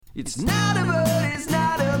It's not a bird, it's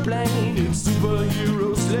not a plane, it's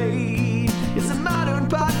Superhero Slate. It's a modern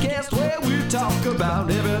podcast where we talk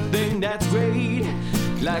about everything that's great,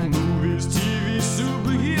 like movies, TV,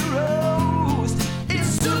 superheroes.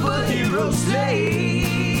 It's Superhero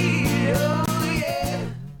Slate. Oh yeah.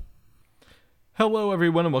 Hello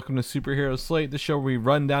everyone and welcome to Superhero Slate, the show where we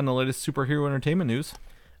run down the latest superhero entertainment news.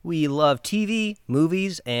 We love TV,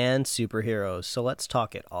 movies, and superheroes, so let's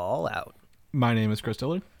talk it all out. My name is Chris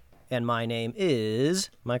Dillard. And my name is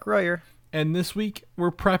Mike Royer. And this week, we're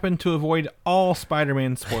prepping to avoid all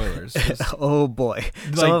Spider-Man spoilers. Oh boy.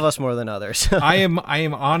 Some of us more than others. I am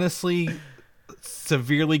honestly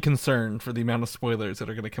severely concerned for the amount of spoilers that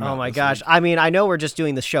are going to come out. Oh my this gosh. week. I mean, I know we're just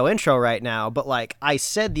doing the show intro right now, but like I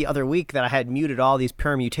said the other week that I had muted all these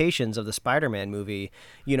permutations of the Spider-Man movie,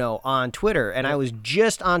 on Twitter. And I was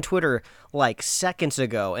just on Twitter like seconds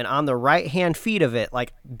ago, and on the right-hand feed of it,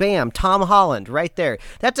 like, bam, Tom Holland right there.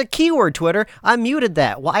 That's a keyword, Twitter. I muted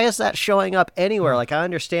that. Why is that showing up anywhere? Like, I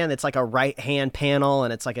understand it's like a right-hand panel,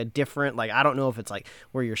 and it's like a different, like, I don't know if it's like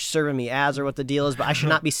where you're serving me ads or what the deal is, but I should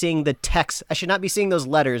not be seeing the text. I should not be seeing those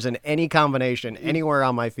letters in any combination anywhere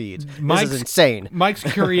on my feeds. This is insane. Mike's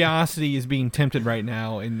curiosity is being tempted right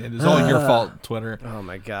now, and it is all your fault, Twitter. Oh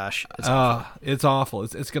my gosh. It's awful.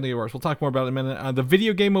 It's going to get worse. We'll talk more about it in a minute. The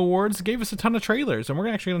Video Game Awards gave us a ton of trailers, and we're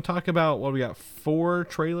actually going to talk about what we got. 4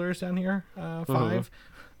 trailers down here, 5,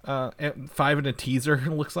 and 5 in a teaser.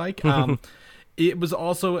 It looks like. It was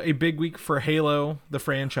also a big week for Halo, the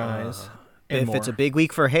franchise. If it's a big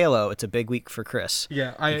week for Halo, it's a big week for Chris.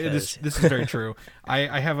 Yeah, this is very true.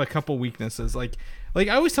 I have a couple weaknesses. Like I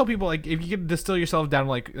always tell people, like, if you could distill yourself down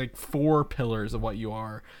to like 4 pillars of what you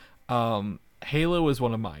are. Halo is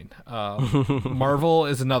one of mine. Marvel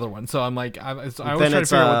is another one. So I'm like, I always try to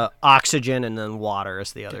figure out oxygen and then water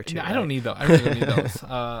is the other two. I don't need those. I really don't need those.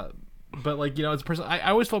 But like, as a person,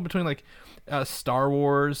 I always fall between like Star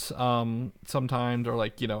Wars sometimes, or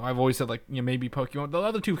like, I've always said like, maybe Pokemon. The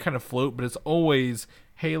other two kind of float, but it's always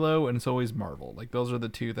Halo and it's always Marvel. Like, those are the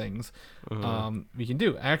 2 things we can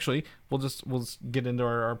do. Actually, we'll get into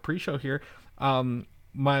our pre-show here.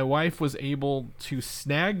 My wife was able to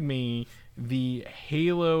snag me the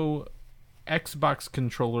Halo Xbox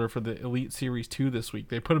controller for the Elite Series 2 this week.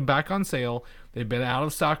 They put them back on sale. They've been out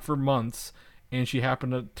of stock for months, and she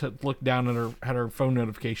happened to look down at her phone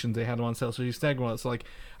notifications. They had them on sale, so she snagged one. So like,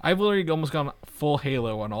 I've literally almost gone full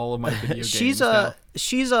Halo on all of my video games.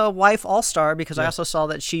 She's a wife all-star, because I also saw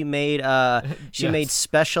that she made made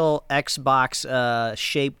special Xbox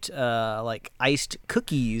shaped like iced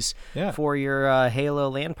cookies for your Halo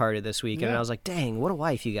LAN party this week, and I was like, dang, what a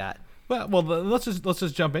wife you got. Well, let's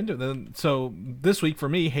just jump into it then. So this week for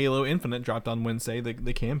me, Halo Infinite dropped on Wednesday.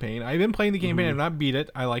 The campaign. I've been playing the campaign. I've not beat it.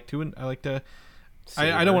 I like to.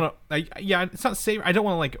 I don't want to. It's not safe. I don't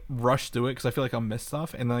want to like rush through it because I feel like I'll miss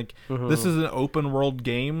stuff. And like, this is an open world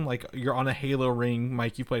game. Like, you're on a Halo ring.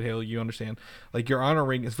 Mike, you played Halo. You understand. Like, you're on a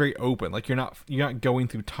ring. It's very open. Like, you're not going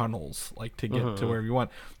through tunnels like to get to wherever you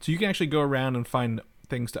want. So you can actually go around and find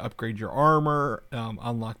things to upgrade your armor,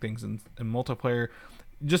 unlock things in multiplayer.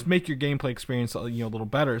 Just make your gameplay experience a little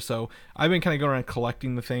better. So I've been kind of going around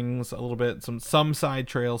collecting the things a little bit, some side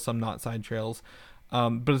trails, some not side trails,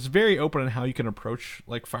 but it's very open on how you can approach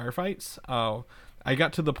like firefights. I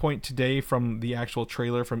got to the point today from the actual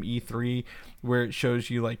trailer from E3 where it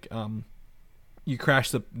shows you like you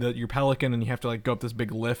crash your Pelican and you have to like go up this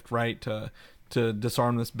big lift, right, to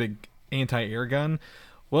disarm this big anti-air gun.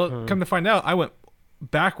 Well, come to find out, I went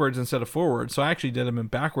backwards instead of forward, so I actually did them in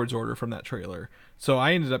backwards order from that trailer. So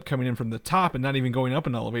I ended up coming in from the top and not even going up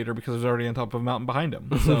an elevator because I was already on top of a mountain behind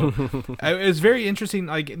him. So it was very interesting,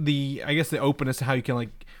 like the openness to how you can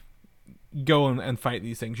like go and fight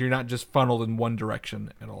these things. You're not just funneled in one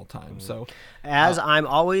direction at all times. So I'm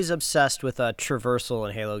always obsessed with traversal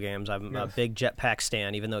in Halo games. I'm a big jetpack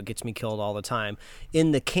stan, even though it gets me killed all the time.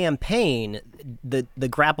 In the campaign, the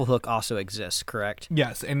grapple hook also exists, correct?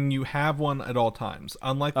 Yes, and you have one at all times.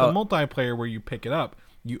 Unlike the multiplayer where you pick it up,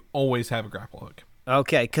 you always have a grapple hook.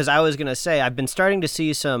 Okay, because I was going to say, I've been starting to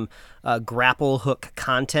see some grapple hook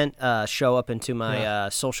content show up into my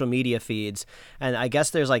social media feeds, and I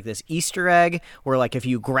guess there's like this Easter egg where like if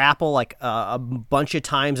you grapple like a bunch of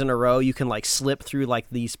times in a row, you can like slip through like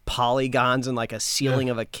these polygons in like a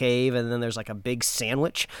ceiling of a cave, and then there's like a big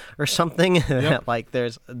sandwich or something that like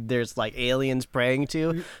there's like aliens praying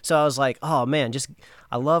to. So I was like, oh man,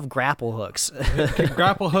 I love grapple hooks.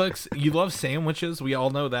 Grapple hooks. You love sandwiches. We all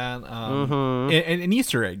know that. And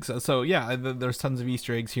Easter eggs. So yeah, there's tons of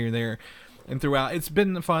Easter eggs here and there and throughout. It's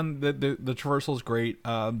been fun. The traversal is great.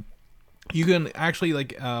 You can actually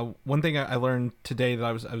one thing I learned today that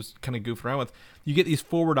I was kind of goofing around with. You get these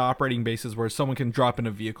forward operating bases where someone can drop in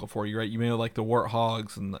a vehicle for you, right? You may know like the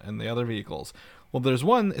Warthogs and the other vehicles. Well, there's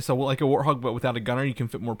one. It's like a Warthog, but without a gunner. You can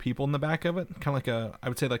fit more people in the back of it, kind of like I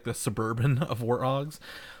would say like the Suburban of Warthogs.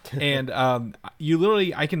 And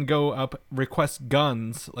I can go up, request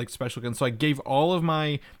guns, like special guns. So I gave all of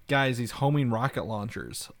my guys these homing rocket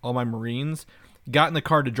launchers, all my Marines. Got in the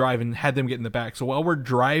car to drive and had them get in the back. So while we're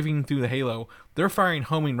driving through the Halo, they're firing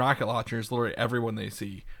homing rocket launchers literally everyone they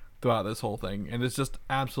see throughout this whole thing, and it's just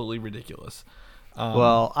absolutely ridiculous.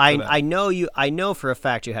 Well, I know for a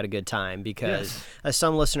fact you had a good time because, Yes. as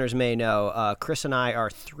some listeners may know, Chris and I are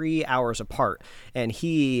 3 hours apart, and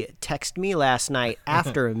he texted me last night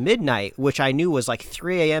after midnight, which I knew was like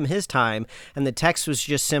 3 a.m. his time, and the text was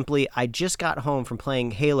just simply, "I just got home from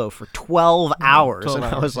playing Halo for 12 hours," 12 and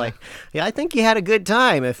I hours, was yeah. like, "Yeah, I think you had a good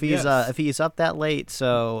time if he's Yes. if he's up that late."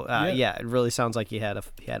 So Yeah. yeah, it really sounds like he had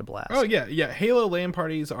a blast. Oh yeah. Halo LAN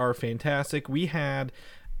parties are fantastic. We had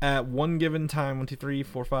at one given time 1, 2, 3,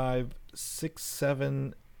 4, 5, 6,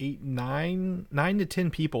 7, 8, 9 to 10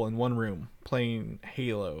 people in one room playing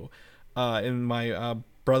Halo in my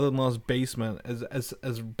brother-in-law's basement. As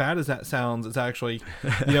bad as that sounds, it's actually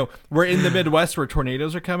we're in the Midwest where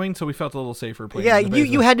tornadoes are coming, so we felt a little safer playing. Yeah, in the you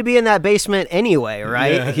basement. had to be in that basement anyway,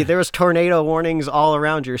 right? Yeah. There was tornado warnings all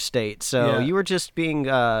around your state, so Yeah. you were just being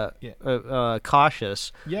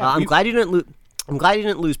cautious. Yeah, I'm glad you didn't lose. I'm glad you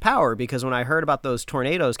didn't lose power because when I heard about those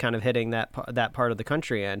tornadoes kind of hitting that part of the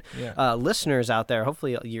country, and Yeah. listeners out there,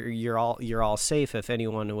 hopefully you're all safe if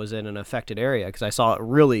anyone was in an affected area because I saw it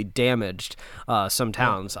really damaged some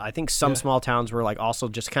towns. I think some small towns were like also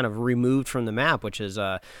just kind of removed from the map, which is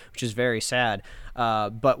very sad.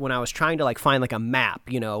 But when I was trying to like find like a map,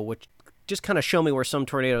 which just kind of show me where some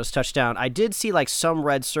tornadoes touched down, I did see like some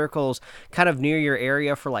red circles kind of near your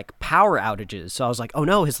area for like power outages. So I was like, oh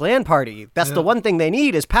no, his LAN party. That's the one thing they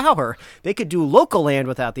need is power. They could do local LAN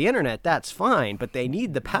without the internet. That's fine, but they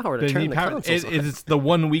need the power to turn the consoles on. It's the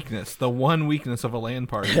one weakness of a LAN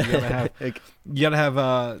party. You gotta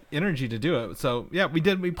have energy to do it. So yeah, we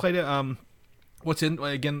played it. What's in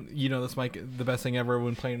again? This Mike. The best thing ever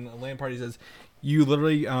when playing LAN parties is you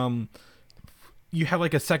literally you have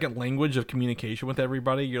like a second language of communication with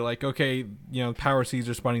everybody. You're like, okay, power Cs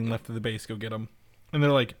are spawning left of the base, go get them. And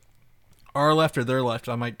they're like, our left or their left.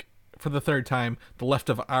 I'm like, for the third time, the left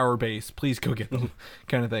of our base, please go get them,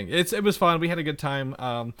 kind of thing. It was fun. We had a good time.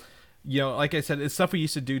 Like I said, it's stuff we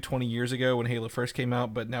used to do 20 years ago when Halo first came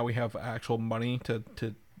out, but now we have actual money to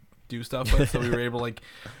do stuff with. So we were able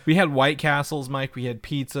we had White Castles, Mike. We had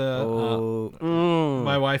pizza.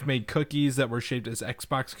 My wife made cookies that were shaped as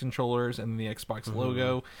Xbox controllers and the Xbox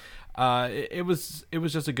logo. It was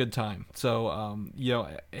just a good time. So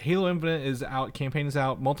Halo Infinite is out, campaign is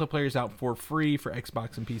out, multiplayer is out for free for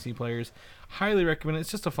Xbox and PC players. Highly recommend it.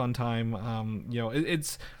 It's just a fun time.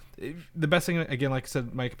 The best thing, again, like I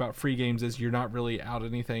said, Mike, about free games is you're not really out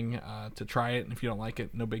anything to try it, and if you don't like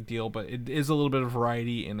it, no big deal. But it is a little bit of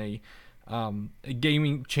variety in a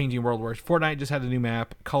gaming changing world where Fortnite just had a new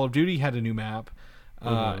map, Call of Duty had a new map,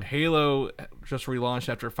 Halo just relaunched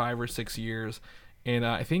after 5 or 6 years, and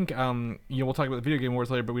I think we'll talk about the video game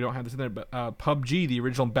awards later, but we don't have this in there. But PUBG, the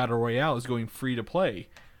original battle royale, is going free to play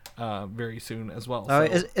very soon as well. Oh,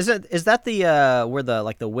 So- is that the where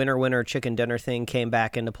the winner chicken dinner thing came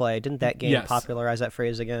back into play? Didn't that game Yes. popularize that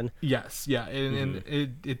phrase again? Yes, yeah, and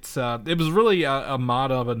it was really a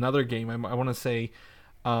mod of another game. I want to say,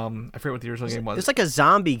 I forget what the original game was. It's like a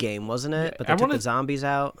zombie game, wasn't it? But they took wanna- the zombies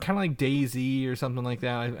out. Kind of like DayZ or something like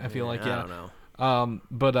that. I feel like, yeah. I don't know.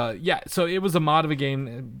 Yeah. So it was a mod of a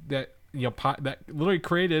game that that literally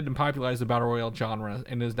created and popularized the battle royale genre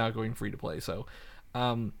and is now going free to play. So,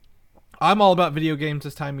 I'm all about video games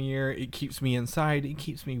this time of year. It keeps me inside. It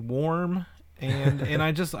keeps me warm, and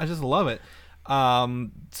I just love it.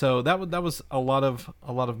 So that was a lot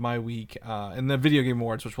of my week, and the video game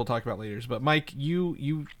awards, which we'll talk about later. But Mike,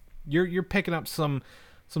 you're picking up some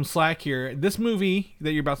slack here. This movie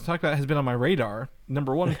that you're about to talk about has been on my radar.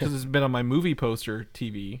 Number one, because it's been on my movie poster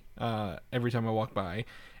TV every time I walk by,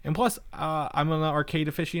 and plus I'm an arcade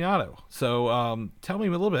aficionado. So tell me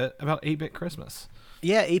a little bit about 8-Bit Christmas.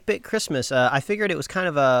 Yeah, 8-Bit Christmas. I figured it was kind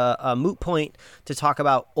of a moot point to talk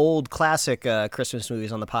about old classic Christmas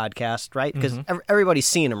movies on the podcast, right? Because everybody's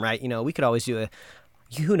seen them, right? We could always do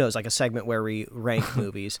who knows, like a segment where we rank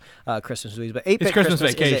movies, Christmas movies. But 8-Bit It's Christmas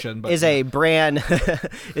Christmas Vacation, is a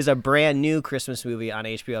brand new Christmas movie on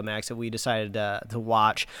HBO Max that we decided to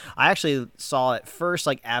watch. I actually saw it first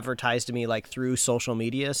advertised to me through social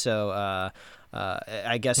media. So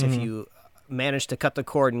I guess if you managed to cut the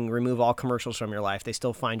cord and remove all commercials from your life, they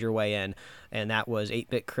still find your way in. And that was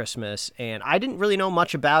 8-Bit Christmas. And I didn't really know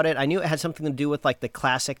much about it. I knew it had something to do with like the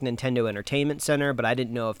classic Nintendo Entertainment Center, but I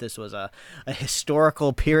didn't know if this was a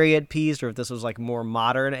historical period piece or if this was like more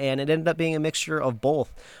modern. And it ended up being a mixture of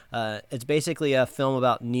both. It's basically a film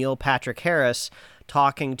about Neil Patrick Harris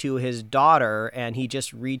talking to his daughter, and he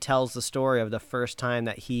just retells the story of the first time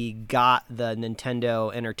that he got the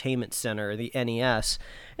Nintendo Entertainment Center, the NES.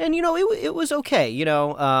 And, you know, it was okay. You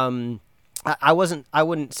know, I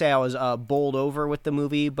wouldn't say I was bowled over with the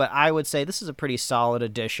movie, but I would say this is a pretty solid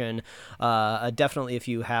addition. Definitely if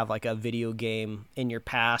you have like a video game in your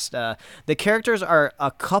past. The characters are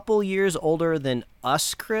a couple years older than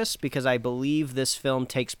us, Chris, because I believe this film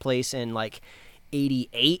takes place in like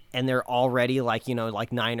 88 and they're already like, you know,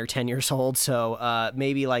 like 9 or 10 years old. So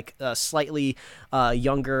maybe like a slightly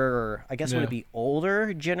younger, or I guess would it be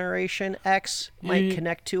older Generation X might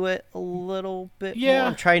connect to it a little bit more.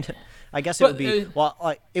 I'm trying to, I guess it would be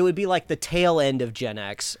it would be like the tail end of Gen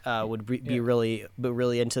X would be really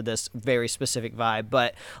into this very specific vibe.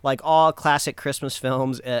 But like all classic Christmas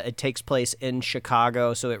films, it takes place in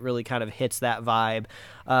Chicago, so it really kind of hits that vibe.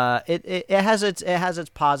 It has its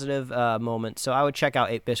positive moments. So I would check out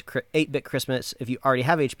 8-Bit Christmas if you already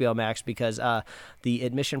have HBO Max, because the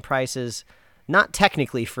admission price is not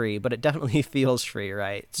technically free, but it definitely feels free,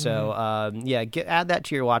 right? So add that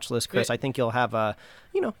to your watch list, Chris. I think you'll have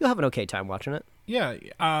you'll have an okay time watching it. Yeah,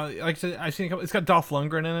 like I said, I've seen a couple. It's got Dolph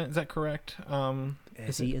Lundgren in it. Is that correct?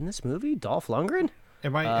 Is he in this movie, Dolph Lundgren?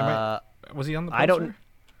 Was he on the poster?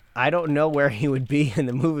 I don't know where he would be in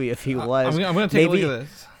the movie if he was. I'm going to take a look at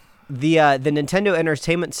this. The Nintendo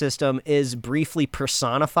Entertainment System is briefly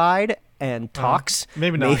personified and talks.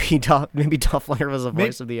 Maybe not. Maybe Dolph Lundgren was the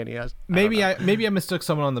voice of the NES. Maybe I mistook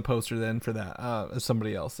someone on the poster then for that,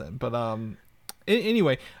 somebody else then. But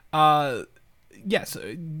anyway, yes,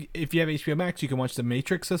 if you have HBO Max, you can watch The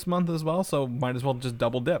Matrix this month as well. So might as well just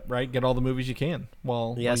double dip, right? Get all the movies you can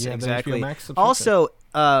while you have exactly. the HBO Max subscription. Also,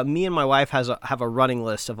 me and my wife have a running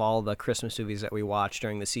list of all the Christmas movies that we watch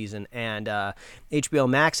during the season, and HBO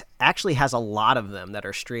Max actually has a lot of them that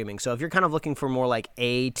are streaming. So if you're kind of looking for more like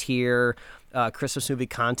A-tier Christmas movie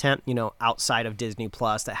content, you know, outside of Disney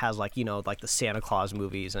Plus, that has like, you know, like the Santa Claus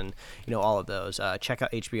movies and, you know, all of those, check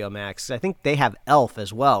out HBO Max. I think they have Elf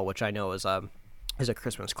as well, which I know is a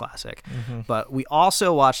Christmas classic. But we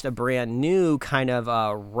also watched a brand new kind of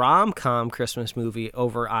rom-com Christmas movie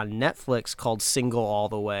over on Netflix called Single All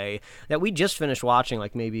the Way that we just finished watching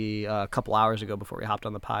like maybe a couple hours ago before we hopped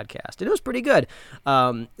on the podcast. And it was pretty good.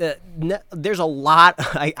 There's a lot,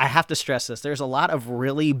 I have to stress this, there's a lot of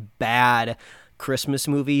really bad Christmas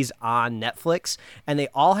movies on Netflix, and they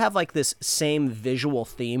all have like this same visual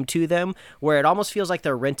theme to them, where it almost feels like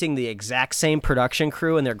they're renting the exact same production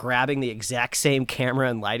crew and they're grabbing the exact same camera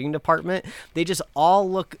and lighting department. They just all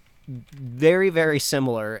look very, very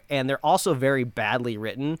similar, and they're also very badly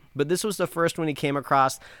written. But this was the first one he came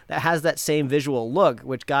across that has that same visual look,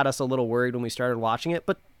 which got us a little worried when we started watching it.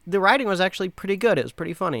 But the writing was actually pretty good. It was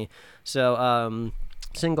pretty funny. So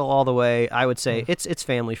Single All the Way, I would say it's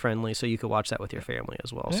family friendly, so you could watch that with your family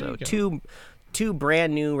as well. So two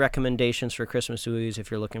brand new recommendations for Christmas movies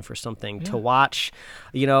if you're looking for something to watch,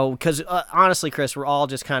 you know, because honestly, Chris, we're all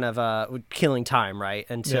just kind of killing time, right,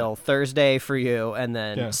 until Thursday for you, and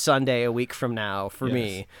then Sunday a week from now for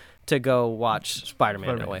me to go watch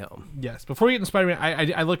Spider-Man No Way Home. Yes. Before we get into Spider-Man,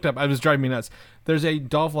 I looked up, I was driving me nuts. There's a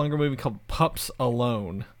Dolph Lundgren movie called Pups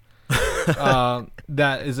Alone.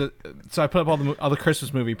 That is so I put up all the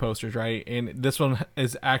Christmas movie posters, right? And this one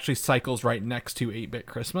is actually cycles right next to 8-Bit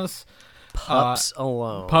Christmas. Pups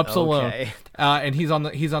Alone. And he's on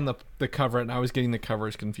the cover, and I was getting the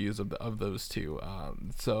covers confused of those two.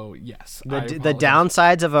 So yes, the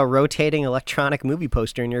downsides of a rotating electronic movie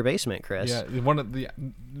poster in your basement, Chris. Yeah, one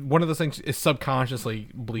of those things is subconsciously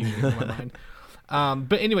bleeding in my mind.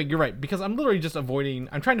 But anyway, you're right, because I'm literally just I'm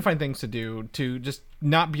trying to find things to do to just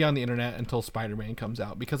not be on the internet until Spider-Man comes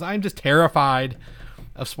out, because I'm just terrified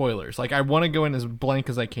of spoilers. Like, I want to go in as blank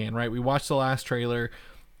as I can, right? We watched the last trailer.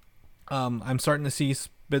 I'm starting to see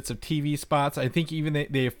bits of TV spots. I think even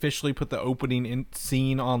they officially put the opening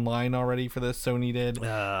scene online already for this. Sony did.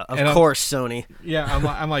 Of course, Sony. Yeah,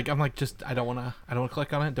 I'm like, just I don't want to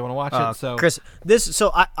click on it. Don't want to watch it. So Chris,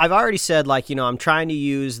 I've already said, like, you know, I'm trying to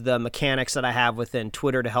use the mechanics that I have within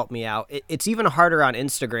Twitter to help me out. It's even harder on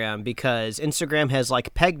Instagram, because Instagram has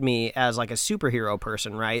like pegged me as like a superhero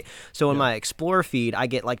person, right? So in my Explore feed, I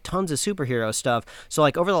get like tons of superhero stuff. So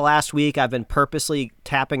like over the last week, I've been purposely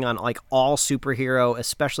tapping on like all superhero,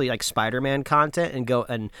 especially especially like Spider-Man content, and go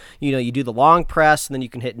and you do the long press, and then you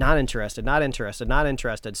can hit not interested, not interested, not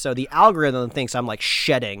interested. So the algorithm thinks I'm like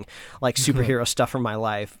shedding like superhero stuff from my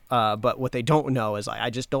life, but what they don't know is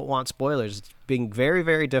I just don't want spoilers. It's being very,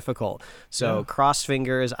 very difficult. So cross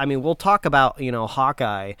fingers. I mean, we'll talk about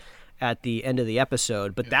Hawkeye at the end of the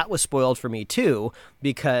episode, but that was spoiled for me too,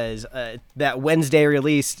 because that Wednesday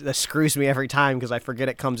release that screws me every time, because I forget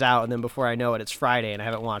it comes out, and then before I know it, it's Friday and I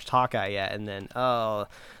haven't watched Hawkeye yet, and then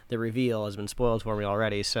the reveal has been spoiled for me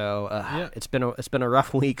already. So it's been a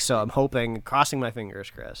rough week. So I'm hoping, crossing my fingers,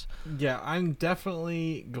 Chris. Yeah, I'm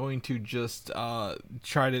definitely going to just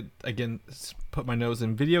try to again put my nose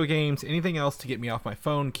in video games, anything else to get me off my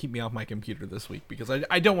phone, keep me off my computer this week, because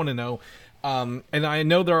I don't want to know. And I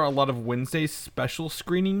know there are a lot of Wednesday special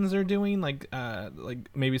screenings they're doing, like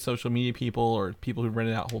maybe social media people or people who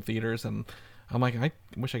rented out whole theaters, and I'm like, I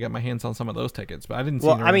wish I got my hands on some of those tickets, but I didn't see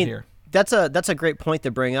them around here. That's a great point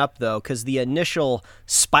to bring up, though, because the initial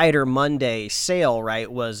Spider Monday sale,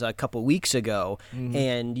 right, was a couple weeks ago,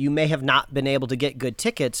 and you may have not been able to get good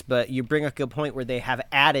tickets, but you bring up a good point where they have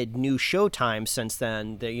added new showtimes since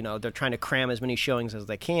then. They're trying to cram as many showings as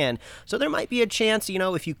they can, so there might be a chance,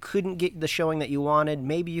 if you couldn't get the showing that you wanted,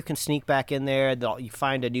 maybe you can sneak back in there. You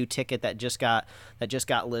find a new ticket that just got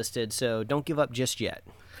listed, so don't give up just yet.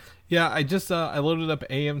 Yeah, I just I loaded up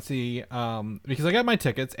AMC because I got my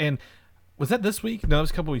tickets, and was that this week? No, it was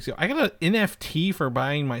a couple weeks ago. I got an NFT for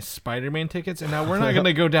buying my Spider-Man tickets, and now we're not going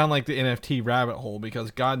to go down like the NFT rabbit hole, because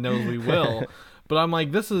God knows we will. But I'm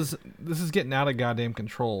like, this is getting out of goddamn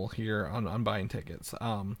control here on buying tickets.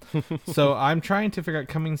 So I'm trying to figure out,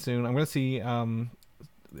 coming soon, I'm going to see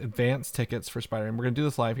advanced tickets for Spider-Man. We're going to do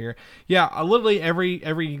this live here. Yeah, literally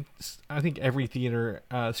I think every theater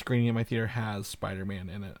screening in my theater has Spider-Man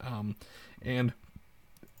in it. And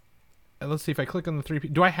let's see if I click on the 3.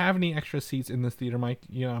 Do I have any extra seats in this theater, Mike?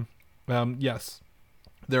 Yeah. Yes.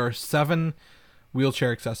 There are 7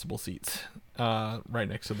 wheelchair accessible seats right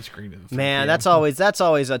next to the screen. Man, that's always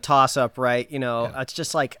a toss up, right? It's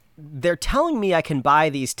just like, they're telling me I can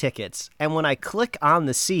buy these tickets, and when I click on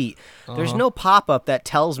the seat, there's no pop-up that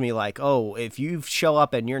tells me like, oh, if you show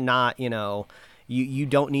up and you're not, you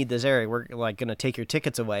don't need this area, we're like going to take your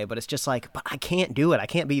tickets away. But it's just like, but I can't do it. I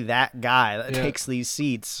can't be that guy that takes these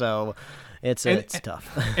seats. So it's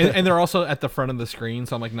tough. and they're also at the front of the screen.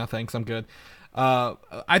 So I'm like, no, thanks. I'm good.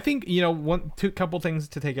 I think, couple things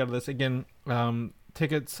to take out of this. Again,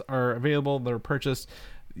 tickets are available. They're purchased.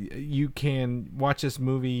 You can watch this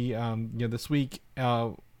movie, this week.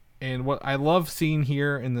 And what I love seeing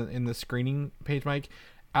here in the screening page, Mike,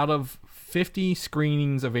 out of 50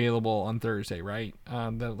 screenings available on Thursday, right?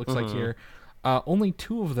 That looks like here. Only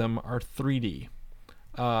 2 of them are 3D.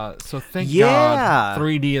 So thank God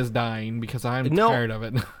 3D is dying, because I'm tired of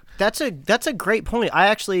it. That's a great point. I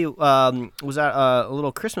actually was at a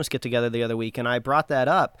little Christmas get-together the other week, and I brought that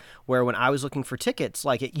up, where when I was looking for tickets,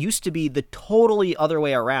 like, it used to be the totally other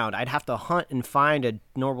way around. I'd have to hunt and find a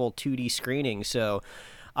normal 2D screening, so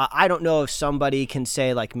I don't know if somebody can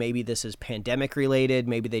say, like, maybe this is pandemic related.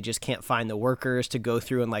 Maybe they just can't find the workers to go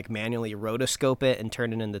through and like manually rotoscope it and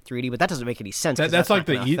turn it into 3D. But that doesn't make any sense. That's like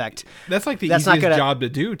the easiest job to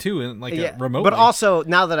do too, and like remotely. But also,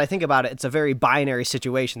 now that I think about it, it's a very binary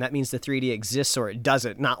situation. That means the 3D exists or it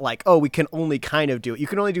doesn't. Not like, oh, we can only kind of do it. You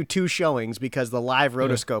can only do 2 showings because the live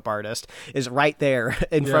rotoscope artist is right there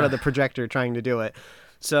in front of the projector trying to do it.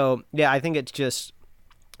 So yeah, I think it's just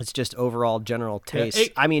overall general taste.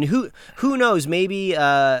 I mean, who knows? Maybe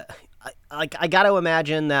I got to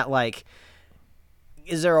imagine that, like,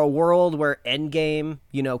 is there a world where Endgame,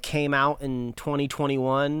 came out in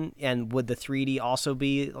 2021, and would the 3D also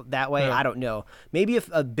be that way? Yeah. I don't know. Maybe if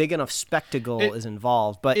a big enough spectacle is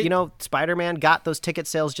involved. But, Spider-Man got those ticket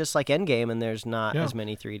sales just like Endgame, and there's not as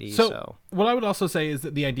many 3D. So what I would also say is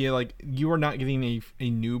that the idea, like, you are not getting a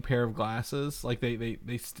new pair of glasses. Like,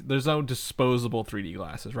 there's no disposable 3D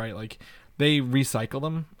glasses, right? Like, they recycle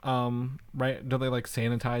them, right? Don't they like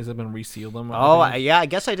sanitize them and reseal them? Yeah, I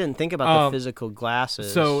guess I didn't think about the physical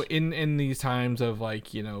glasses. So in these times of, like,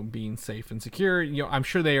 being safe and secure, I'm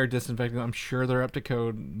sure they are disinfecting them. I'm sure they're up to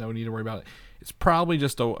code. No need to worry about it. It's probably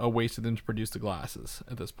just a waste of them to produce the glasses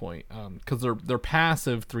at this point, because they're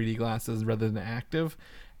passive 3D glasses rather than active.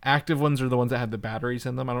 Active ones are the ones that have the batteries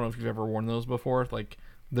in them. I don't know if you've ever worn those before. Like,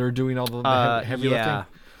 they're doing all the heavy lifting.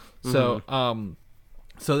 So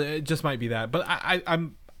so it just might be that, but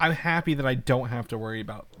I'm happy that I don't have to worry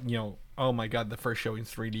about, oh my God, the first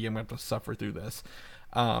showing's 3D. I'm gonna have to suffer through this,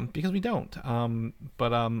 because we don't.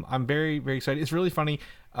 But I'm very, very excited. It's really funny.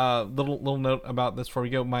 Little note about this before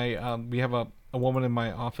we go. We have a woman in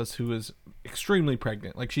my office who is extremely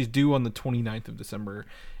pregnant. Like she's due on the 29th of December,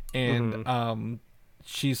 and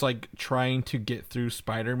she's like trying to get through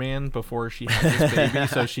Spider-Man before she has this baby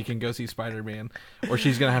so she can go see Spider-Man, or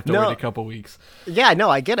she's gonna have to wait a couple weeks. Yeah, no,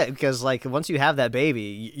 I get it, because like once you have that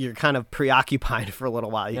baby, you're kind of preoccupied for a little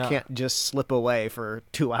while. You can't just slip away for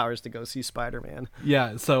 2 hours to go see Spider-Man.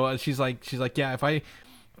 Yeah, so she's like, yeah, if I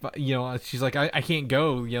she's like, I can't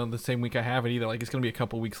go, the same week I have it either. Like it's gonna be a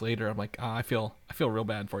couple weeks later. I'm like, I feel real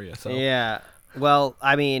bad for you. So yeah. Well,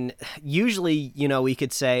 I mean, usually, we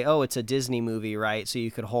could say, oh, it's a Disney movie, right? So you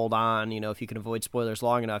could hold on, if you can avoid spoilers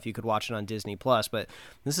long enough, you could watch it on Disney Plus. But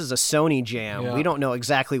this is a Sony jam. Yeah. We don't know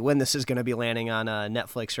exactly when this is going to be landing on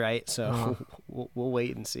Netflix, right? So we'll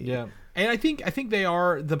wait and see. Yeah, and I think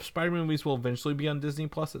the Spider-Man movies will eventually be on Disney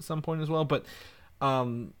Plus at some point as well. But,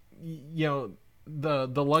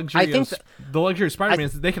 the luxury the luxury of Spider-Man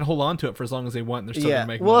is that they can hold on to it for as long as they want. And they're still gonna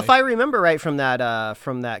make money. Well, if I remember right from that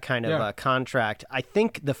kind of contract, I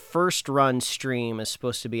think the first run stream is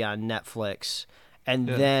supposed to be on Netflix, and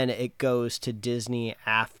then it goes to Disney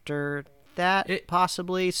after that,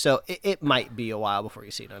 possibly. So it might be a while before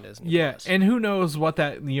you see it on Disney. Yeah, Plus. and who knows what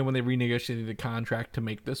that when they renegotiated the contract to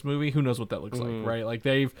make this movie, who knows what that looks like, right? Like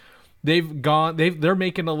they're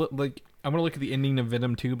making like I'm gonna look at the ending of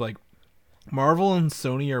Venom 2, like. Marvel and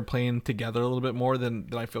Sony are playing together a little bit more than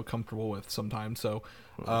I feel comfortable with sometimes. So,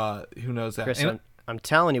 who knows that? Chris, I'm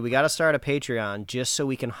telling you, we got to start a Patreon just so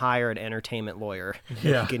we can hire an entertainment lawyer.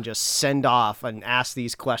 Yeah. Who can just send off and ask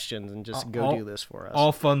these questions and just do this for us.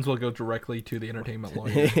 All funds will go directly to the entertainment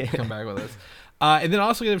lawyer to come back with us. And then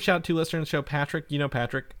also give a shout out to listener of the show, Patrick.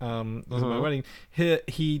 Patrick, was at my wedding.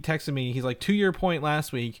 He texted me. He's like, to your point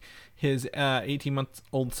last week, his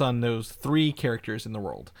 18-month-old son knows 3 characters in the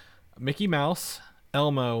world. Mickey Mouse,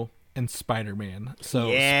 Elmo, and Spider-Man. So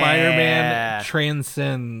Spider-Man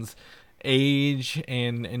transcends age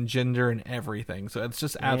and gender and everything. So it's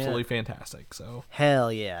just absolutely fantastic. So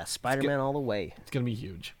hell yeah, Spider-Man all the way. It's gonna be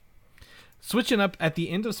huge. Switching up at the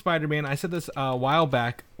end of Spider-Man, I said this a while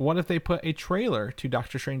back. What if they put a trailer to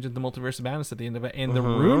Doctor Strange and the Multiverse of Madness at the end of it? And the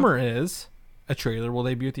rumor is a trailer will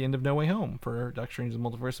debut at the end of No Way Home for Doctor Strange and the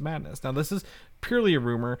Multiverse of Madness. Now this is purely a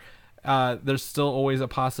rumor. There's still always a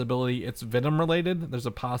possibility it's Venom related. There's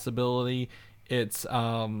a possibility it's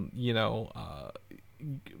multiverse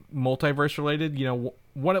related.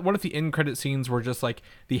 What if the end credit scenes were just like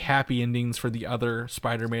the happy endings for the other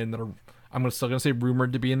Spider-Man that are still gonna say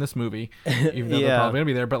rumored to be in this movie, even though they're probably gonna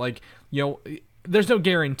be there. But there's no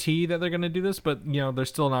guarantee that they're gonna do this, but there's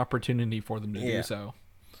still an opportunity for them to do so.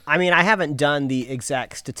 I mean, I haven't done the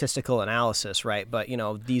exact statistical analysis, right? But,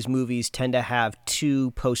 these movies tend to have 2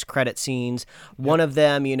 post-credit scenes. One of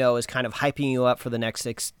them, is kind of hyping you up for the next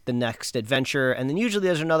adventure. And then usually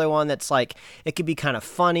there's another one that's like, it could be kind of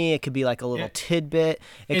funny. It could be like a little tidbit.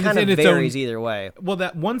 It kind of varies either way. Well,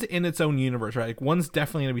 that one's in its own universe, right? Like one's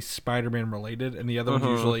definitely going to be Spider-Man related, and the other one's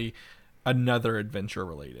usually another adventure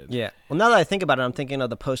related. Yeah. Well, now that I think about it, I'm thinking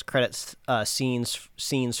of the post-credits scenes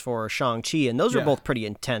for Shang-Chi, and those were both pretty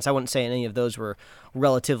intense. I wouldn't say any of those were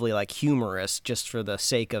relatively like humorous, just for the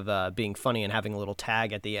sake of being funny and having a little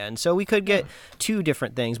tag at the end. So we could get 2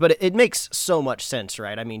 different things, but it makes so much sense,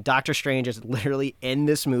 right? I mean, Doctor Strange is literally in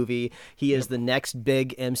this movie. He is the next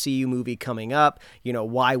big MCU movie coming up.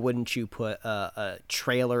 Why wouldn't you put a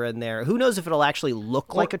trailer in there? Who knows if it'll actually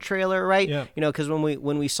look like a trailer, right? Yeah. Because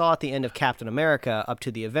when we saw at the end of Captain America up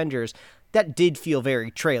to the Avengers, that did feel very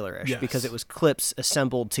trailerish because it was clips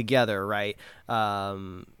assembled together, right?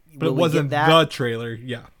 But it wasn't the trailer,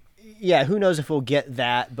 Yeah, who knows if we'll get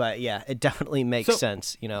that, but yeah, it definitely makes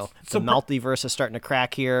sense. The multiverse is starting to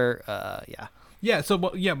crack here. Yeah, so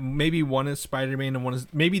maybe one is Spider-Man and one is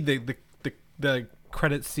maybe the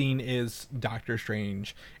credit scene is Doctor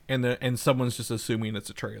Strange, and someone's just assuming it's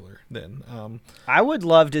a trailer. Then I would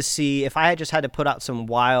love to see, if I had just had to put out some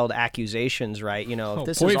wild accusations, right? If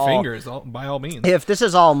this is all fingers, by all means. If this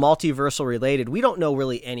is all multiversal related, we don't know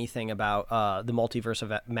really anything about the Multiverse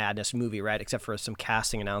of Madness movie, right? Except for some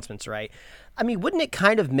casting announcements, right? I mean, wouldn't it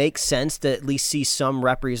kind of make sense to at least see some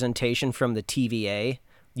representation from the TVA?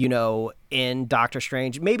 In Doctor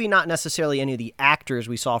Strange, maybe not necessarily any of the actors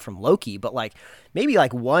we saw from Loki, but maybe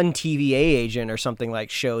one TVA agent or something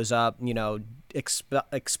shows up,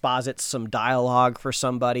 exposits some dialogue for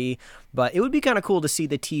somebody. But it would be kind of cool to see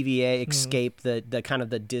the TVA escape the kind of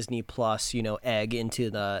the Disney Plus, egg into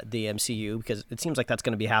the MCU, because it seems like that's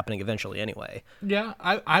going to be happening eventually anyway. Yeah,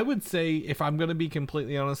 I would say, if I'm going to be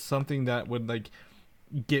completely honest, something that would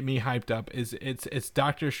get me hyped up is it's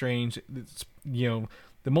Doctor Strange. It's,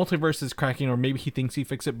 the multiverse is cracking, or maybe he thinks he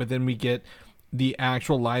fixed it, but then we get the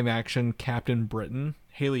actual live action Captain Britain,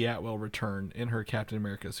 Haley Atwell return in her Captain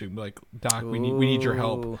America suit. Like, Doc, we need your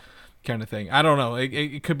help, kind of thing. I don't know.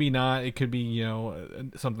 It could be not. It could be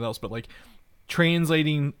something else. But like,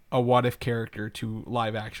 translating a what if character to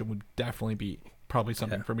live action would definitely be probably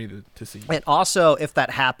something for me to see. And also, if that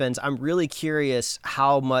happens, I'm really curious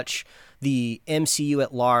how much the MCU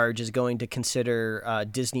at large is going to consider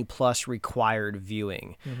Disney Plus required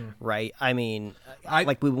viewing, right? I mean,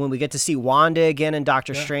 when we get to see Wanda again in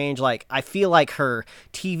Doctor Strange, like, I feel like her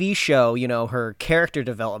TV show, her character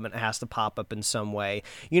development has to pop up in some way.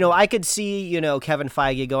 I could see, Kevin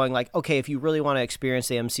Feige going like, okay, if you really want to experience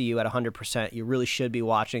the MCU at 100%, you really should be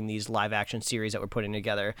watching these live action series that we're putting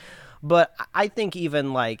together. But I think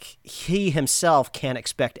even like he himself can't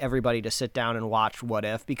expect everybody to sit down and watch What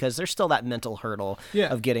If, because there's still that mental hurdle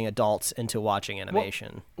of getting adults into watching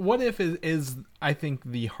animation. What If is I think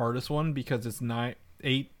the hardest one, because it's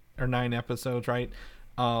 8 or 9 episodes, right?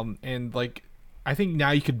 And like, I think now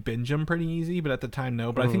you could binge them pretty easy, but at the time,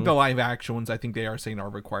 no. But I think the live action ones, I think they are saying are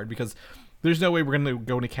required, because there's no way we're going to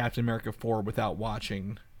go into Captain America 4 without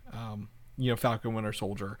watching, Falcon Winter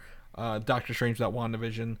Soldier, Doctor Strange without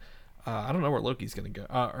WandaVision. I don't know where Loki's going to go.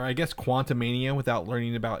 Or I guess Quantumania without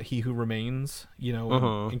learning about He Who Remains,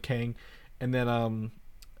 and Kang. And then, I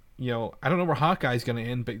don't know where Hawkeye's going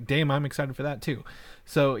to end, but damn, I'm excited for that too.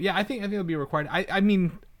 So yeah, I think it'll be required. I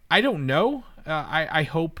mean, I don't know. I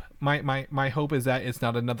hope my hope is that it's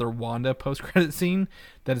not another Wanda post-credit scene,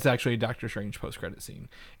 that it's actually a Doctor Strange post-credit scene.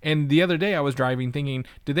 And the other day I was driving thinking,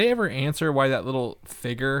 did they ever answer why that little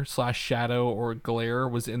figure / shadow or glare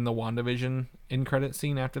was in the WandaVision in credit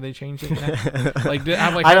scene after they changed it?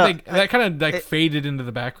 That kind of faded into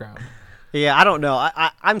the background. Yeah, I don't know.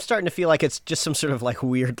 I'm starting to feel like it's just some sort of like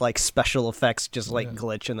weird like special effects just like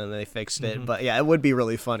glitch, and then they fixed it. But yeah, it would be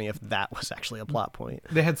really funny if that was actually a plot point.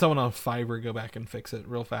 They had someone on Fiverr go back and fix it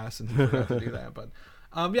real fast, and he forgot to do that. But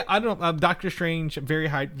I don't know. Doctor Strange, very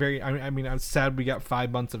high, very. I mean, I was sad we got 5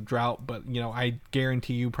 months of drought, but I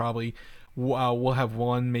guarantee you probably we'll have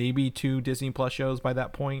 1, maybe 2 Disney Plus shows by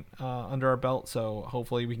that point under our belt. So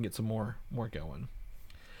hopefully we can get some more going.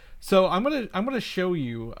 So I'm gonna show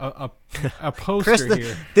you a poster Chris,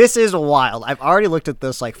 here. This is wild. I've already looked at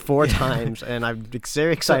this like 4 times, and I'm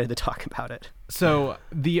very excited to talk about it. So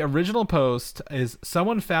the original post is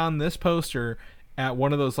someone found this poster at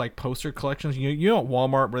one of those like poster collections. You know at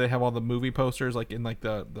Walmart where they have all the movie posters like in like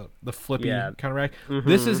the flippy kind of rack.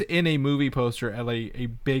 This is in a movie poster at a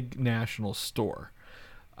big national store.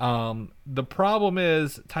 The problem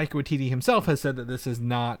is Taika Waititi himself has said that this is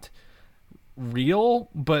not real,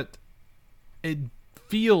 but it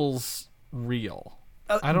feels real.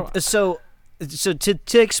 I don't. So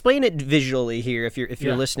to explain it visually here, if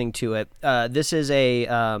you're listening to it, this is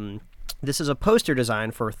a poster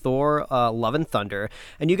design for Thor: Love and Thunder,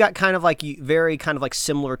 and you got kind of like very kind of like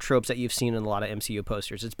similar tropes that you've seen in a lot of MCU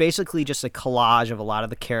posters. It's basically just a collage of a lot of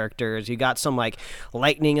the characters. You got some like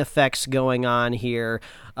lightning effects going on here.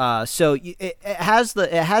 So it has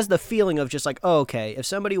the feeling of just like, oh, okay, if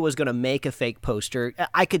somebody was going to make a fake poster,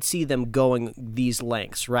 I could see them going these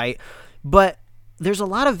lengths, right? But there's a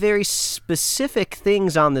lot of very specific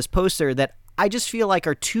things on this poster that I just feel like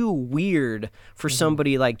are too weird for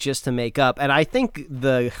somebody like just to make up. And I think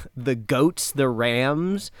the goats, the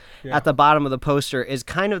rams at the bottom of the poster is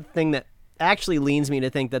kind of the thing that actually leans me to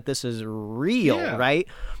think that this is real, right?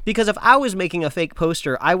 Because if I was making a fake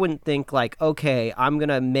poster, I wouldn't think like, okay, I'm going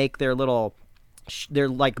to make their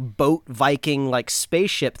like boat Viking like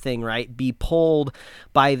spaceship thing, right, be pulled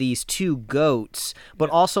by these 2 goats, but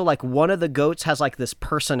also like one of the goats has like this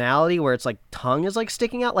personality where it's like tongue is like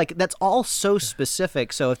sticking out. Like that's all so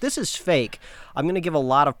specific. So if this is fake, I'm going to give a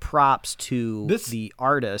lot of props to the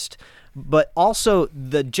artist. But also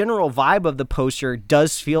the general vibe of the poster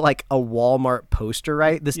does feel like a Walmart poster,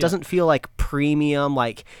 right? This doesn't feel like premium,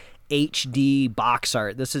 like HD box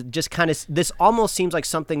art. This is just kind of, this almost seems like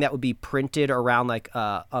something that would be printed around like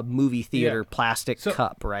a movie theater plastic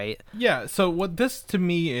cup, right? Yeah. So what this to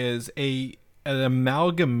me is an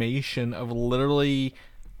amalgamation of literally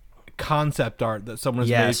concept art that someone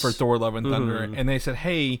has made for Thor: Love and Thunder, and they said,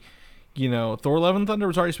 hey, Thor: Love and Thunder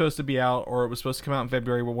was already supposed to be out, or it was supposed to come out in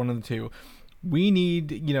February, but one of the two. We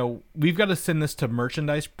need, we've got to send this to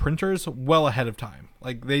merchandise printers well ahead of time.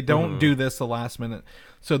 Like they don't do this the last minute.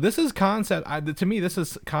 So this is concept. To me, this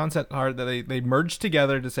is concept art that they merged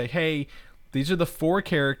together to say, hey, these are the 4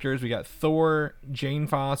 characters. We got Thor, Jane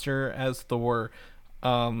Foster as Thor,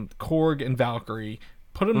 Korg, and Valkyrie.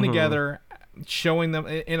 Put them together, showing them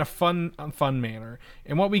in a fun manner.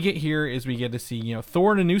 And what we get here is we get to see,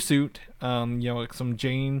 Thor in a new suit. Some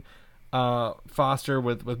Jane Foster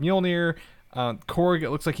with Mjolnir. Korg, it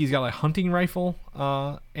looks like he's got a hunting rifle,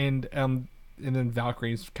 and then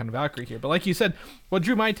Valkyrie's kind of Valkyrie here. But like you said, what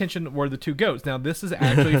drew my attention were the two goats. Now this is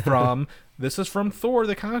actually from Thor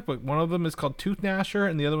the comic book. One of them is called Tooth Gnasher,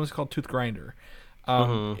 and the other one is called Tooth Grinder.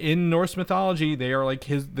 In Norse mythology, they are like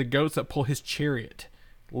the goats that pull his chariot.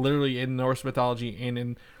 Literally in Norse mythology and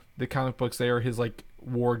in the comic books, they are his like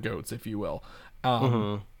war goats, if you will.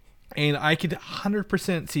 And I could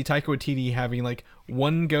 100% see Taika Waititi having like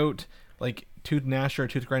one goat, like Tooth Gnasher or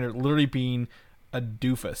Tooth Grinder, literally being a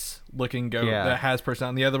doofus looking goat that has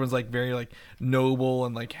personality. The other one's like very like noble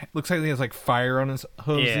and like looks like he has like fire on his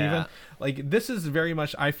hooves even. Like this is very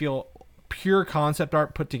much, I feel, pure concept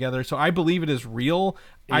art put together. So I believe it is real.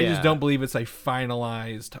 I just don't believe it's a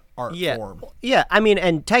finalized art form. Yeah, I mean,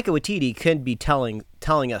 and Taika Waititi could be telling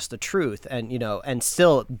us the truth, and and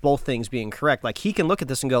still both things being correct. Like he can look at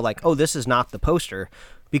this and go like, "Oh, this is not the poster,"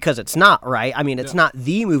 because it's not, right? I mean, it's not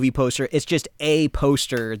the movie poster. It's just a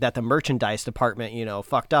poster that the merchandise department,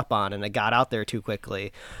 fucked up on, and it got out there too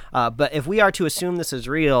quickly. But if we are to assume this is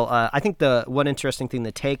real, I think the one interesting thing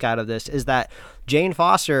to take out of this is that Jane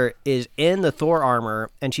Foster is in the Thor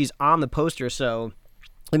armor, and she's on the poster, so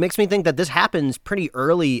it makes me think that this happens pretty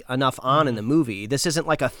early enough on in the movie. This isn't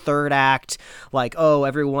like a third act, like, oh,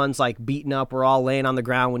 everyone's like beaten up, we're all laying on the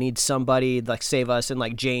ground, we need somebody like save us, and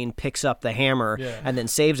like Jane picks up the hammer and then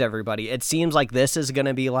saves everybody. It seems like this is going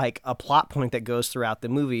to be like a plot point that goes throughout the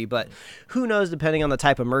movie, but who knows, depending on the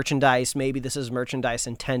type of merchandise. Maybe this is merchandise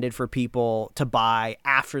intended for people to buy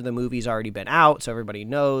after the movie's already been out, so everybody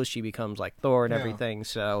knows she becomes like Thor and everything.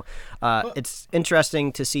 So it's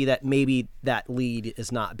interesting to see that maybe that lead is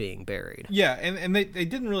not being buried. Yeah, and they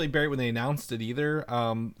didn't really bury it when they announced it either.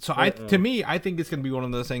 To me, I think it's going to be one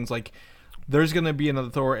of those things like there's going to be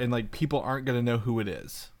another Thor and like people aren't going to know who it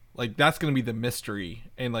is. Like that's going to be the mystery.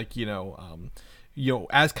 And like,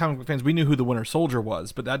 as comic book fans, we knew who the Winter Soldier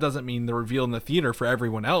was, but that doesn't mean the reveal in the theater for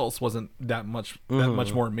everyone else wasn't that much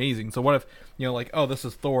more amazing. So what if, like, oh, this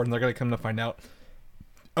is Thor, and they're going to come to find out,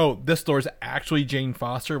 oh, this Thor is actually Jane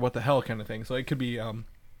Foster, what the hell kind of thing. So it could be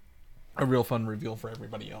a real fun reveal for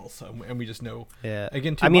everybody else, and we just know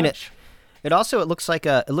again too much. It looks like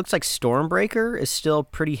Stormbreaker is still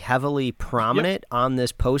pretty heavily prominent on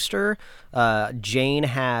this poster. Jane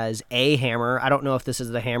has a hammer. I don't know if this is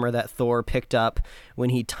the hammer that Thor picked up when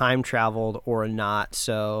he time traveled or not.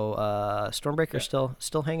 So Stormbreaker's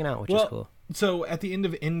still hanging out, which is cool. So at the end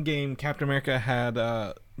of Endgame, Captain America had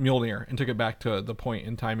Mjolnir and took it back to the point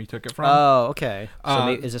in time he took it from. Oh, okay. So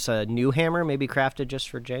is this a new hammer, maybe crafted just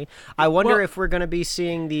for Jane? I wonder if we're going to be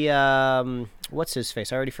seeing the what's his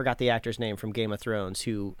face? I already forgot the actor's name from Game of Thrones,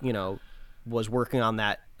 who was working on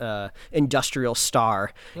that industrial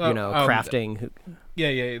star, crafting.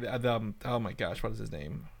 Oh my gosh, what is his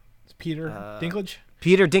name? It's Peter Dinklage.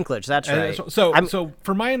 Peter Dinklage. That's right. So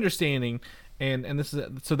from my understanding. And this is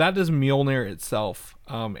so that is Mjolnir itself,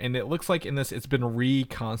 and it looks like in this it's been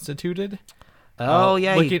reconstituted.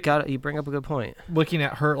 You bring up a good point. Looking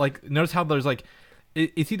at her, like notice how there's like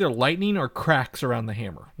it's either lightning or cracks around the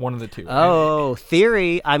hammer, one of the two. Oh,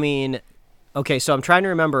 theory. I mean, okay, so I'm trying to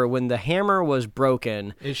remember when the hammer was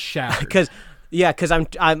broken. It's shattered. Because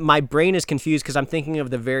my brain is confused because I'm thinking of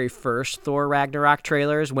the very first Thor Ragnarok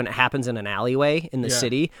trailers when it happens in an alleyway in the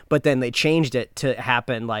city, but then they changed it to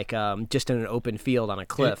happen like just in an open field on a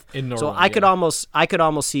cliff. So I could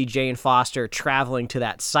almost see Jane Foster traveling to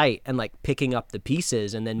that site and like picking up the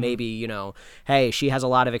pieces, and then maybe hey, she has a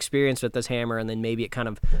lot of experience with this hammer, and then maybe it kind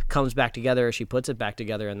of comes back together, or she puts it back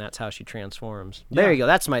together, and that's how she transforms. There you go.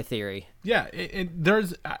 That's my theory. Yeah,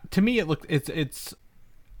 there's to me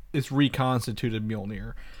it's reconstituted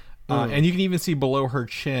Mjolnir. And you can even see below her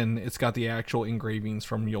chin, it's got the actual engravings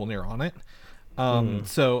from Mjolnir on it.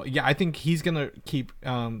 So, yeah, I think he's going to keep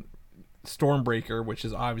Stormbreaker, which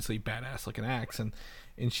is obviously badass like an axe, and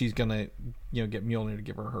she's going to get Mjolnir to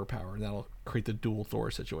give her power, and that'll create the dual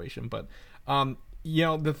Thor situation. But, the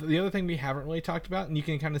other thing we haven't really talked about, and you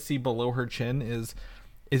can kind of see below her chin, is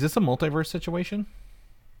this a multiverse situation?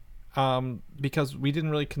 Because we didn't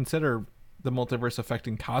really consider the multiverse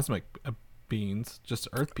affecting cosmic beings, just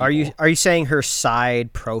Earth people. Are you saying her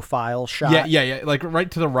side profile shot? Yeah. Like right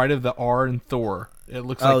to the right of the R in Thor, it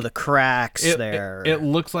looks like the cracks there. It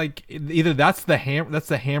looks like either that's the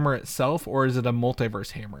hammer itself, or is it a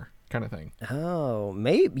multiverse hammer kind of thing? Oh,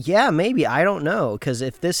 maybe I don't know, because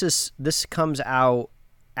if this comes out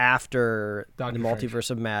after Doctor the Multiverse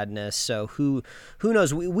of Madness, so who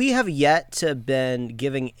knows? We have yet to been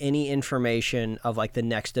giving any information of like the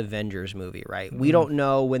next Avengers movie, right? We don't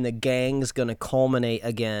know when the gang's gonna culminate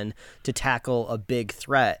again to tackle a big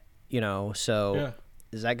threat, so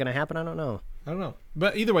is that gonna happen? I don't know. I don't know.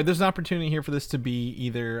 But either way, there's an opportunity here for this to be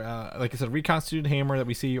either, like I said, reconstituted Hammer that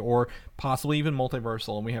we see, or possibly even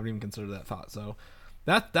multiversal, and we haven't even considered that thought. So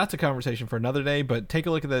that's a conversation for another day, but take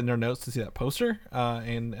a look at the in our notes to see that poster,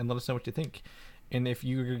 and let us know what you think. And if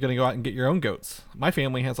you're going to go out and get your own goats. My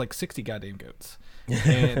family has like 60 goddamn goats.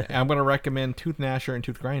 And I'm going to recommend Tooth Gnasher and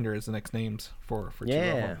Tooth Grinder as the next names for two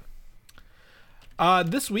of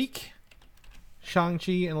them. This week,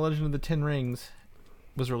 Shang-Chi and the Legend of the Ten Rings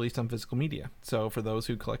was released on physical media. So for those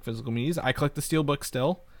who collect physical medias, I collect the Steelbook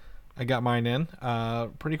still. I got mine in.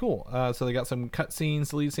 Pretty cool. So they got some cut scenes,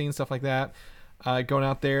 deleted scenes, stuff like that going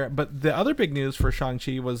out there. But the other big news for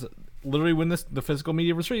Shang-Chi was literally when the physical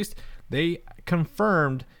media was released, they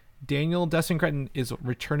confirmed Daniel Desencrentin is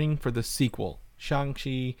returning for the sequel,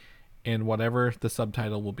 Shang-Chi, and whatever the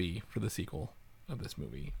subtitle will be for the sequel of this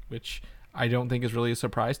movie, which I don't think is really a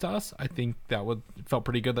surprise to us. I think that felt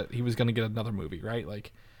pretty good that he was going to get another movie, right?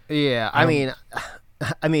 Like, yeah,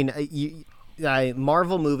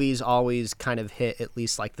 Marvel movies always kind of hit at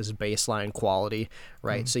least like this baseline quality,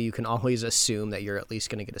 right? So you can always assume that you're at least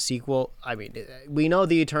going to get a sequel. I mean, we know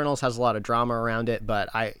the Eternals has a lot of drama around it, but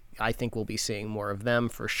I think we'll be seeing more of them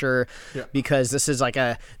for sure, because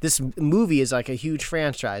this movie is like a huge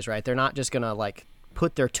franchise, right? They're not just going to like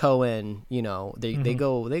put their toe in, they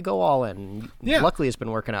go all in. Yeah. Luckily it's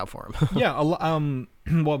been working out for them.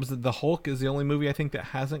 What was it? The Hulk is the only movie I think that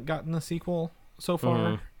hasn't gotten a sequel so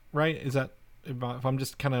far, right? Is that, if I'm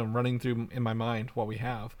just kind of running through in my mind what we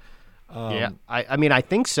have? I mean, I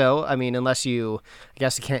think so. I mean, unless I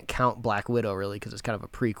guess you can't count Black Widow really, because it's kind of a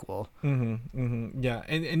prequel. Yeah,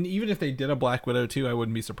 and even if they did a Black Widow too, I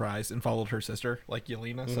wouldn't be surprised, and followed her sister like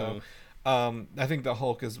Yelena. So I think the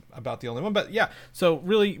Hulk is about the only one. But yeah, so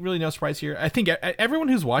really no surprise here. I think everyone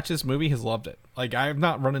who's watched this movie has loved it. Like, I have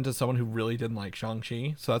not run into someone who really didn't like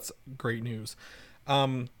Shang-Chi, so that's great news.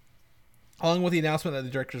 Along with the announcement that the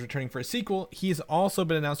director is returning for a sequel, he has also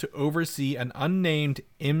been announced to oversee an unnamed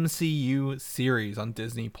MCU series on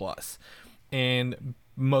Disney+. And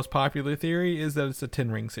most popular theory is that it's a Ten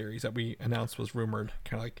Ring series that we announced was rumored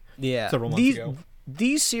kind of like several months ago.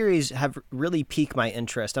 These series have really piqued my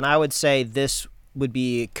interest, and I would say this would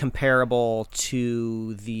be comparable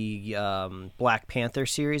to the Black Panther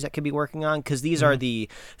series that could be working on, because these are the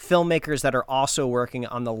filmmakers that are also working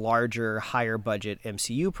on the larger, higher budget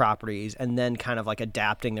MCU properties, and then kind of like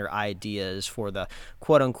adapting their ideas for the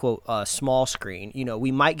quote unquote small screen.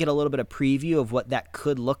 We might get a little bit of preview of what that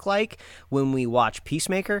could look like when we watch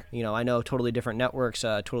Peacemaker. I know totally different networks,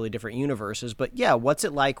 totally different universes, but yeah, what's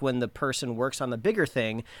it like when the person works on the bigger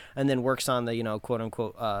thing and then works on the quote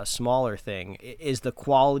unquote smaller thing? Is the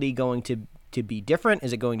quality going to be different?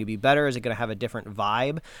 Is it going to be better? Is it going to have a different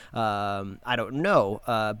vibe? I don't know,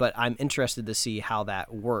 but I'm interested to see how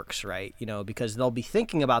that works, right? Because they'll be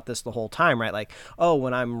thinking about this the whole time, right? Like, oh,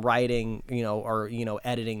 when I'm writing, or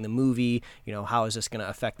editing the movie, how is this going to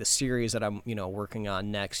affect the series that I'm, working on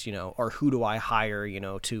next, or who do I hire,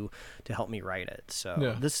 to help me write it?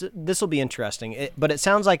 So this will be interesting. But it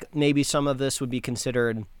sounds like maybe some of this would be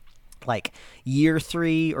considered like year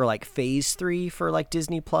 3 or like phase 3 for like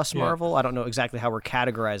Disney Plus Marvel. I don't know exactly how we're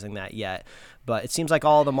categorizing that yet, but it seems like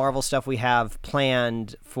all the Marvel stuff we have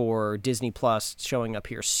planned for Disney Plus showing up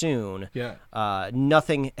here soon.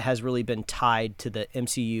 Nothing has really been tied to the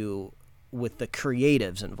MCU with the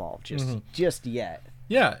creatives involved just yet.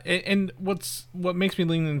 Yeah, and what makes me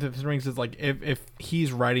lean into the rings is like if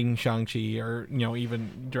he's writing Shang-Chi, or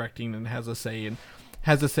even directing and has a say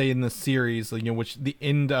in the series, which the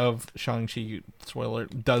end of Shang-Chi, spoiler,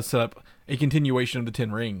 does set up a continuation of the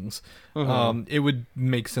Ten Rings. It would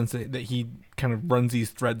make sense that he kind of runs these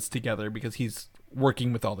threads together, because he's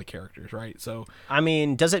working with all the characters, right? So, I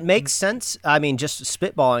mean, does it make sense? I mean, just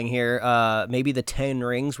spitballing here, maybe the Ten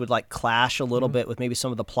Rings would like clash a little bit with maybe some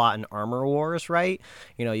of the plot in Armor Wars, right?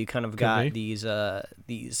 You kind of got this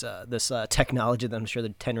technology that I'm sure the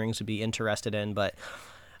Ten Rings would be interested in, but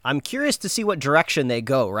I'm curious to see what direction they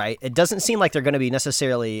go, right? It doesn't seem like they're going to be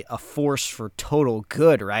necessarily a force for total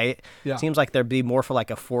good, right? Yeah. It seems like they'd be more for like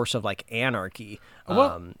a force of like anarchy.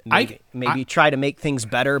 Well, maybe try to make things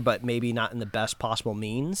better, but maybe not in the best possible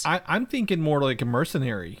means. I'm thinking more like a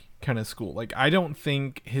mercenary kind of school. Like, I don't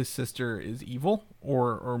think his sister is evil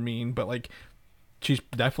or mean, but like, she's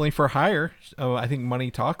definitely for hire. I think money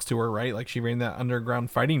talks to her, right? Like, she ran that underground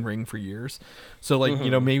fighting ring for years. So like,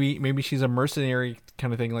 maybe she's a mercenary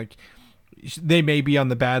kind of thing. Like, they may be on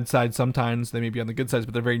the bad side sometimes, they may be on the good sides,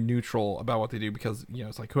 but they're very neutral about what they do, because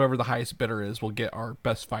it's like whoever the highest bidder is will get our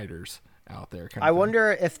best fighters out there. I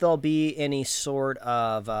wonder if there'll be any sort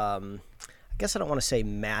of I guess I don't want to say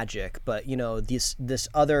magic, but this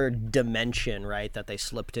other dimension, right, that they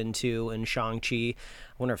slipped into in Shang-Chi. I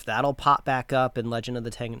wonder if that'll pop back up in Legend of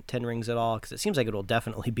the Ten Rings at all, because it seems like it will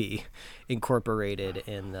definitely be incorporated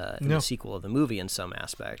in the sequel of the movie in some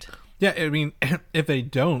aspect. Yeah, I mean, if they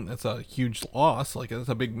don't, that's a huge loss. Like, that's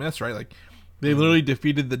a big miss, right? Like, they literally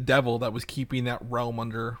defeated the devil that was keeping that realm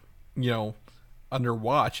under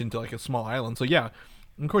watch into like a small island. So yeah,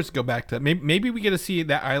 of course, go back to maybe we get to see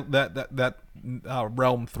that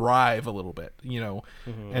realm thrive a little bit,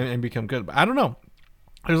 and become good. But I don't know.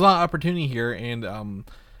 There's a lot of opportunity here, and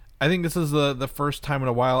I think this is the first time in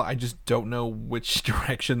a while I just don't know which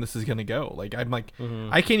direction this is going to go. Like I'm like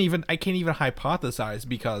I can't even hypothesize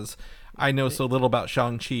because I know so little about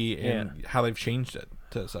Shang-Chi and how they've changed it.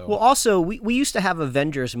 Well, also, we used to have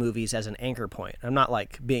Avengers movies as an anchor point. I'm not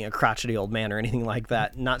like being a crotchety old man or anything like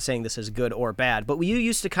that. Not saying this is good or bad, but we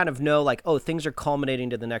used to kind of know like, oh, things are culminating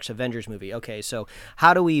to the next Avengers movie. Okay, so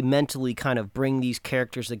how do we mentally kind of bring these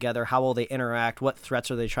characters together? How will they interact? What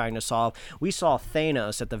threats are they trying to solve? We saw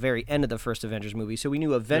Thanos at the very end of the first Avengers movie, so we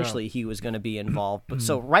knew eventually he was going to be involved. But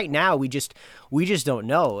so right now we just don't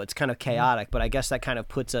know. It's kind of chaotic, but I guess that kind of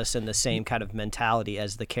puts us in the same kind of mentality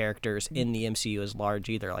as the characters in the MCU as large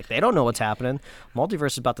either. Like, they don't know what's happening.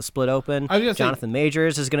 Multiverse is about to split open. Jonathan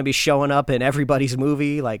Majors is going to be showing up in everybody's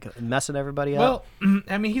movie, like messing everybody up. Well,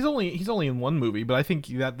 I mean, he's only in one movie, but I think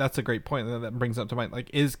that's a great point that brings up to mind. Like,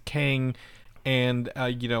 is Kang and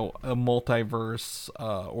a multiverse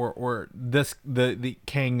or this the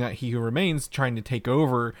Kang that He Who Remains trying to take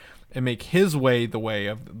over and make his way the way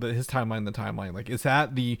of his timeline the timeline? Like, is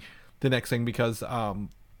that the next thing? Because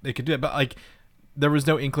they could do it, but like, there was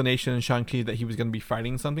no inclination in Shang-Chi that he was going to be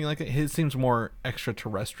fighting something like that. His seems more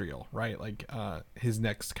extraterrestrial, right? Like his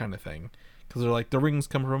next kind of thing. Because they're like, the rings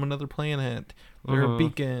come from another planet. They're a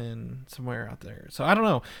beacon somewhere out there. So I don't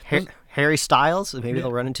know. Harry Styles? Maybe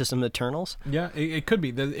they'll run into some Eternals? Yeah, it could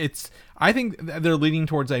be. I think they're leading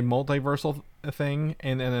towards a multiversal thing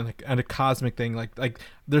and a cosmic thing. Like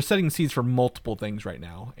they're setting seeds for multiple things right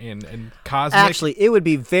now. And cosmic. Actually, it would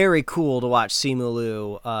be very cool to watch Simu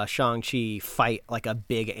Liu, Shang-Chi fight like a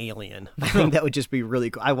big alien. I think that would just be really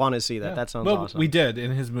cool. I want to see that. Yeah. That sounds awesome. We did in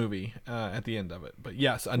his movie at the end of it. But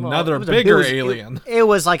yes, another bigger alien. It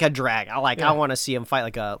was like a drag. I want to see him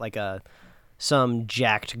fight like some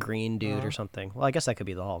jacked green dude or something. Well, I guess that could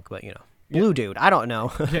be the Hulk, but blue dude. I don't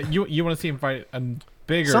know. Yeah, you want to see him fight a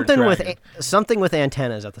bigger something dragon. Something with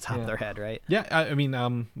antennas at the top of their head, right? Yeah, I mean,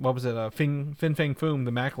 what was it? Fin Fang Foom,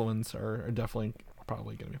 the Macklins are definitely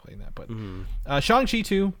probably going to be playing that. But Shang-Chi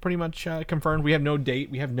 2 pretty much confirmed. We have no date,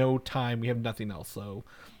 we have no time, we have nothing else. So,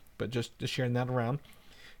 but just sharing that around.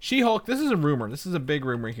 She-Hulk. This is a rumor. This is a big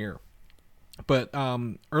rumor here. But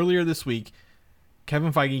earlier this week,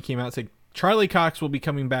 Kevin Feige came out and said Charlie Cox will be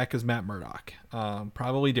coming back as Matt Murdock.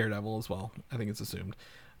 Probably Daredevil as well. I think it's assumed.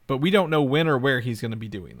 But we don't know when or where he's going to be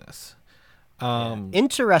doing this.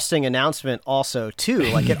 Interesting announcement also, too.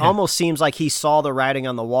 Like, it almost seems like he saw the writing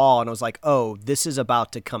on the wall and was like, oh, this is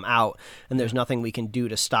about to come out and there's nothing we can do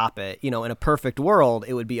to stop it. In a perfect world,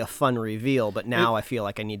 it would be a fun reveal, but now I feel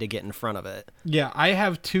like I need to get in front of it. Yeah, I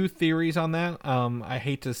have two theories on that. I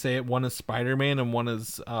hate to say it. One is Spider-Man and one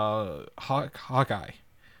is Hawkeye.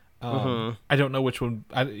 I don't know which one.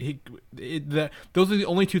 Those are the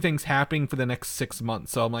only two things happening for the next 6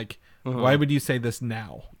 months. So I'm like, why would you say this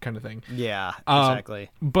now, kind of thing? Yeah, exactly.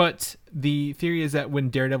 But the theory is that when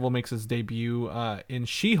Daredevil makes his debut in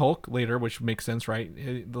She-Hulk later, which makes sense, right?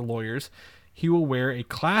 The lawyers, he will wear a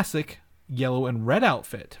classic yellow and red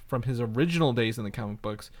outfit from his original days in the comic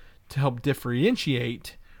books to help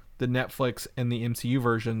differentiate the Netflix and the MCU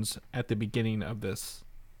versions at the beginning of this,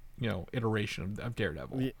 iteration of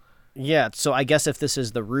Daredevil. Yeah, so I guess if this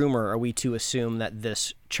is the rumor, are we to assume that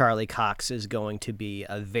this Charlie Cox is going to be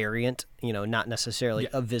a variant, not necessarily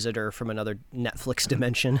a visitor from another Netflix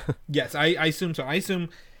dimension? Yes, I assume so. I saw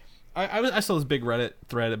this big Reddit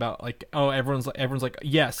thread about like, oh, everyone's like,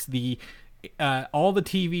 yes, all the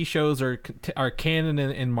TV shows are canon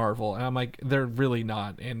in Marvel, and I'm like, they're really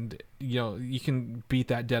not, and you can beat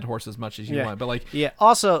that dead horse as much as you want, but like,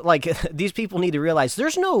 also, like, these people need to realize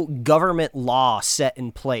there's no government law set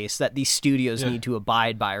in place that these studios need to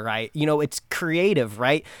abide by, right? It's creative,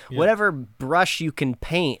 right? Whatever brush you can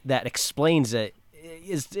paint that explains it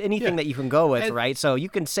is anything that you can go with, right? So you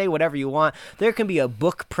can say whatever you want. There can be a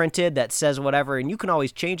book printed that says whatever, and you can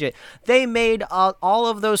always change it. They made all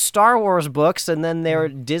of those Star Wars books, and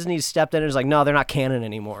then Disney stepped in and was like, no, they're not canon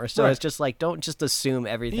anymore. So it's just like, don't just assume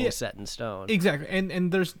everything's set in stone. Exactly.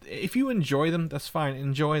 And there's, if you enjoy them, that's fine.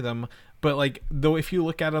 Enjoy them. But like, though, if you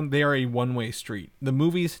look at them, they are a one-way street. The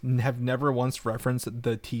movies have never once referenced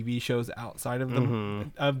the TV shows outside of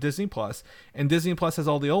them of Disney Plus, and Disney Plus has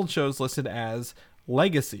all the old shows listed as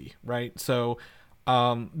legacy, right? So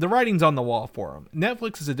the writing's on the wall for them.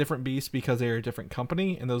 Netflix is a different beast because they're a different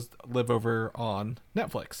company, and those live over on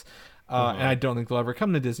Netflix. And I don't think they'll ever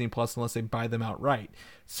come to Disney Plus unless they buy them outright.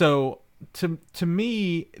 So to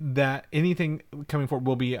me, that anything coming forward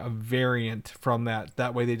will be a variant from that.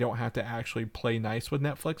 That way they don't have to actually play nice with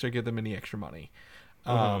Netflix or give them any extra money.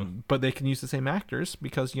 But they can use the same actors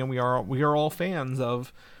because, we are all fans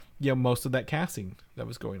of, most of that casting that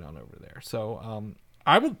was going on over there. So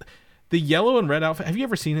the yellow and red outfit. Have you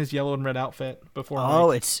ever seen his yellow and red outfit before? Oh,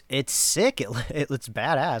 Mike? it's sick. It's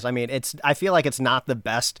badass. I mean, I feel like it's not the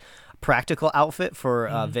best practical outfit for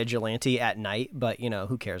vigilante at night, but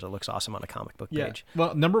who cares? It looks awesome on a comic book page.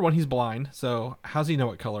 Well, number one, he's blind, so how's he know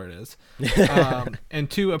what color it is? And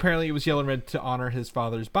two, apparently it was yellow and red to honor his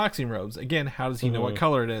father's boxing robes. Again, how does he know what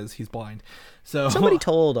color it is? He's blind. So somebody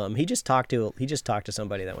told him. He just talked to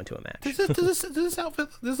somebody that went to a match. Does this outfit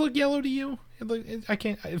look yellow to you?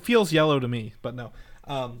 It feels yellow to me, but no.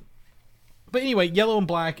 But anyway, yellow and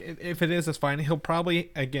black. If it is, that's fine. He'll probably,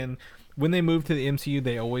 again, when they move to the MCU,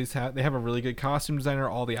 they have a really good costume designer.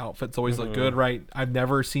 All the outfits always look good, right? I've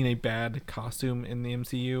never seen a bad costume in the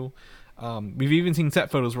MCU. We've even seen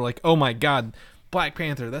set photos where like, oh my god, Black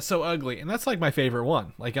Panther, that's so ugly, and that's like my favorite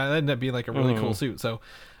one. Like, that ended up being like a really cool suit. So,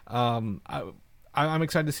 I'm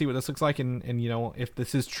excited to see what this looks like, and if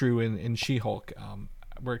this is true in She-Hulk,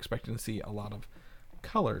 we're expecting to see a lot of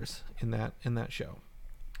colors in that show,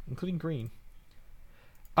 including green.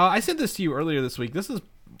 I said this to you earlier this week. This is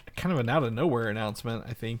kind of an out of nowhere announcement,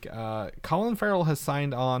 I think. Colin Farrell has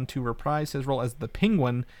signed on to reprise his role as the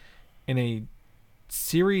Penguin in a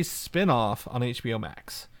series spin-off on HBO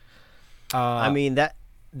Max. I mean,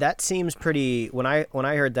 that seems pretty. When I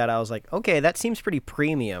heard that, I was like, okay, that seems pretty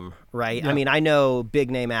premium, right? Yeah. I mean, I know big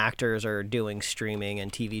name actors are doing streaming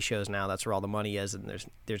and TV shows now. That's where all the money is, and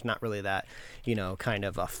there's not really that, kind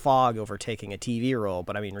of a fog overtaking a TV role.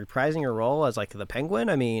 But I mean, reprising a role as like the Penguin,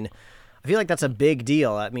 I mean, I feel like that's a big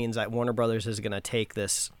deal. That means that Warner Brothers is going to take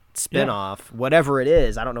this spin-off, whatever it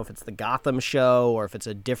is. I don't know if it's the Gotham show or if it's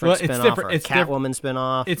a different spin-off or a Catwoman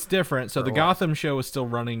spin-off. It's different. So the Gotham show is still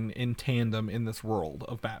running in tandem in this world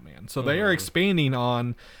of Batman. So they are expanding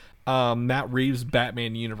on Matt Reeves'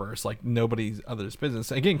 Batman universe like nobody's other's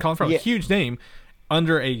business. Again, Colin Farrell, a huge name,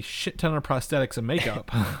 under a shit ton of prosthetics and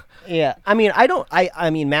makeup. Yeah, I mean, I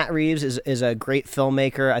mean, Matt Reeves is a great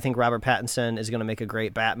filmmaker. I think Robert Pattinson is going to make a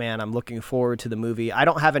great Batman. I'm looking forward to the movie. I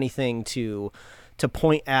don't have anything to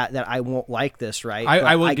point at that I won't like this, right?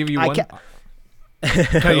 I will give you one. Can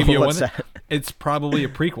I give you one? That? It's probably a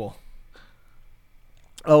prequel.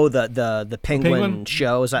 Oh, the Penguin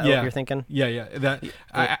show. Is that what you're thinking? Yeah.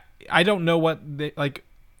 I don't know what they like.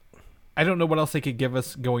 I don't know what else they could give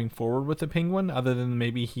us going forward with the Penguin, other than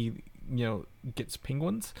maybe he, gets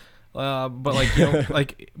penguins. But like,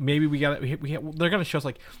 like maybe they're gonna show us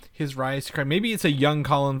like his rise to crime. Maybe it's a young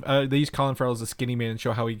Colin. They use Colin Farrell as a skinny man and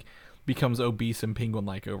show how he becomes obese and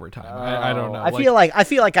penguin-like over time. I don't know. I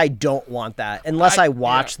feel like I don't want that unless I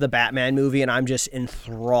watch the Batman movie and I'm just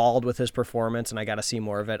enthralled with his performance and I got to see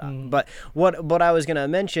more of it. But what I was going to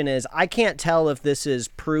mention is I can't tell if this is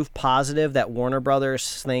proof positive that Warner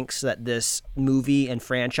Brothers thinks that this movie and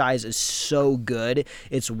franchise is so good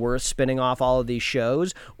it's worth spinning off all of these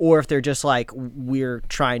shows, or if they're just like, we're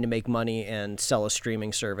trying to make money and sell a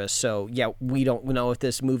streaming service. So yeah, we don't know if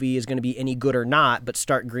this movie is going to be any good or not, but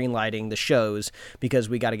start greenlighting the shows because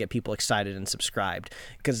we got to get people excited and subscribed,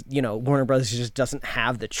 because Warner Brothers just doesn't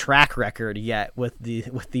have the track record yet with these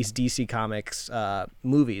DC Comics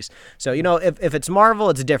movies. So if it's Marvel,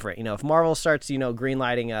 it's different. If Marvel starts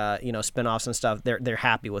greenlighting spin-offs and stuff, they're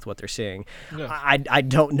happy with what they're seeing. I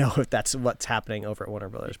don't know if that's what's happening over at Warner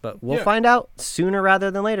Brothers, but we'll find out sooner rather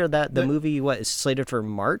than later. That the movie is slated for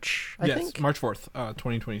March, I think March 4th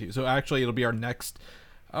 2022. So actually it'll be our next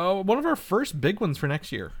one of our first big ones for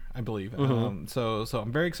next year, I believe. So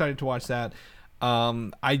I'm very excited to watch that.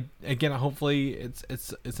 Hopefully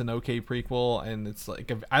it's an okay prequel, and it's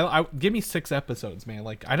like I give me 6 episodes, man.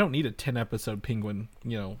 Like I don't need a 10 episode Penguin,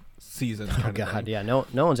 season. Oh God, yeah, no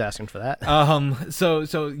one's asking for that. So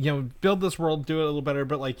build this world, do it a little better.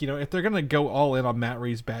 But like if they're gonna go all in on Matt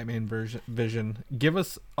Reeves' Batman vision, give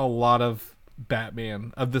us a lot of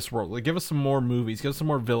Batman of this world. Like give us some more movies, give us some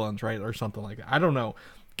more villains, right, or something like that. I don't know.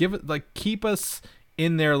 Give it keep us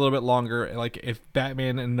in there a little bit longer. Like if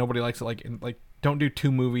Batman and nobody likes it, like don't do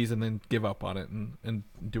 2 movies and then give up on it and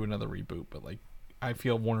do another reboot. But like I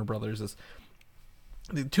feel Warner Brothers is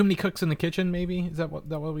too many cooks in the kitchen. Maybe is that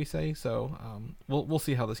what we say? So we'll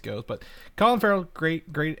see how this goes. But Colin Farrell, great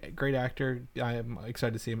actor. I am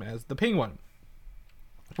excited to see him as the Penguin.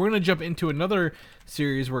 We're going to jump into another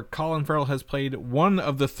series where Colin Farrell has played one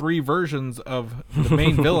of the 3 versions of the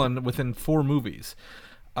main villain within 4 movies.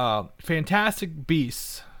 Fantastic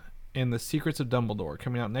Beasts and the Secrets of Dumbledore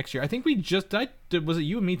coming out next year. I think we just was it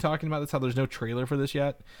you and me talking about this? How there's no trailer for this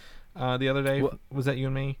yet? The other day, was that you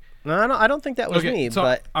and me? No, I don't think that was me. So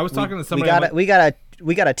but I was talking to somebody. We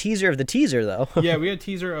got a teaser of the teaser though. Yeah, we had a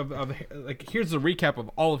teaser of like here's the recap of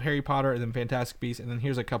all of Harry Potter and then Fantastic Beasts, and then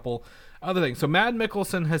here's a couple other things. So Mads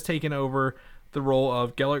Mikkelsen has taken over the role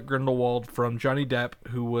of Gellert Grindelwald from Johnny Depp,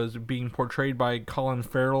 who was being portrayed by Colin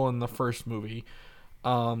Farrell in the first movie.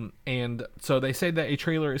 And so they say that a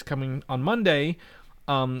trailer is coming on Monday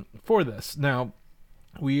for this. Now,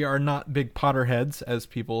 we are not big Potterheads as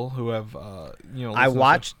people who have I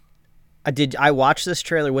watched this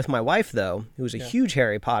trailer with my wife though, who was a huge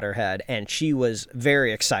Harry Potter head, and she was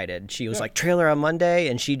very excited. She was like, trailer on Monday,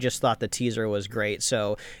 and she just thought the teaser was great.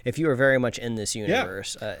 So if you are very much in this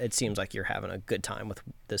universe, it seems like you're having a good time with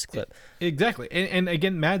this clip. Exactly. And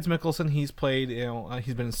again, Mads Mikkelsen, he's played,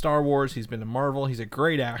 he's been in Star Wars, he's been in Marvel, he's a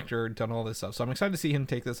great actor, done all this stuff. So I'm excited to see him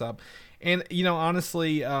take this up. And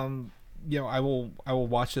honestly, I will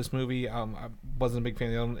watch this movie. I wasn't a big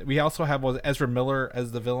fan of the other. We also have Ezra Miller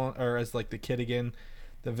as the villain, or as like the kid again,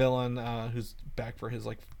 the villain who's back for his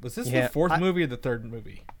was this the 4th movie or the 3rd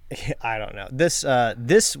movie? I don't know.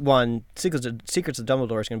 This one, Secrets of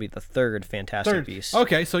Dumbledore, is going to be the 3rd Fantastic Beasts.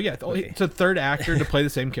 Okay, so yeah, it's a 3rd actor to play the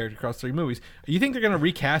same character across 3 movies. You think they're going to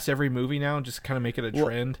recast every movie now and just kind of make it a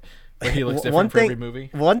trend? Where he looks different for every movie.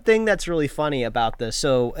 One thing that's really funny about this,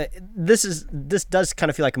 so this does kind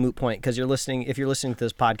of feel like a moot point because if you're listening to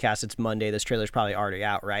this podcast, it's Monday. This trailer's probably already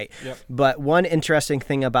out, right? Yep. But one interesting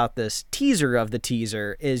thing about this teaser of the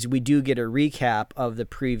teaser is we do get a recap of the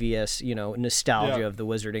previous, nostalgia of the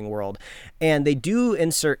Wizarding World, and they do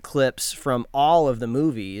insert clips from all of the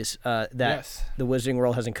movies that the Wizarding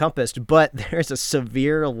World has encompassed. But there's a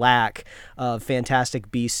severe lack of Fantastic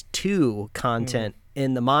Beasts 2 content.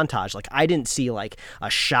 In the montage, I didn't see a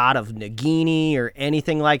shot of Nagini or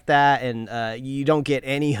anything like that, and you don't get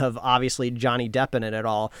any of obviously Johnny Depp in it at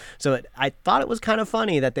all. So I thought it was kind of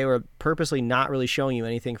funny that they were purposely not really showing you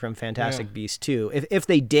anything from Fantastic Beasts 2. If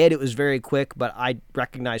they did, it was very quick, but I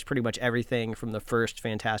recognized pretty much everything from the first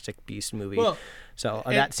Fantastic Beasts movie. Well, so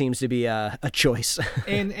that seems to be a choice.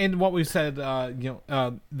 and what we said,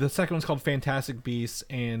 the second one's called Fantastic Beasts,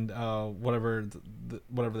 and whatever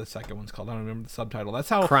the second one's called, I don't remember the subtitle. That's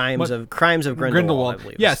how Crimes of Grindelwald. I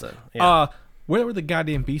believe yes. Where were the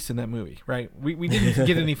goddamn beasts in that movie? Right. We didn't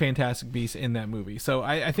get any Fantastic Beasts in that movie, so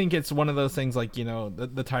I think it's one of those things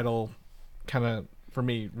the title kind of. For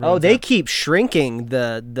me, they keep shrinking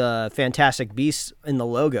the Fantastic Beasts in the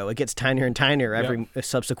logo. It gets tinier and tinier every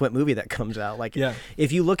subsequent movie that comes out.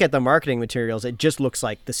 If you look at the marketing materials, it just looks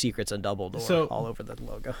like the Secrets of Dumbledore all over the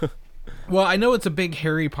logo. Well, I know it's a big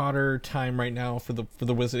Harry Potter time right now for the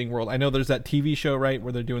Wizarding World. I know there's that TV show, right,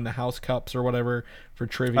 where they're doing the house cups or whatever for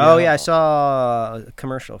trivia. Oh yeah, I saw a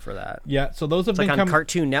commercial for that. Yeah, so those have been on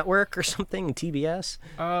Cartoon Network or something, TBS.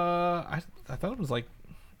 I thought it was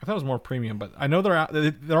I thought it was more premium, but I know they're on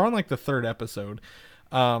the 3rd episode.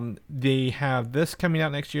 They have this coming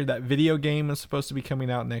out next year. That video game is supposed to be coming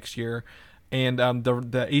out next year, and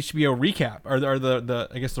the HBO recap or the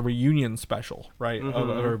I guess the reunion special, right, of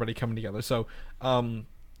everybody coming together. So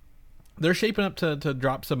they're shaping up to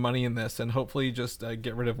drop some money in this and hopefully just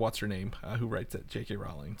get rid of what's her name who writes it, J.K.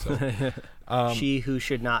 Rowling. So she who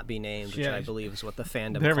should not be named, which I believe is what the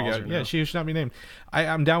fandom there calls we go. her Yeah, now. she who should not be named.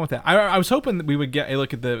 I'm down with that. I was hoping that we would get a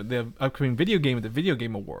look at the upcoming video game at the Video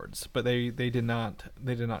Game Awards, but they did not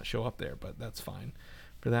show up there. But that's fine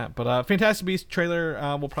for that. But Fantastic Beasts trailer,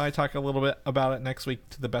 we'll probably talk a little bit about it next week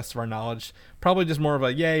to the best of our knowledge. Probably just more of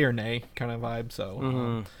a yay or nay kind of vibe.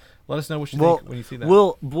 So. Let us know what you think when you see that.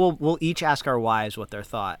 We'll each ask our wives what their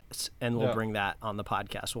thoughts, and we'll bring that on the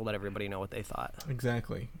podcast. We'll let everybody know what they thought.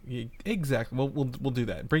 Exactly. We'll do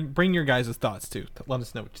that. Bring your guys' thoughts too. Let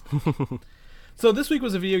us know what you think. So this week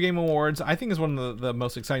was the Video Game Awards. I think is one of the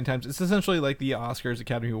most exciting times. It's essentially like the Oscars,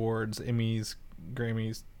 Academy Awards, Emmys,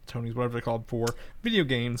 Grammys, Tonys, whatever they're called for video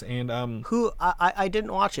games. And who I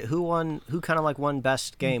didn't watch it. Who won? Who kind of won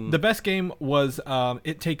best game? The best game was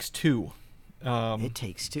It Takes Two. It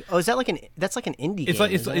Takes Two. Oh, is that that's like an indie game?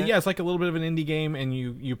 It's like a little bit of an indie game, and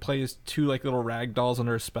you play as 2 little rag dolls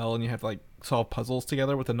under a spell, and you have to solve puzzles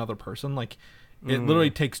together with another person. It literally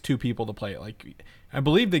takes 2 people to play it. Like, I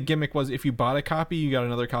believe the gimmick was if you bought a copy, you got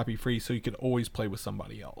another copy free, so you could always play with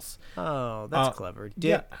somebody else. Oh, that's clever.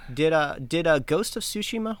 Did Ghost of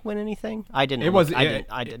Tsushima win anything? I didn't.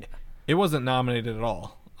 I did. It wasn't nominated at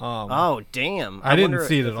all. Oh, damn! I didn't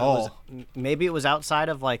see it at all. Maybe it was outside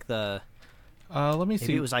of like the. Let me see.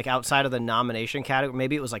 Maybe it was like outside of the nomination category.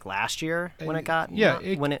 Maybe it was like last year when it got.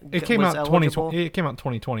 It came out 2020. It came out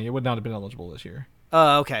 2020. It would not have been eligible this year.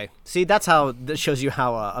 Okay. See, this shows you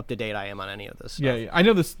how up to date I am on any of this stuff. Yeah, I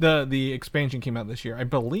know this. The expansion came out this year, I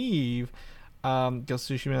believe. Ghost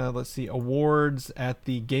of Tsushima. Let's see, awards at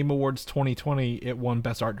the Game Awards 2020. It won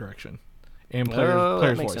Best Art Direction and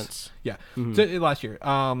player's voice. Sense. Yeah, so last year.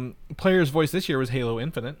 Player's voice this year was Halo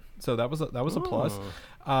Infinite, so that was a plus.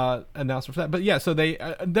 Announcement for that, but yeah, so they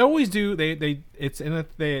always do. It's in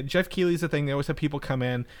Jeff Keighley's the thing. They always have people come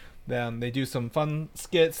in. Then they do some fun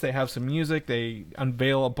skits. They have some music. They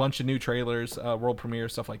unveil a bunch of new trailers, world premiere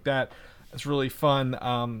stuff like that. It's really fun.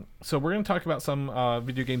 So we're going to talk about some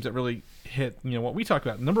video games that really hit what we talk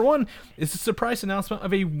about. Number one is the surprise announcement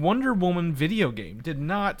of a Wonder Woman video game. Did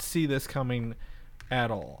not see this coming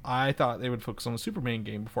at all. I thought they would focus on a Superman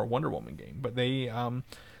game before a Wonder Woman game, but they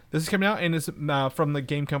this is coming out and is from the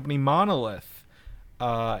game company Monolith.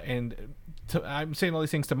 I'm saying all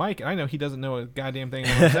these things to Mike, and I know he doesn't know a goddamn thing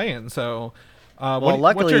what I'm saying. So,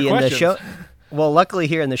 luckily in the show. Well, luckily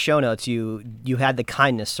here in the show notes, you had the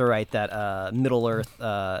kindness to write that Middle Earth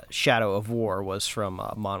Shadow of War was from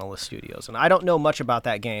Monolith Studios. And I don't know much about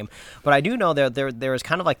that game, but I do know there is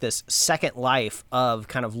kind of like this second life of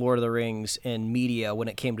kind of Lord of the Rings in media when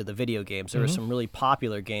it came to the video games. There were some really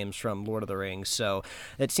popular games from Lord of the Rings, so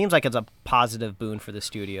it seems like it's a positive boon for the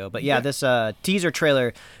studio. But yeah. This teaser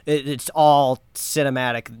trailer, it's all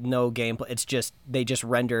cinematic, no gameplay. It's just they just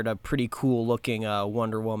rendered a pretty cool looking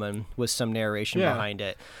Wonder Woman with some narration behind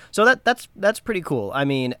it. So that's pretty cool. I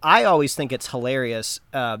mean, I always think it's hilarious,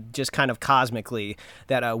 just kind of cosmically,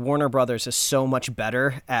 that Warner Brothers is so much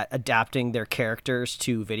better at adapting their characters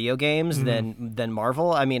to video games than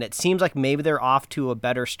Marvel. I mean, it seems like maybe they're off to a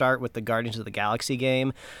better start with the Guardians of the Galaxy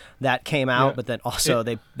game that came out, but then also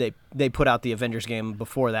they put out the Avengers game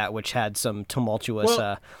before that, which had some tumultuous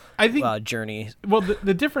journey. Well,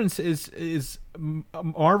 the difference is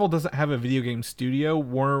Marvel doesn't have a video game studio.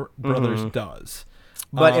 Warner Brothers does.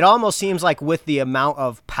 But it almost seems like with the amount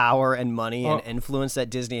of power and money and influence that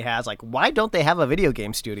Disney has, like, why don't they have a video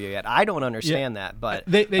game studio yet? I don't understand that. But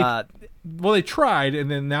they tried,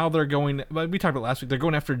 and then now they're going. Like we talked about last week, they're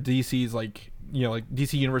going after DC's like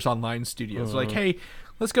DC Universe Online Studios. Like, hey,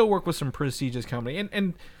 let's go work with some prestigious company.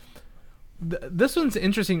 And this one's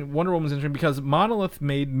interesting. Wonder Woman's interesting because Monolith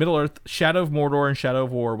made Middle Earth, Shadow of Mordor, and Shadow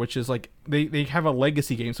of War, which is like they have a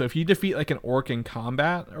legacy game. So if you defeat like an orc in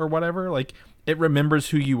combat or whatever, like it remembers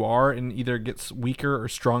who you are and either gets weaker or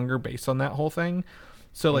stronger based on that whyou thing.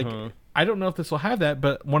 So like I don't know if this will have that,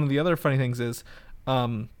 but one of the other funny things is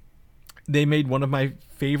they made one of my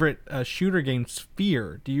favorite shooter games,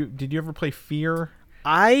 Fear. Did you ever play Fear?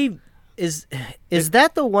 Is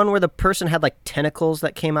that the one where the person had like tentacles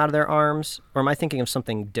that came out of their arms, or am I thinking of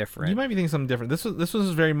something different? You might be thinking something different. This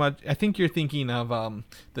was very much. I think you're thinking of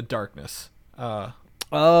The Darkness.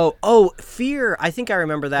 Fear. I think I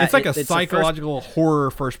remember that. It's like a psychological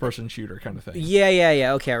horror first-person shooter kind of thing.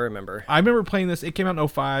 Yeah. Okay, I remember. I remember playing this. It came out in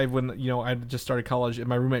 2005 when I just started college, and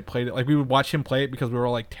my roommate played it. Like we would watch him play it because we were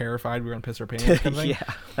all like terrified we were gonna piss our pants. Kind of thing. Yeah,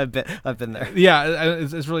 I've been there. Yeah,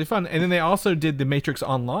 it's really fun. And then they also did the Matrix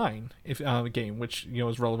Online game, which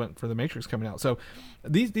is relevant for the Matrix coming out. So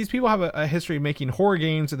these people have a history of making horror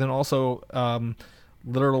games, and then also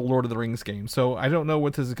literal Lord of the Rings game. So I don't know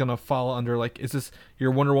what this is going to fall under. Like, is this your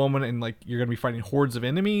Wonder Woman and like you're going to be fighting hordes of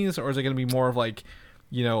enemies, or is it going to be more of like,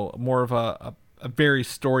 more of a very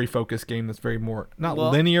story focused game that's very more not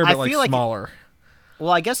linear but like smaller? Well,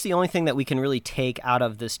 I guess the only thing that we can really take out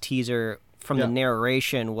of this teaser from the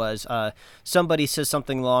narration was somebody says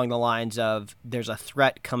something along the lines of there's a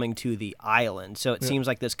threat coming to the island. So it seems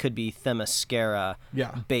like this could be Themyscira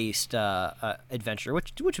based adventure,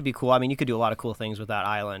 which would be cool. I mean, you could do a lot of cool things with that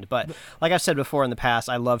island. But like I've said before in the past,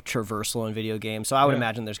 I love traversal in video games. So I would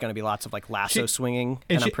imagine there's going to be lots of like lasso swinging,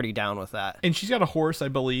 and I'm pretty down with that. And she's got a horse, I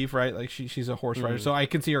believe, right? Like she's a horse rider. So I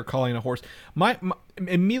can see her calling a horse.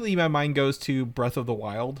 Immediately my mind goes to Breath of the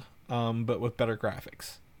Wild, but with better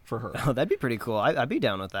graphics. For her. Oh, that'd be pretty cool. I'd be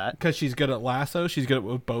down with that. Because she's good at lasso. She's good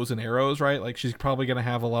at bows and arrows, right? Like, she's probably going to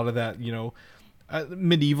have a lot of that,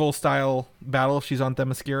 medieval style battle if she's on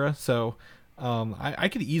Themyscira. So, I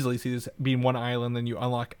could easily see this being one island, then you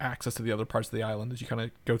unlock access to the other parts of the island as you kind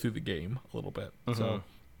of go through the game a little bit. So,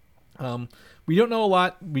 We don't know a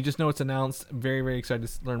lot. We just know it's announced. Very, very excited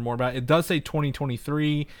to learn more about it. It does say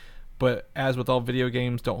 2023, but as with all video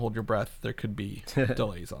games, don't hold your breath. There could be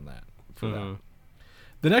delays on that for that.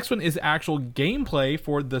 The next one is actual gameplay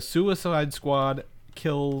for the Suicide Squad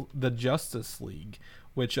Kill the Justice League,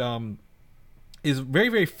 which is very,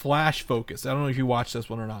 very Flash focused. I don't know if you watched this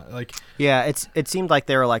one or not. Like, yeah, it seemed like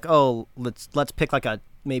they were like, oh, let's pick like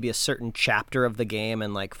maybe a certain chapter of the game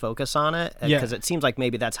and like focus on it, because it seems like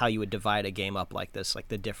maybe that's how you would divide a game up like this, like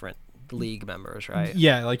the different league members, right?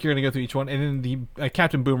 Yeah, like you're gonna go through each one, and then the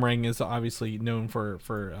Captain Boomerang is obviously known for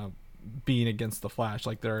being against the Flash,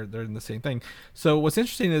 like they're in the same thing. So what's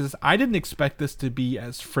interesting is I didn't expect this to be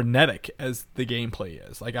as frenetic as the gameplay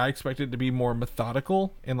is. Like I expected it to be more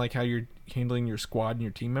methodical in like how you're handling your squad and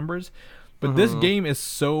your team members, but this game is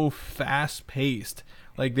so fast paced.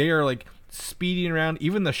 Like they are like speeding around.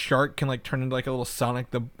 Even the shark can like turn into like a little Sonic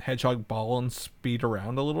the Hedgehog ball and speed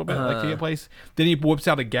around a little bit, like he plays. Then he whips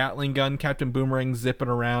out a Gatling gun. Captain Boomerang zipping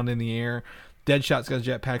around in the air. Deadshot's got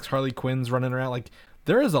jetpacks. Harley Quinn's running around. Like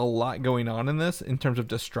there is a lot going on in this in terms of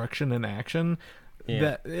destruction and action. Yeah.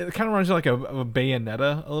 That it kind of runs like a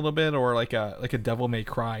Bayonetta a little bit, or like a Devil May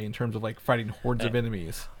Cry in terms of like fighting hordes of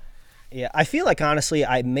enemies. Yeah, I feel like, honestly,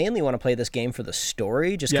 I mainly want to play this game for the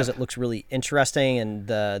story, just because it looks really interesting and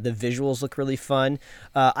the visuals look really fun.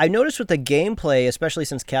 I noticed with the gameplay, especially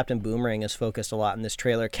since Captain Boomerang is focused a lot in this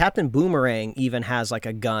trailer, Captain Boomerang even has like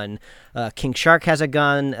a gun. King Shark has a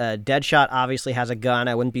gun. Deadshot obviously has a gun.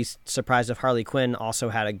 I wouldn't be surprised if Harley Quinn also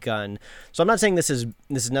had a gun. So I'm not saying this is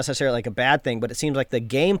necessarily like a bad thing, but it seems like the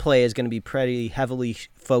gameplay is going to be pretty heavily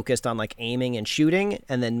focused on like aiming and shooting,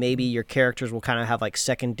 and then maybe your characters will kind of have like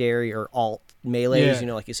secondary or alt melees. You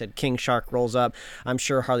know, like you said, King Shark rolls up. I'm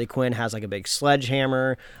sure Harley Quinn has like a big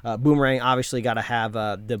sledgehammer. Boomerang obviously got to have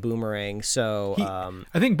the boomerang. So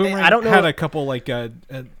I think Boomerang had a couple like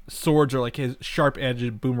swords or like his sharp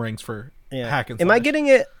edged boomerangs for hacking. Am I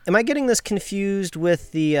getting this confused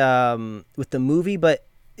with the movie? But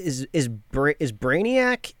is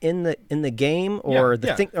Brainiac in the game, or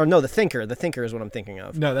the Thinker? The Thinker is what I'm thinking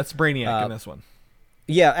of. No, that's Brainiac in this one.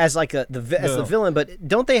 Yeah, as like the villain, but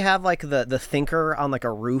don't they have like the Thinker on like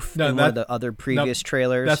a roof in one of the other previous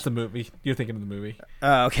trailers? That's the movie. You're thinking of the movie.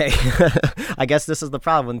 Oh, okay. I guess this is the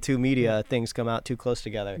problem when two media things come out too close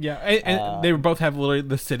together. Yeah, and they both have literally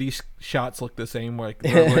the city shots look the same, like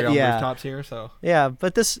they're on rooftops here. So yeah,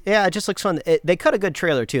 but it just looks fun. They cut a good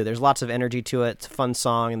trailer too. There's lots of energy to it. It's a fun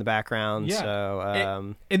song in the background. Yeah.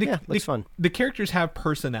 So looks fun. The characters have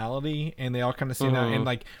personality, and they all kind of stand out, and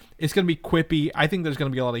like. It's going to be quippy. I think there's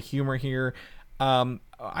going to be a lot of humor here.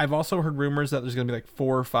 I've also heard rumors that there's going to be like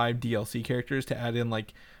 4 or 5 DLC characters to add in,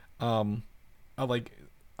 like, I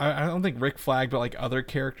don't think Rick Flag, but like other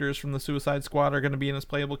characters from the Suicide Squad are going to be in as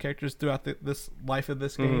playable characters throughout this life of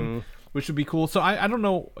this game, which would be cool. So I don't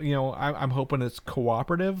know. You know, I'm hoping it's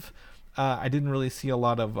cooperative. I didn't really see a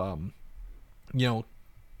lot of,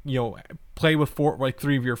 play with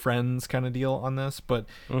 3 of your friends kind of deal on this, but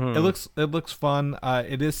it looks fun.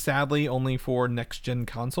 It is sadly only for next gen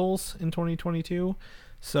consoles in 2022.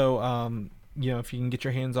 So if you can get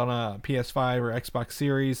your hands on a PS5 or Xbox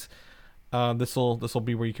Series, this will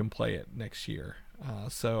be where you can play it next year.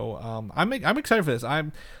 I'm excited for this.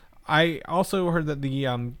 I also heard that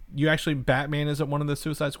the Batman isn't one of the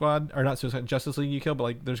Suicide Squad, or not Justice League you kill, but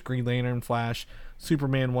like there's Green Lantern, Flash,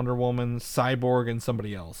 Superman, Wonder Woman, Cyborg, and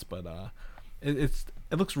somebody else. But it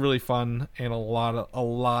looks really fun, and a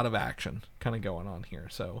lot of action kind of going on here.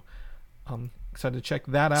 So I'm excited to check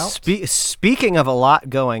that out. Speaking of a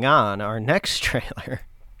lot going on, our next trailer.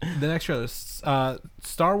 The next trailer,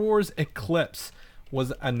 Star Wars Eclipse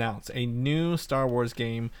was announced, a new Star Wars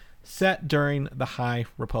game set during the High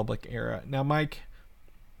Republic era. Now, Mike,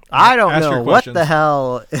 I don't know what the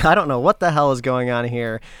hell. I don't know what the hell is going on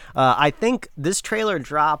here. I think this trailer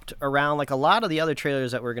dropped around like a lot of the other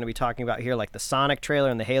trailers that we're going to be talking about here, like the Sonic trailer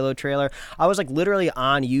and the Halo trailer. I was like literally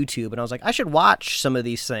on YouTube, and I was like, I should watch some of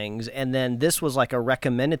these things. And then this was like a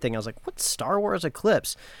recommended thing. I was like, what's Star Wars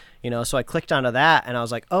Eclipse? So I clicked onto that, and I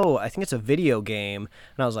was like, oh, I think it's a video game.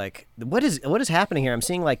 And I was like, what is happening here? I'm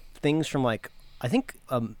seeing like things from like, I think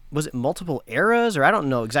was it multiple eras, or I don't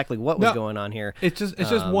know exactly what was going on here. It's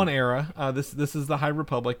just one era. This is the High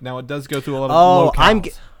Republic. Now it does go through a lot of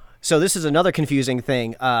locales. So this is another confusing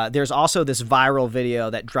thing. There's also this viral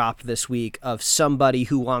video that dropped this week of somebody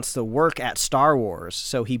who wants to work at Star Wars.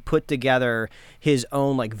 So he put together his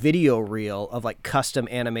own like video reel of like custom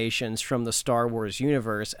animations from the Star Wars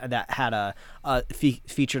universe that had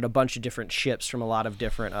featured a bunch of different ships from a lot of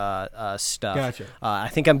different stuff. Gotcha. I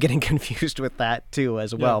think I'm getting confused with that too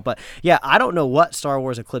as well. But yeah, I don't know what Star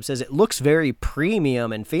Wars Eclipse is. It looks very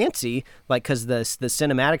premium and fancy, like because the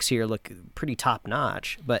cinematics here look pretty top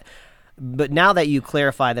notch. But now that you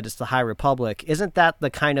clarify that it's the High Republic, isn't that the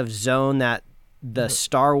kind of zone that the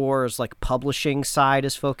Star Wars like publishing side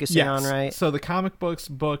is focusing on, right? So the comic books,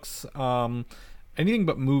 anything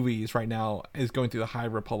but movies right now is going through the High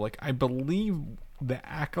Republic. I believe the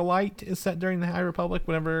Acolyte is set during the High Republic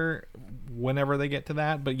whenever they get to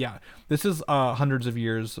that. But yeah, this is hundreds of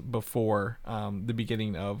years before the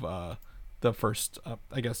beginning of the first,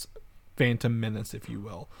 I guess, Phantom Menace, if you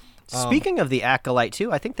will. Speaking of the Acolyte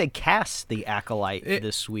too, I think they cast the Acolyte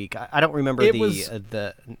this week. I don't remember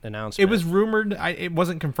the announcement. It was rumored. It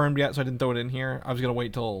wasn't confirmed yet, so I didn't throw it in here. I was gonna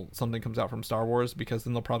wait till something comes out from Star Wars because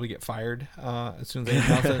then they'll probably get fired as soon as they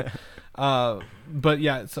announce it. But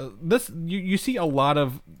yeah, so this you see a lot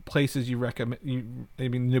of places you recommend. I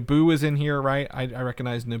mean, Naboo is in here, right? I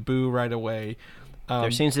recognize Naboo right away.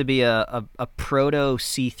 There seems to be a proto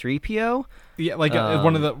C-3PO. Yeah, like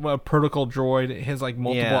one of the protocol droid. It has like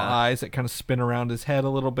multiple eyes that kind of spin around his head a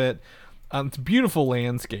little bit. It's beautiful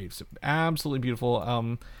landscapes, absolutely beautiful.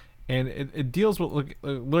 And it deals with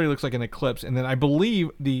literally looks like an eclipse. And then I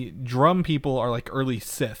believe the drum people are like early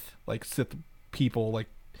Sith people, like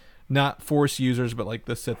not Force users, but like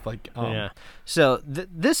the Sith, like So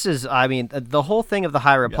this is, I mean, the whole thing of the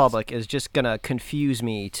High Republic is just gonna confuse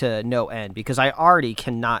me to no end because I already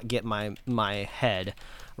cannot get my head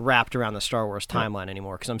wrapped around the Star Wars timeline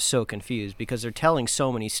anymore because I'm so confused because they're telling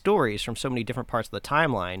so many stories from so many different parts of the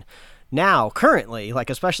timeline. Now, currently, like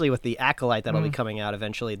especially with the Acolyte that'll be coming out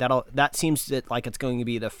eventually, that seems like it's going to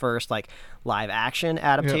be the first like live action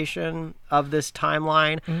adaptation of this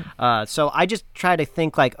timeline. So I just try to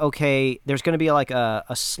think like, okay, there's going to be like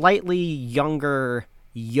a slightly younger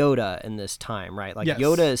Yoda in this time, right? Like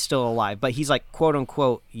Yoda is still alive, but he's like quote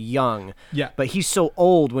unquote young. Yeah. But he's so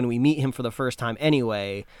old when we meet him for the first time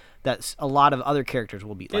anyway. That a lot of other characters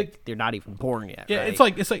will be like they're not even born yet. Yeah,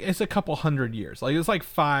 right? it's a couple hundred years. Like it's like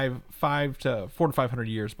 400 to 500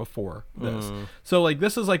 years before this. So like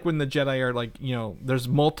this is like when the Jedi are like, you know, there's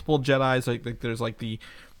multiple Jedis. Like there's like the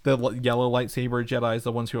yellow lightsaber Jedis,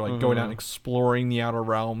 the ones who are like going out and exploring the outer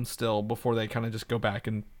realm still before they kind of just go back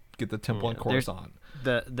and get the temple and Coruscant.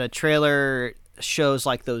 The trailer shows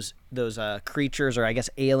like those creatures or I guess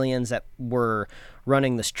aliens that were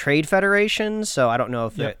running this Trade Federation. So I don't know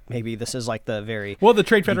if maybe this is like the very the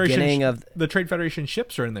Trade Federation beginning of the Trade Federation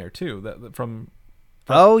ships are in there too. That from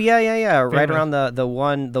Oh yeah. Right around the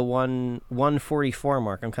 144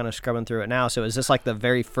 mark. I'm kind of scrubbing through it now. So is this like the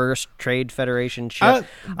very first Trade Federation ship?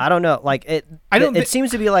 I don't know. Like it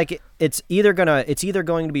seems to be like it's either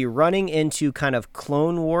going to be running into kind of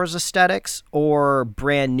Clone Wars aesthetics or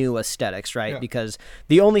brand new aesthetics, right? Yeah. Because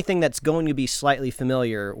the only thing that's going to be slightly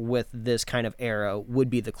familiar with this kind of era would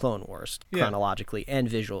be the Clone Wars chronologically and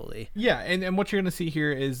visually. Yeah, and what you're going to see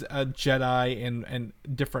here is a Jedi and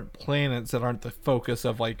different planets that aren't the focus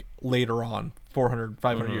of like later on 400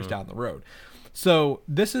 500 years down the road. So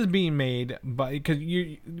this is being made by because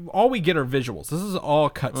all we get are visuals. This is all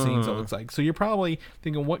cutscenes. It looks like. So you're probably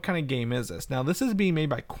thinking, what kind of game is this? Now this is being made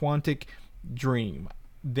by Quantic Dream.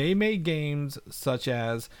 They made games such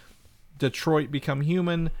as Detroit Become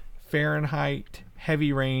Human, Fahrenheit,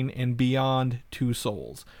 Heavy Rain, and Beyond Two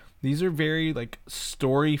Souls. These are very like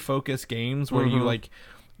story focused games where you like.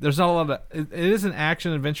 There's not a lot of. It is an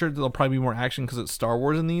action adventure. There'll probably be more action because it's Star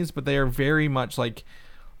Wars in these, but they are very much like.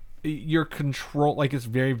 You're like it's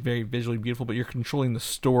very, very visually beautiful, but you're controlling the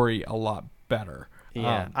story a lot better.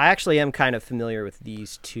 Yeah, I actually am kind of familiar with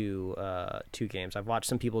these two games. I've watched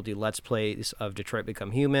some people do Let's Plays of Detroit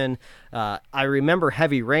Become Human. I remember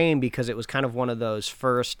Heavy Rain because it was kind of one of those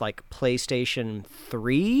first like PlayStation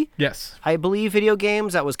 3, I believe, video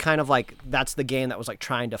games that was kind of like that's the game that was like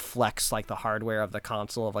trying to flex like the hardware of the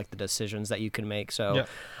console of like the decisions that you can make. So,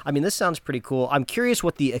 I mean, this sounds pretty cool. I'm curious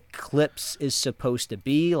what the eclipse is supposed to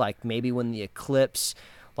be like. Maybe when the eclipse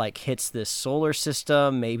like hits this solar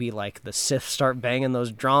system, maybe like the Sith start banging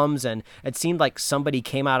those drums, and it seemed like somebody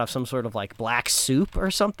came out of some sort of like black soup or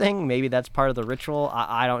something. Maybe that's part of the ritual.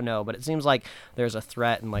 I don't know, but it seems like there's a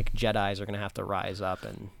threat and like Jedis are gonna have to rise up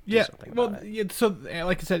and do something about it. So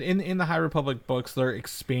like I said, in the High Republic books, they're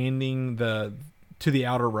expanding to the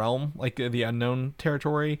outer realm, like the unknown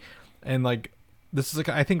territory, and like this is like,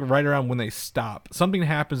 I think right around when they stop. Something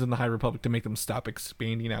happens in the High Republic to make them stop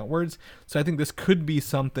expanding outwards. So I think this could be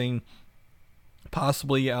something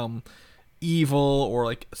possibly evil, or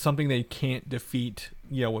like something they can't defeat,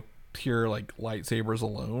 with pure like lightsabers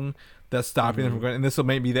alone, that's stopping them from going. And this will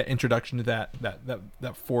maybe the introduction to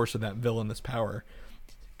that force, or that villainous power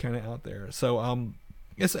kind of out there. So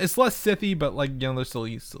it's less Sithy, but like, there's still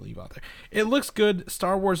evil out there. It looks good.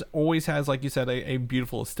 Star Wars always has, like you said, a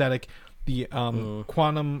beautiful aesthetic. The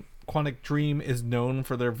Quantic Dream is known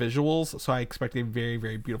for their visuals, so I expect a very,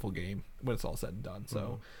 very beautiful game when it's all said and done.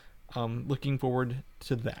 So looking forward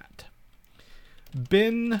to that.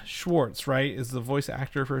 Ben Schwartz, right, is the voice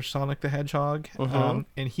actor for Sonic the Hedgehog.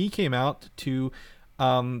 And he came out to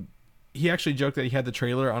he actually joked that he had the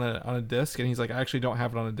trailer on a disc, and he's like, I actually don't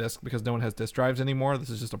have it on a disc because no one has disc drives anymore. This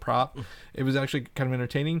is just a prop. It was actually kind of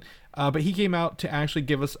entertaining. But he came out to actually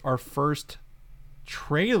give us our first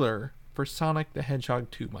trailer for Sonic the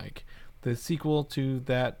Hedgehog 2, Mike. The sequel to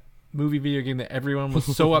that movie video game that everyone was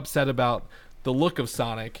so upset about the look of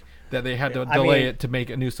Sonic that they had to delay it to make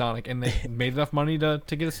a new Sonic, and they made enough money to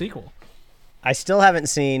get a sequel. I still haven't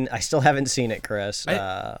seen it, Chris.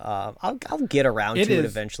 I'll get around to it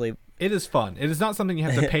eventually. It is fun. It is not something you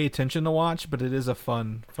have to pay attention to watch, but it is a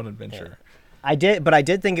fun adventure. Yeah. I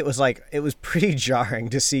did think it was pretty jarring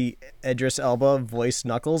to see Idris Elba voice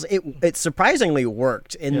Knuckles. It surprisingly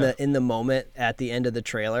worked in the moment at the end of the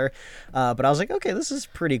trailer, but I was like, okay, this is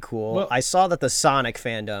pretty cool. Well, I saw that the Sonic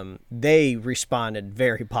fandom, they responded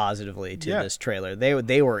very positively to this trailer.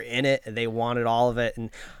 They were in it, and they wanted all of it,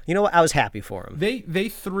 and you know what? I was happy for them. They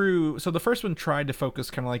threw, so the first one tried to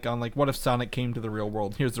focus kind of like on like, what if Sonic came to the real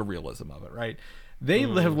world? Here's the realism of it, right? They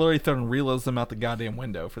have literally thrown realism out the goddamn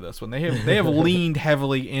window for this one. They have leaned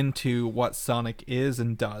heavily into what Sonic is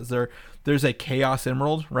and does. There's a Chaos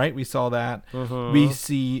Emerald, right? We saw that. We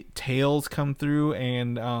see Tails come through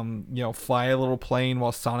and fly a little plane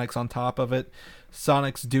while Sonic's on top of it.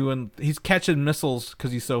 He's catching missiles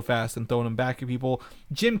because he's so fast and throwing them back at people.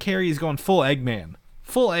 Jim Carrey is going full Eggman,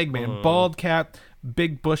 bald cap,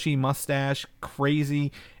 big bushy mustache,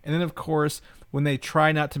 crazy. And then of course, when they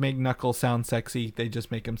try not to make Knuckles sound sexy, they just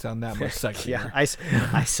make him sound that much sexier. Yeah,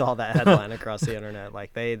 I saw that headline across the internet.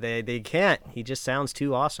 Like they can't. He just sounds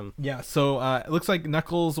too awesome. Yeah. So it looks like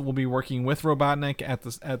Knuckles will be working with Robotnik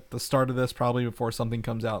at the start of this, probably before something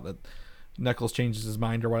comes out that Knuckles changes his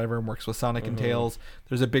mind or whatever and works with Sonic and Tails.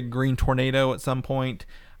 There's a big green tornado at some point.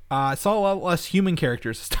 I saw a lot less human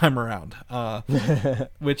characters this time around,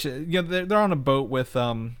 which they're on a boat with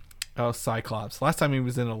Cyclops. Last time he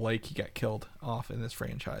was in a lake, he got killed off in this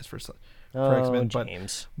franchise for X-Men.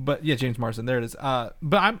 James. But yeah, James Marsden. There it is.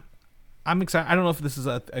 But I'm excited. I don't know if this is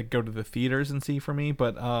a go to the theaters and see for me,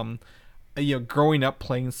 but growing up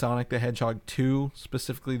playing Sonic the Hedgehog 2,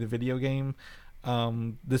 specifically the video game,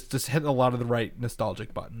 this just hit a lot of the right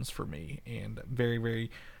nostalgic buttons for me, and very, very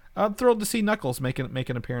I'm thrilled to see Knuckles make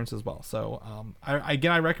an appearance as well. So, I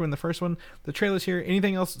recommend the first one. The trailer's here.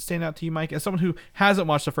 Anything else stand out to you, Mike? As someone who hasn't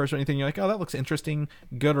watched the first one, anything you're like, oh, that looks interesting,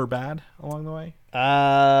 good or bad along the way?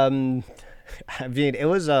 I mean, it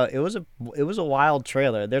was a wild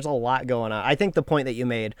trailer. There's a lot going on. I think the point that you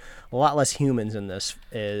made, a lot less humans in this,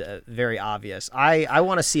 is very obvious. I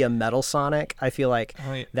want to see a Metal Sonic. I feel like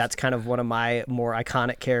that's kind of one of my more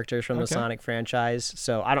iconic characters from the Sonic franchise.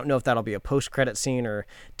 So I don't know if that'll be a post-credit scene or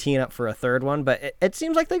teeing up for a third one, but it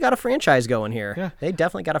seems like they got a franchise going here. Yeah. They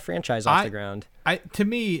definitely got a franchise off the ground. To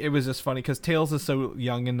me, it was just funny because Tails is so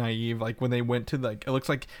young and naive. Like when they went to it looks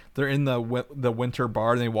like they're in the winter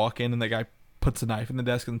bar and they walk in and the guy puts a knife in the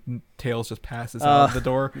desk and Tails just passes out of the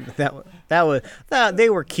door. They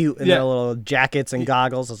were cute in their little jackets and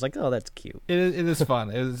goggles. I was like, oh, that's cute. It is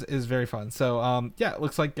fun. It is very fun. So it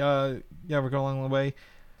looks like we're going along the way.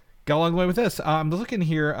 Got along the way with this. I'm looking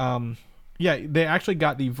here. They actually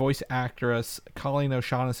got the voice actress Colleen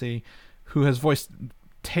O'Shaughnessy, who has voiced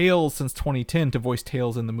Tails since 2010, to voice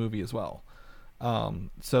Tails in the movie as well.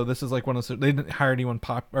 So this is like one of those, they didn't hire anyone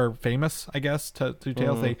famous, I guess, to do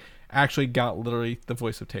Tails. They actually got literally the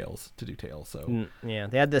voice of Tails to do Tails. So yeah,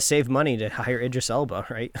 they had to save money to hire Idris Elba,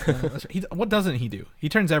 right? What doesn't he do? He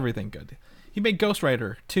turns everything good. He made Ghost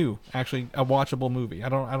Rider 2 actually a watchable movie. I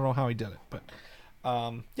don't know how he did it, but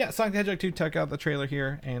Sonic the Hedgehog 2. Check out the trailer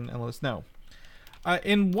here and let us know.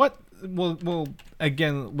 In what will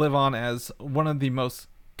again live on as one of the most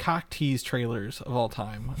cock tease trailers of all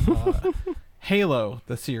time. Halo,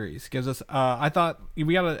 the series, gives us I thought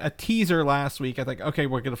we got a teaser last week. I think, okay,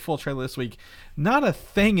 we're getting a full trailer this week. Not a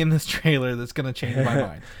thing in this trailer that's going to change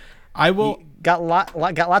my mind. Got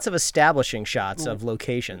lots of establishing shots of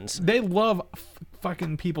locations. They love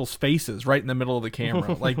fucking people's faces right in the middle of the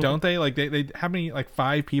camera. Like, don't they? Like, they how many, like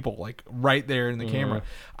 5 people, like, right there in the camera.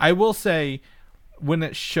 I will say, when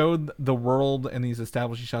it showed the world and these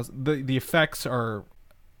establishing shots, the effects are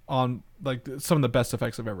on, like, some of the best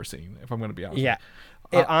effects I've ever seen, if I'm going to be honest. Yeah.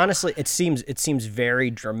 Honestly, it seems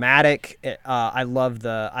very dramatic. I love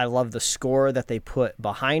the score that they put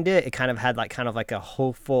behind it. It kind of had like a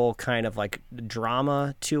hopeful kind of like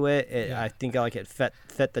drama to it. I think like it fit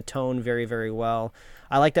the tone very, very well.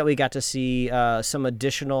 I like that we got to see some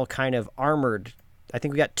additional kind of armored. I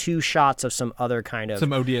think we got 2 shots of some other kind of some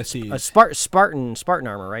ODSTs. Spartan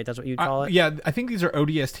armor, right? That's what you'd call it. Yeah, I think these are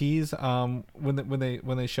ODSTs.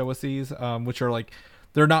 When they show us these, which are like.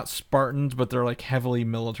 They're not Spartans, but they're like heavily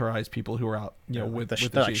militarized people who are out, with the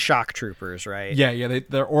like shock troopers, right? Yeah.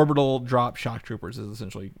 They're orbital drop shock troopers is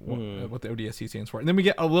essentially what the ODST stands for. And then we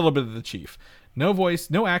get a little bit of the Chief. No voice,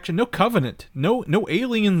 no action, no Covenant, no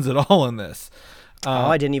aliens at all in this.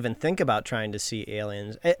 I didn't even think about trying to see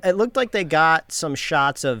aliens. It looked like they got some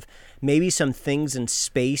shots of maybe some things in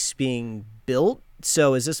space being built.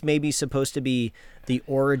 So is this maybe supposed to be the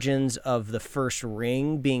origins of the first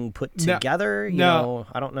ring being put together? No.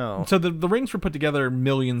 I don't know. So the rings were put together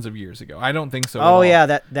millions of years ago. I don't think so. Oh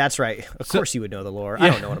yeah, that's right. Of course you would know the lore. Yeah. I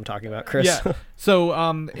don't know what I'm talking about, Chris. Yeah. So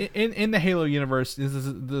in the Halo universe, this is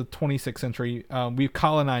the 26th century. We've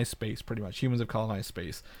colonized space pretty much. Humans have colonized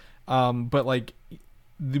space. But like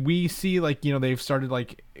we see, like, they've started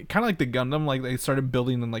like kind of like the Gundam, like they started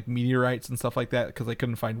building in like meteorites and stuff like that because they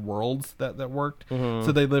couldn't find worlds that worked.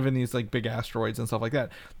 So they live in these like big asteroids and stuff like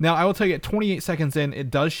that. Now I will tell you, at 28 seconds in,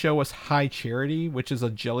 it does show us High Charity, which is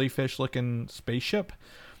a jellyfish looking spaceship.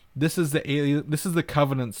 This is the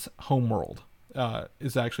Covenant's homeworld.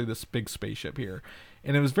 Is actually this big spaceship here,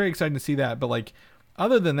 and it was very exciting to see that. But like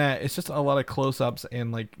other than that, it's just a lot of close-ups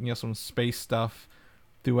and like some space stuff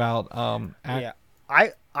throughout.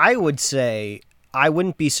 I would say I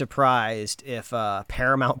wouldn't be surprised if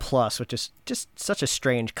Paramount Plus, which is just such a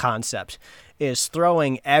strange concept, is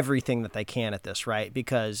throwing everything that they can at this, right?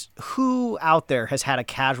 Because who out there has had a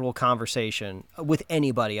casual conversation with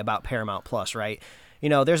anybody about Paramount Plus, right?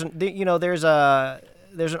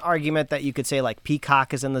 There's an argument that you could say like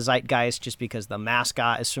Peacock is in the zeitgeist just because the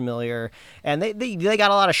mascot is familiar, and they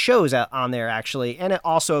got a lot of shows on there actually. And it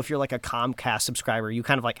also, if you're like a Comcast subscriber, you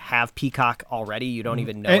kind of like have Peacock already. You don't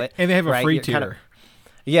even know it, and they have a free You're tier.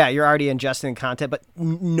 You're already ingesting content, but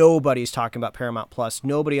nobody's talking about Paramount Plus.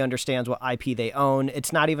 Nobody understands what IP they own.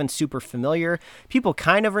 It's not even super familiar. People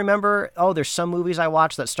kind of remember, there's some movies I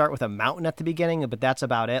watch that start with a mountain at the beginning, but that's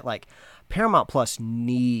about it. Like, Paramount Plus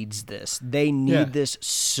needs this. They need this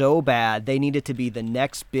so bad. They need it to be the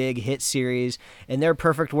next big hit series. In their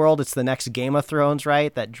perfect world, it's the next Game of Thrones,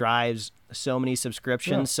 right? That drives so many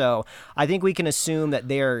subscriptions. Yeah. So I think we can assume that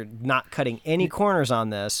they're not cutting any corners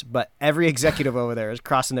on this, but every executive over there is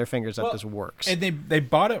crossing their fingers that this works. And they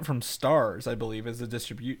bought it from Starz, I believe, as a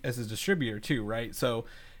distributor too, right? So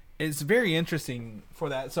it's very interesting for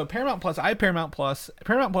that. So Paramount Plus, I have Paramount Plus and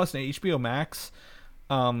HBO Max.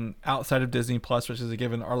 Outside of Disney Plus, which is a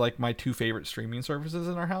given, are like my 2 favorite streaming services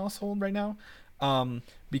in our household right now.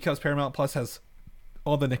 Because Paramount Plus has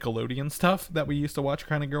all the Nickelodeon stuff that we used to watch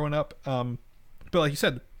kind of growing up. But like you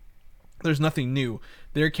said, there's nothing new.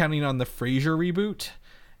 They're counting on the Frasier reboot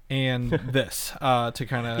and this to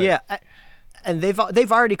kind of and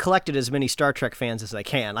they've already collected as many Star Trek fans as they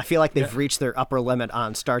can. I feel like they've reached their upper limit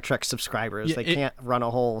on Star Trek subscribers. They can't run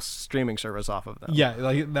a whole streaming service off of them. Yeah,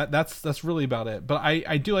 like that's really about it. But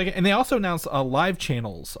I do like it. And they also announced live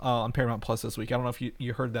channels on Paramount Plus this week. I don't know if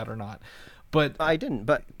you heard that or not. But I didn't.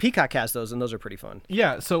 But Peacock has those, and those are pretty fun.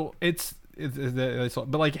 Yeah, so it's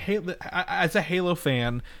but like as a Halo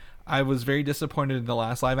fan, I was very disappointed in the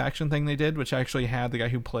last live action thing they did, which actually had the guy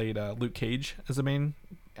who played Luke Cage as the main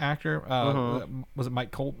actor. Was it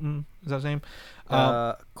Mike Colton? Is that his name?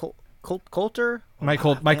 Coulter? Mike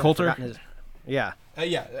Coulter. Yeah.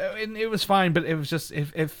 And it was fine, but it was just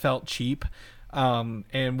it felt cheap.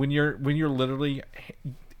 And when you're literally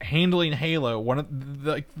handling Halo, one of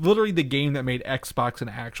literally the game that made Xbox an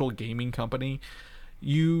actual gaming company,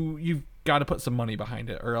 you've got to put some money behind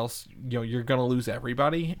it, or else you're gonna lose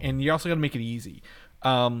everybody, and you also got to make it easy.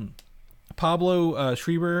 Pablo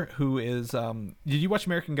Schreiber, who is did you watch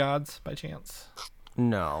American Gods by chance?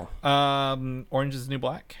 No. Orange is the New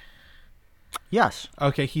Black? Yes.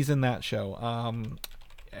 Okay, he's in that show.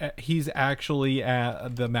 He's actually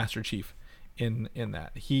the Master Chief in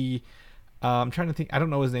that. I'm trying to think. I don't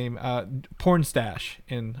know his name. Porn Stash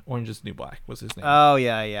in Orange is the New Black was his name. Oh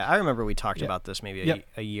yeah. I remember we talked about this maybe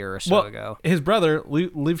a year or so ago. His brother,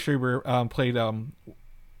 Liev Schreiber, played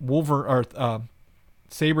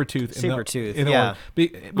Sabretooth. Sabretooth, in yeah.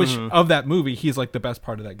 Which of that movie, he's like the best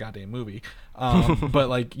part of that goddamn movie. But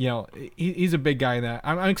like, you know, he's a big guy in that.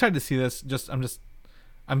 I'm excited to see this.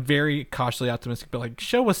 I'm very cautiously optimistic, but like,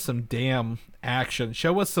 show us some damn action.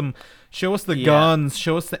 Show us the guns.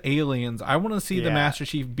 Show us the aliens. I want to see the Master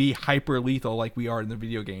Chief be hyper lethal like we are in the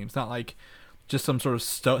video games, not like just some sort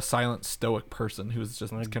of silent stoic person who's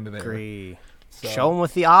just kind of there. Agree. So, show him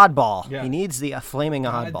with the oddball. Yeah. He needs the flaming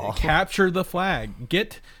oddball. Capture the flag.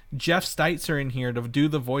 Get Jeff Steitzer in here to do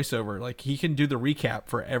the voiceover. Like, he can do the recap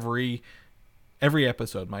for every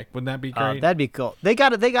episode. Mike, wouldn't that be great? That'd be cool. They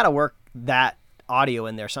gotta work that audio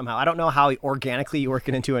in there somehow. I don't know how organically you work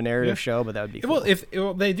it into a narrative show, but that would be cool. Well, if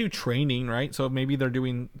they do training, right? So maybe they're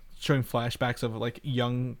showing flashbacks of like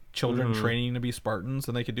young children training to be Spartans,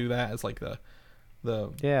 and they could do that as like the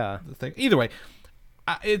thing. Either way,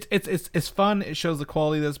 it's fun. It shows the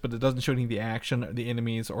quality of this, but it doesn't show any of the action, or the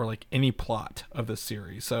enemies, or like any plot of this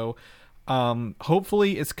series. So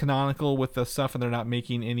hopefully it's canonical with the stuff, and they're not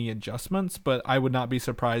making any adjustments. But I would not be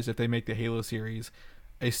surprised if they make the Halo series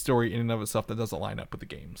a story in and of itself that doesn't line up with the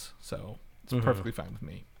games. So it's perfectly fine with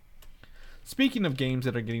me. Speaking of games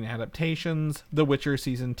that are getting adaptations, The Witcher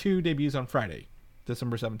Season 2 debuts on Friday,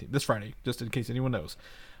 December 17th. This Friday, just in case anyone knows.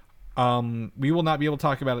 We will not be able to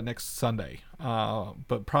talk about it next Sunday,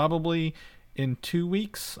 but probably in 2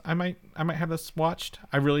 weeks I might have this watched.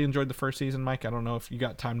 I really enjoyed the first season, Mike. I don't know if you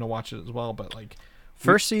got time to watch it as well, but like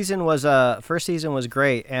first season was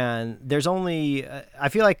great, and there's only I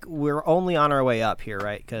feel like we're only on our way up here,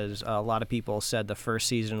 right? Because a lot of people said the first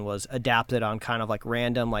season was adapted on kind of like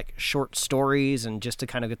random like short stories and just to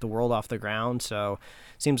kind of get the world off the ground. So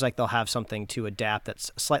seems like they'll have something to adapt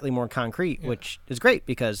that's slightly more concrete, which is great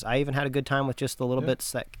because I even had a good time with just the little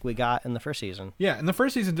bits that we got in the first season. Yeah, and the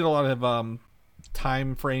first season did a lot of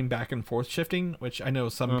time frame back and forth shifting, which I know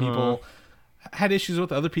some people had issues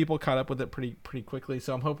with. Other people caught up with it pretty quickly.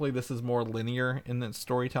 So hopefully this is more linear in its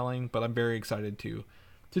storytelling, but I'm very excited to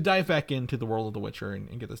dive back into the world of The Witcher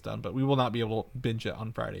and get this done. But we will not be able to binge it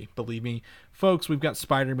on Friday. Believe me, folks, we've got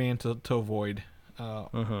Spider-Man to avoid.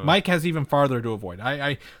 Mike has even farther to avoid.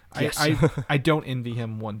 I don't envy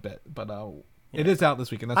him one bit, but it is out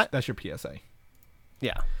this week, and that's your PSA.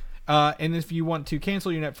 Yeah. And if you want to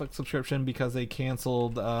cancel your Netflix subscription because they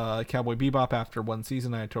canceled Cowboy Bebop after one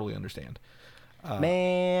season, I totally understand.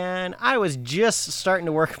 Man, I was just starting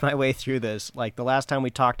to work my way through this. Like the last time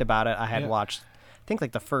we talked about it, I had watched, I think,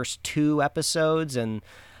 like the first 2 episodes, and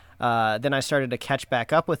then I started to catch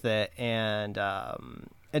back up with it, and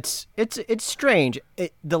it's strange.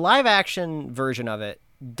 The live action version of it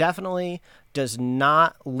definitely does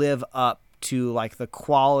not live up to like the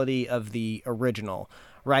quality of the original,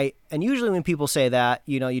 right? And usually when people say that,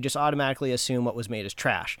 you just automatically assume what was made is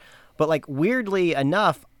trash. But like weirdly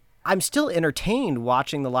enough, I'm still entertained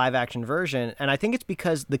watching the live action version, and I think it's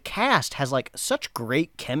because the cast has like such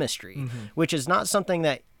great chemistry, which is not something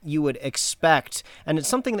that you would expect, and it's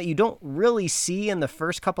something that you don't really see in the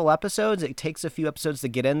first couple episodes. It takes a few episodes to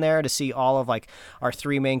get in there to see all of like our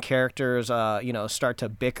 3 main characters start to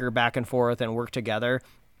bicker back and forth and work together.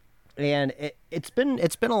 And it's been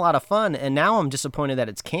a lot of fun, and now I'm disappointed that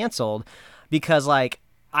it's canceled because like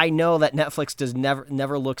I know that Netflix does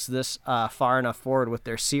never looks this far enough forward with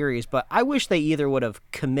their series, but I wish they either would have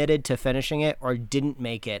committed to finishing it or didn't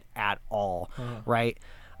make it at all, right?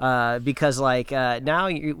 Because like now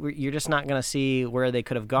you're just not gonna see where they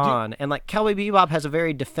could have gone, and like Cowboy Bebop has a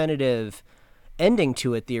very definitive ending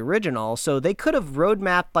to it, the original, so they could have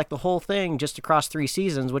roadmapped like the whole thing just across 3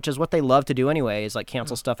 seasons, which is what they love to do anyway, is like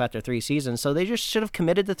cancel stuff after 3 seasons. So they just should have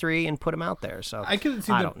committed to 3 and put them out there. So I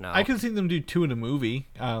don't know. I could see them do 2 in a movie,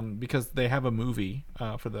 because they have a movie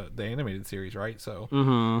for the animated series, right? So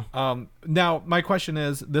now my question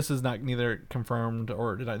is, this is neither confirmed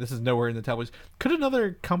or this is nowhere in the television. Could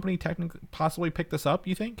another company technically possibly pick this up,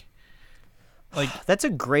 you think? Like that's a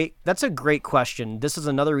great question. This is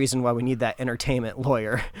another reason why we need that entertainment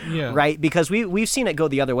lawyer, right? Because we've seen it go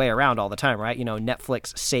the other way around all the time, right?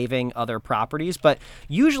 Netflix saving other properties, but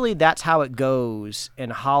usually that's how it goes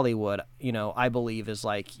in Hollywood. I believe is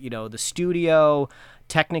like the studio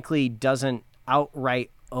technically doesn't outright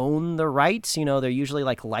own the rights. They're usually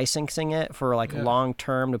like licensing it for like long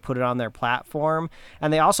term to put it on their platform,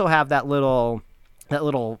 and they also have that little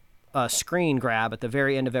screen grab at the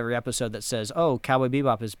very end of every episode that says, "Oh, Cowboy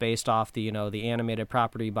Bebop is based off the the animated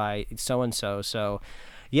property by so and so." So,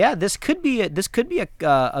 Yeah, this could be a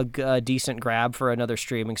decent grab for another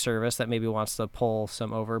streaming service that maybe wants to pull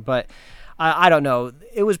some over, but I don't know.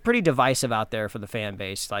 It was pretty divisive out there for the fan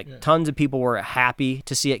base. Like tons of people were happy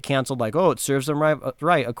to see it canceled. Like, oh, it serves them right.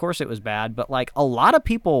 Right, of course it was bad, but like a lot of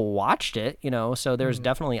people watched it, so there's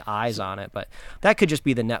definitely eyes on it. But that could just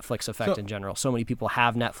be the Netflix effect in general. So many people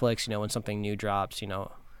have Netflix. When something new drops, you're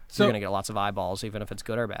gonna get lots of eyeballs, even if it's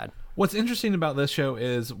good or bad. What's interesting about this show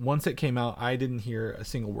is once it came out, I didn't hear a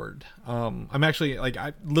single word. I'm actually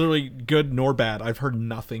I literally, good nor bad, I've heard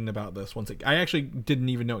nothing about this. I actually didn't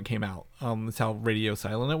even know it came out. That's how radio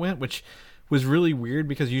silent it went, which was really weird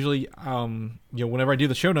because usually, whenever I do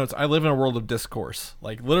the show notes, I live in a world of discourse.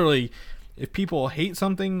 Like literally, if people hate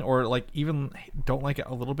something or like even don't like it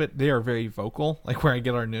a little bit, they are very vocal. Like where I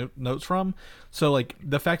get our notes from. So like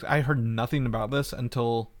the fact I heard nothing about this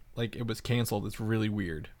until like it was canceled, it's really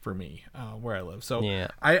weird for me where I live. So yeah,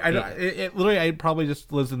 it literally, I probably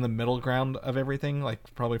just lives in the middle ground of everything, like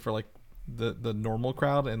probably for like the normal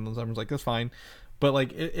crowd, and someone's like, that's fine. But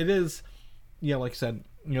like it is, like I said,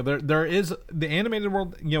 there is the animated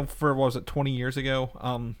world, for what was it, 20 years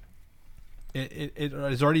ago, it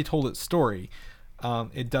has already told its story.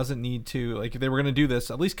 It doesn't need to, like, if they were going to do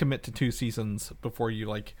this, at least commit to 2 seasons before you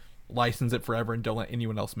like license it forever and don't let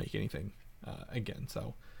anyone else make anything again.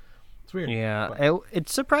 So it's weird. Yeah,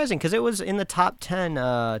 it's surprising because it was in the top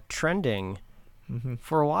 10 trending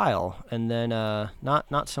for a while, and then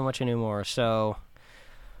not so much anymore. So,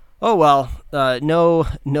 oh well, no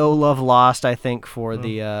love lost, I think, for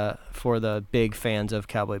the big fans of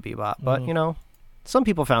Cowboy Bebop. But some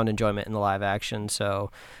people found enjoyment in the live action.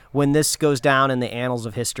 So when this goes down in the annals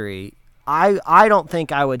of history, I don't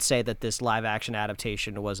think I would say that this live action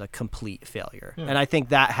adaptation was a complete failure. And I think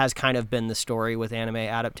that has kind of been the story with anime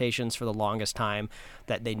adaptations for the longest time,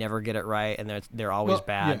 that they never get it right and they're always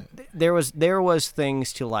bad. Yeah. There was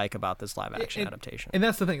things to like about this live action adaptation. And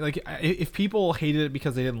that's the thing. Like, if people hated it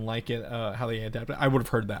because they didn't like it, how they adapted it, I would have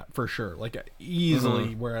heard that for sure. Like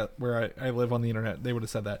easily where I live on the internet, they would have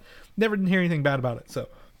said that. Never didn't hear anything bad about it. So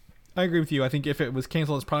I agree with you. I think if it was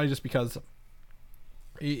canceled, it's probably just because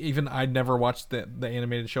even I'd never watched the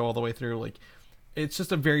animated show all the way through. Like, it's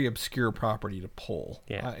just a very obscure property to pull.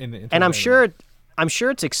 Yeah, and I'm sure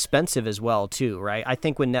it's expensive as well too, right? I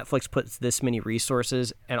think when Netflix puts this many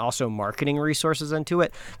resources and also marketing resources into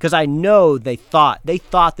it, because I know they thought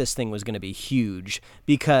this thing was going to be huge,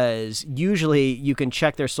 because usually you can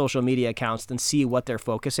check their social media accounts and see what they're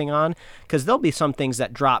focusing on, because there'll be some things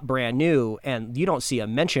that drop brand new and you don't see a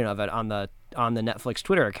mention of it on the Netflix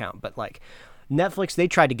Twitter account, but like Netflix, they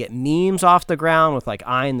tried to get memes off the ground with like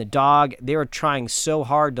I and the dog. They were trying so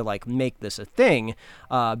hard to like make this a thing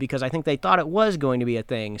because I think they thought it was going to be a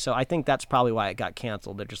thing. So I think that's probably why it got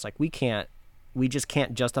canceled. They're just like, we just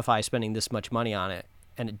can't justify spending this much money on it,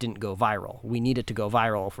 and it didn't go viral. We need it to go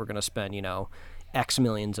viral if we're going to spend, X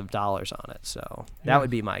millions of dollars on it. So that would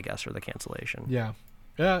be my guess for the cancellation. Yeah.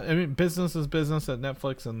 Yeah. I mean, business is business at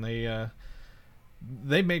Netflix, and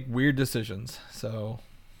they make weird decisions. So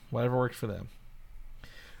whatever works for them.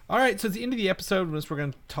 All right, so at the end of the episode, we're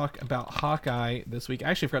going to talk about Hawkeye this week. I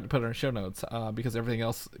actually forgot to put it in our show notes because everything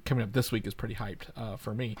else coming up this week is pretty hyped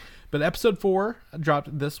for me. But episode 4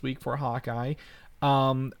 dropped this week for Hawkeye.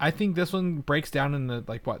 I think this one breaks down into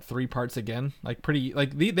 3 parts again.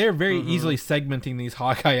 They're very easily segmenting these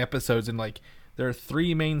Hawkeye episodes, and there are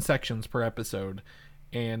 3 main sections per episode,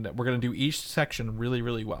 and we're going to do each section really,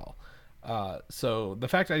 really well. So the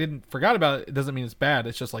fact I forgot about it doesn't mean it's bad.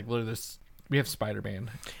 It's just literally this. We have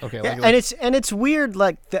Spider-Man. Okay, and it's weird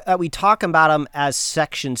that we talk about them as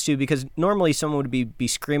sections too, because normally someone would be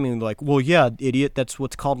screaming like, "Well, yeah, idiot, that's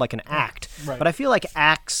what's called an act." Right. But I feel like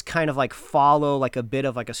acts kind of follow a bit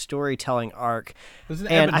of a storytelling arc,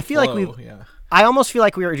 and I feel I almost feel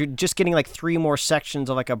like we were just getting 3 more sections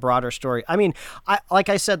of a broader story. I mean,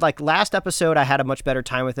 I said, last episode I had a much better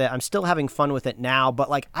time with it. I'm still having fun with it now, but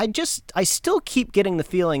I still keep getting the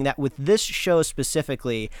feeling that with this show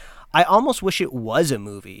specifically, I almost wish it was a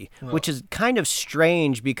movie, which is kind of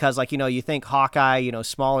strange because, you think Hawkeye,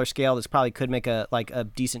 smaller scale, this probably could make a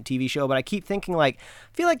decent TV show. But I keep thinking, I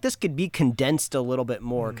feel like this could be condensed a little bit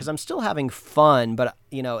more because I'm still having fun. But,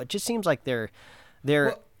 it just seems like they're.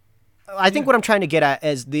 I think what I'm trying to get at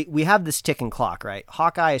is we have this ticking clock, right?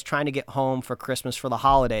 Hawkeye is trying to get home for Christmas for the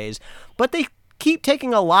holidays, but they keep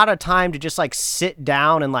taking a lot of time to just sit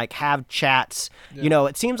down and have chats. Yeah.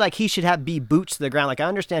 It seems like he should be boots to the ground. I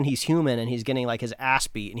understand he's human and he's getting his ass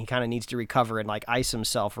beat and he kind of needs to recover and ice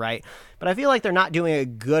himself, right? But I feel like they're not doing a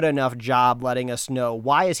good enough job letting us know,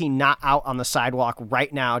 why is he not out on the sidewalk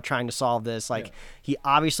right now trying to solve this? He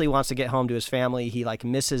obviously wants to get home to his family. He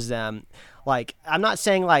misses them. Like, I'm not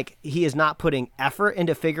saying like he is not putting effort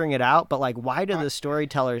into figuring it out, but like, why do the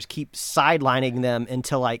storytellers keep sidelining them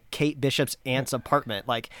into like Kate Bishop's aunt's apartment?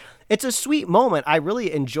 Like, it's a sweet moment. I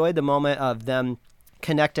really enjoyed the moment of them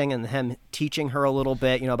connecting and him teaching her a little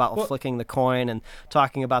bit, about flicking the coin and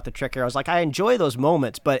talking about the trickery. I was like, I enjoy those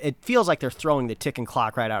moments, but it feels like they're throwing the ticking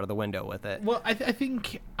clock right out of the window with it. Well, I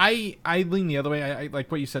think I lean the other way. I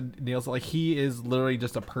like what you said, Niels. Like, he is literally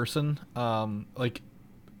just a person. Like,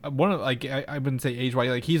 one of, like, I wouldn't say age-wise.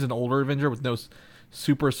 Like, he's an older Avenger with no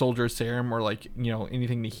super soldier serum or like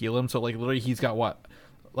anything to heal him. So like literally he's got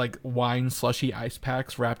like wine slushy ice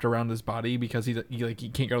packs wrapped around his body because he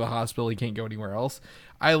can't go to the hospital, he can't go anywhere else.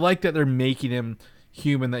 I like that they're making him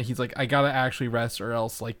human, that he's like, I gotta actually rest or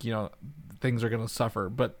else things are gonna suffer.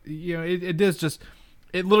 But it is just,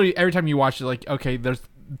 it literally every time you watch it, like, okay,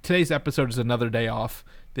 today's episode is another day off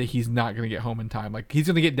that he's not gonna get home in time. Like, he's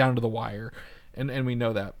gonna get down to the wire, and we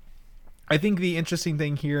know that. I think the interesting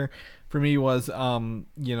thing here for me was the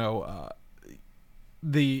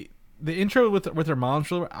intro with her mom.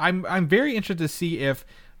 I'm very interested to see if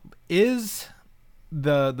is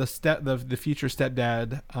the future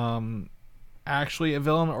stepdad actually a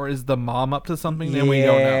villain, or is the mom up to something that we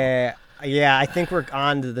don't know. Yeah, I think we're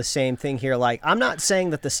on to the same thing here. Like, I'm not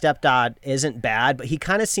saying that the stepdad isn't bad, but he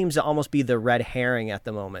kind of seems to almost be the red herring at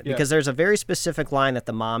the moment, because there's a very specific line that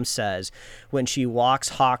the mom says when she walks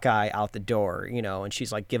Hawkeye out the door, and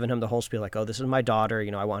she's like giving him the whole spiel, like, oh, this is my daughter,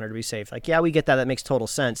 I want her to be safe. Like, yeah, we get that. That makes total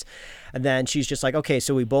sense. And then she's just like, okay,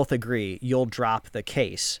 so we both agree you'll drop the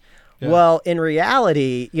case. Yeah. Well, in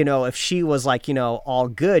reality, if she was like, all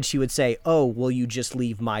good, she would say, oh, will you just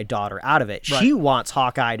leave my daughter out of it? Right. She wants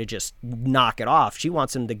Hawkeye to just knock it off. She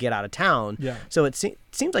wants him to get out of town. Yeah. So it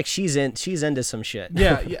seems like she's into some shit.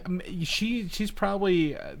 Yeah. She's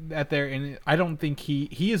probably at there, and I don't think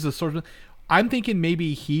he is the sort of. I'm thinking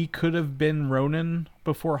maybe he could have been Ronin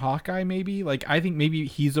before Hawkeye. Maybe I think maybe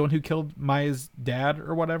he's the one who killed Maya's dad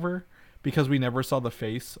or whatever, because we never saw the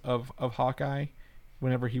face of Hawkeye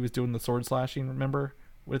whenever he was doing the sword slashing, remember,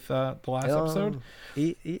 with the last episode?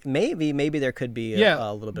 Maybe there could be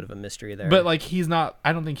a little bit of a mystery there. But he's not,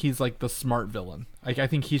 I don't think he's like the smart villain. I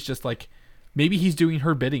think he's just like, maybe he's doing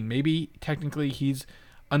her bidding. Maybe technically he's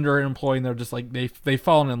under her employee and they're just like, they've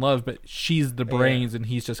fallen in love, but she's the brains and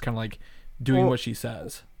he's just kind of like doing what she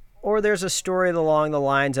says. Or there's a story along the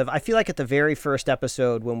lines of, I feel like at the very first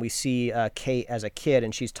episode when we see Kate as a kid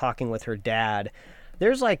and she's talking with her dad,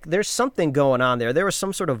 there's something going on there. There was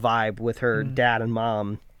some sort of vibe with her dad and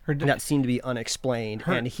mom that seemed to be unexplained.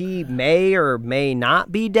 And he may or may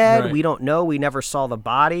not be dead. Right. We don't know. We never saw the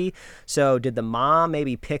body. So did the mom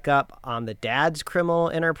maybe pick up on the dad's criminal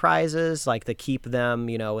enterprises, like to keep them,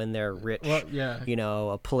 in their rich,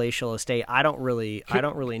 a palatial estate? I don't really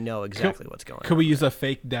know exactly what's going on. Could we use a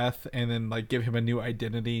fake death and then give him a new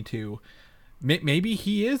identity to? Maybe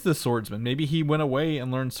he is the swordsman. Maybe he went away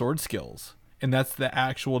and learned sword skills, and that's the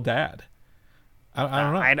actual dad. I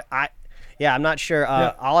don't know. I'm not sure.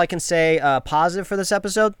 All I can say positive for this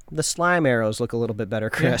episode, the slime arrows look a little bit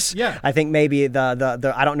better, Chris. Yeah. I think maybe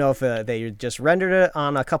the I don't know if they just rendered it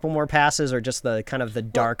on a couple more passes or just the kind of the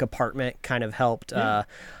dark apartment kind of helped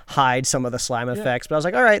hide some of the slime effects. But I was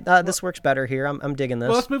like, all right, this works better here. I'm digging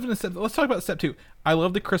this. Well, let's talk about step 2. I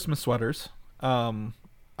love the Christmas sweaters.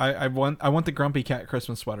 I want the Grumpy Cat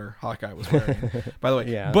Christmas sweater Hawkeye was wearing, by the way.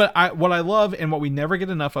 Yeah. But what I love, and what we never get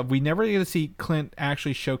enough of, we never get to see Clint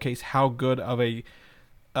actually showcase how good of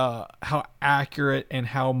how accurate and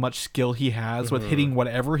how much skill he has with hitting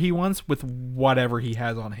whatever he wants with whatever he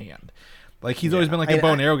has on hand. He's always been like a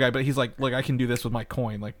bow and arrow guy, but he's like, look, I can do this with my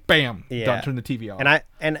coin. Bam, done. Turn the TV off.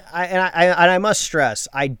 And I must stress,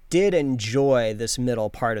 I did enjoy this middle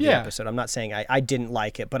part of the episode. I'm not saying I didn't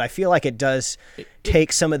like it, but I feel like it does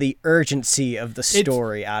take some of the urgency of the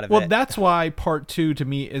story out of it. Well, that's why part 2 to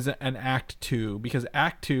me is an act 2, because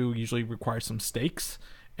act 2 usually requires some stakes,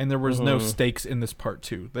 and there was no stakes in this part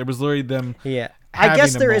 2. There was literally them. Yeah, I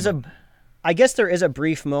guess there is a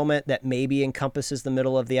brief moment that maybe encompasses the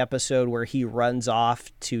middle of the episode where he runs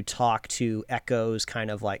off to talk to Echo's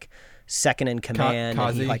kind of second in command.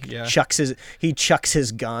 Kazi, and he chucks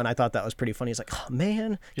his gun. I thought that was pretty funny. He's like, oh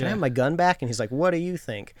man, can I have my gun back? And he's like, what do you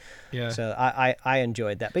think? Yeah. So I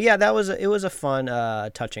enjoyed that. But yeah, it was a fun,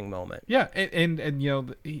 touching moment. Yeah, and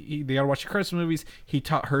they gotta watch the Christmas movies. He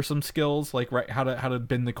taught her some skills, how to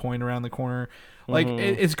bend the coin around the corner.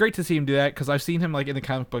 It's great to see him do that, because I've seen him in the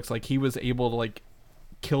comic books, he was able to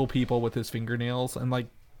kill people with his fingernails, and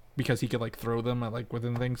because he could throw them at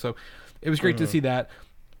within things. So it was great to see that.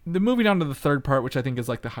 Moving on to the third part, which I think is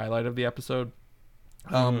the highlight of the episode,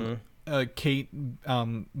 Kate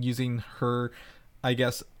using her, I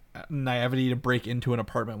guess, naivety to break into an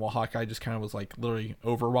apartment while Hawkeye just kind of was like literally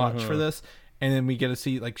Overwatch for this. And then we get to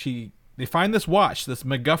see like they find this watch, this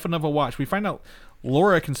MacGuffin of a watch. We find out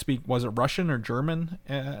Laura can speak, was it Russian or German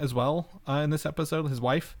as well in this episode, his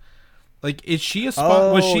wife. Like, is she a spy?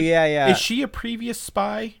 Oh, yeah. Is she a previous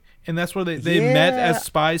spy? And that's where they met as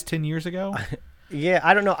spies 10 years ago? Yeah,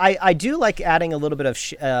 I don't know. I do like adding a little bit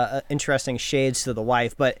of interesting shades to the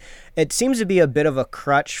wife, but it seems to be a bit of a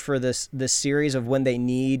crutch for this series of when they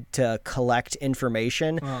need to collect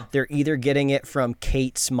information. They're either getting it from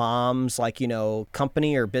Kate's mom's, like,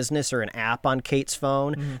 company or business or an app on Kate's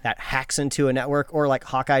phone that hacks into a network, or like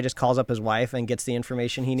Hawkeye just calls up his wife and gets the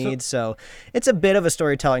information he needs. So it's a bit of a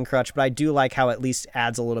storytelling crutch, but I do like how it at least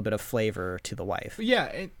adds a little bit of flavor to the wife.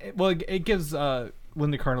 Yeah, it gives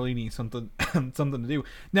Linda Cardellini something to do.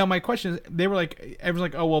 Now my question is, everyone's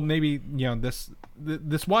like, oh well, maybe this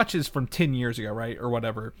watch is from 10 years ago, right, or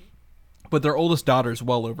whatever, but their oldest daughter is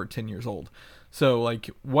well over 10 years old. So like,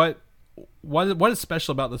 what is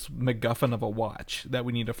special about this MacGuffin of a watch that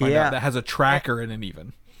we need to find out that has a tracker in it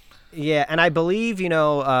even? Yeah, and I believe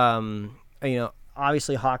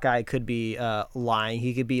obviously Hawkeye could be lying.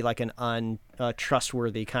 He could be like an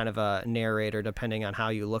untrustworthy kind of a narrator, depending on how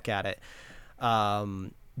you look at it.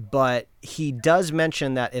 But he does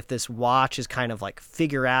mention that if this watch is kind of like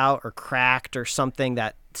figure out or cracked or something,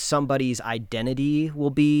 that somebody's identity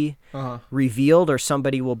will be revealed, or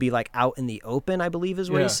somebody will be like out in the open, I believe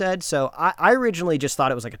is what he said. So I originally just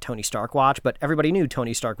thought it was like a Tony Stark watch, but everybody knew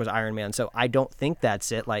Tony Stark was Iron Man. So I don't think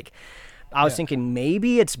that's it. Like, I was thinking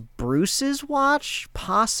maybe it's Bruce's watch,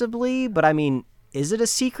 possibly, but I mean, is it a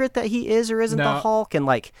secret that he is or isn't the Hulk? And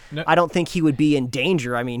I don't think he would be in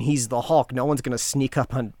danger. I mean, he's the Hulk. No one's going to sneak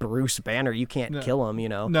up on Bruce Banner. You can't kill him,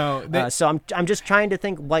 So I'm just trying to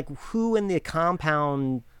think, like, who in the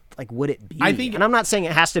compound, like, would it be? And I'm not saying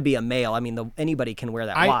it has to be a male. I mean, anybody can wear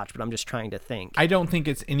that watch, but I'm just trying to think. I don't think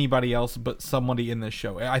it's anybody else but somebody in this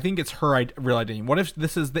show. I think it's her real identity. What if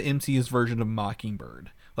this is the MCU's version of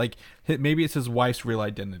Mockingbird? Like, maybe it's his wife's real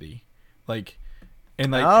identity. Like...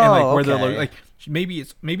 where they're like,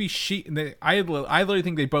 maybe she. I literally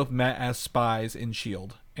think they both met as spies in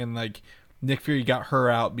S.H.I.E.L.D. and like Nick Fury got her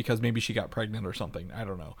out because maybe she got pregnant or something. I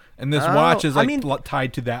don't know. And this watch is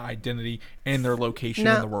tied to that identity and their location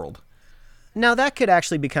in the world. Now, that could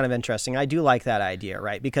actually be kind of interesting. I do like that idea,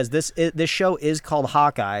 right? Because this show is called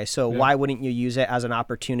Hawkeye, so why wouldn't you use it as an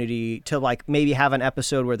opportunity to, like, maybe have an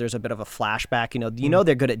episode where there's a bit of a flashback? You know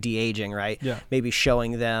they're good at de-aging, right? Yeah. Maybe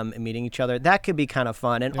showing them and meeting each other. That could be kind of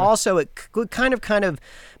fun. And also, it could kind of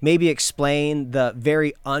maybe explain the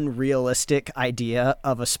very unrealistic idea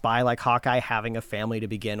of a spy like Hawkeye having a family to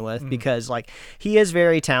begin with, because, like, he is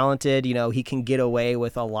very talented. He can get away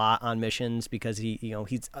with a lot on missions because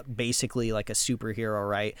he's basically like a superhero,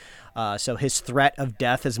 right? So his threat of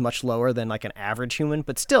death is much lower than like an average human,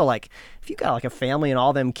 but still, like, if you got like a family and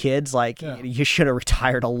all them kids, like, you should have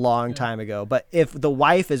retired a long time ago. But if the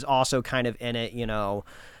wife is also kind of in it,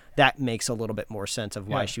 that makes a little bit more sense of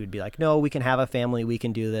why she would be like, no, we can have a family, we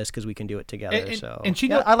can do this because we can do it together.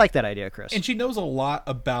 I like that idea, Chris. And she knows a lot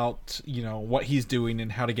about what he's doing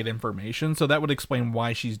and how to get information, so that would explain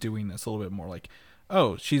why she's doing this a little bit more. Like,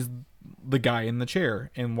 oh, she's the guy in the chair,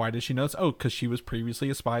 and why does she know this? Oh, because she was previously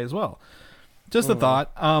a spy as well. Just a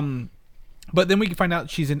thought. But then we can find out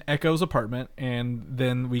she's in Echo's apartment, and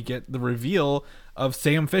then we get the reveal of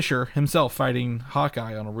Sam Fisher himself fighting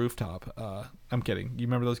Hawkeye on a rooftop. I'm kidding. You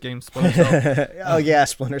remember those games, Splinter Cell? Oh yeah,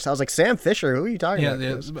 Splinter Cell. I was like, Sam Fisher? Who are you talking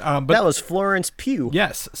about? But that was Florence Pugh.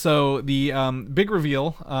 Yes. So the big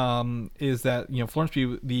reveal is that Florence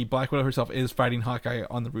Pugh, the Black Widow herself, is fighting Hawkeye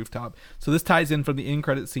on the rooftop. So this ties in from the end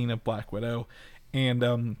credit scene of Black Widow,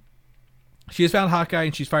 and she has found Hawkeye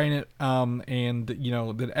and she's fighting it. And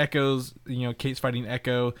the Echoes, Kate's fighting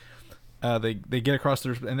Echo. They get across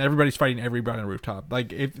there, and everybody's fighting everybody on the rooftop.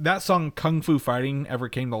 Like, if that song "Kung Fu Fighting" ever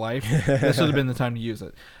came to life, this would have been the time to use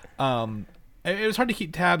it. It was hard to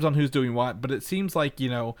keep tabs on who's doing what, but it seems like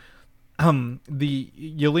the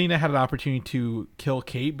Yelena had an opportunity to kill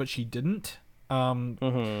Kate, but she didn't. And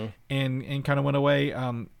kind of went away.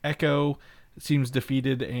 Echo seems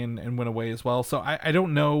defeated and went away as well. So I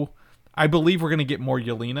don't know. I believe we're going to get more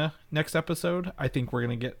Yelena next episode. I think we're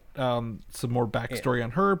going to get some more backstory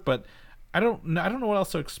on her, but I don't know what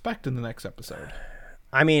else to expect in the next episode.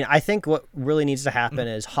 I mean, I think what really needs to happen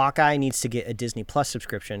is Hawkeye needs to get a Disney Plus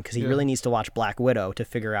subscription because he really needs to watch Black Widow to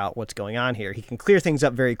figure out what's going on here. He can clear things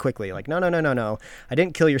up very quickly. Like, no. I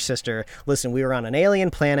didn't kill your sister. Listen, we were on an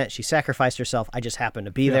alien planet. She sacrificed herself. I just happened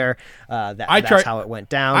to be there. That's how it went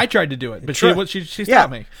down. I tried to do it, but she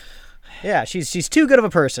stopped me. Yeah, she's too good of a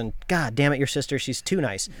person. God damn it, your sister. She's too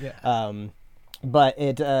nice. Yeah. but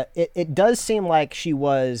it does seem like she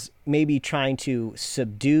was maybe trying to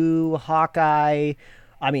subdue Hawkeye.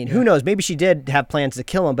 I mean, who knows? Maybe she did have plans to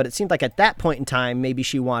kill him, but it seemed like at that point in time, maybe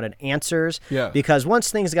she wanted answers. Yeah. Because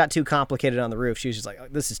once things got too complicated on the roof, she was just like, oh,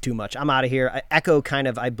 this is too much. I'm out of here. Echo kind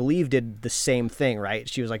of, I believe, did the same thing, right?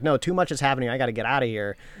 She was like, no, too much is happening. I got to get out of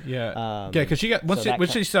here. Yeah. Because she got,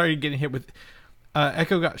 once she started getting hit with,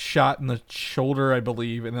 Echo got shot in the shoulder, I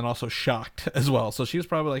believe, and then also shocked as well. So she was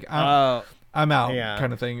probably like, I'm out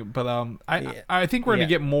kind of thing. But I think we're going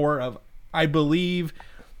to get more of, I believe,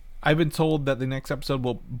 I've been told that the next episode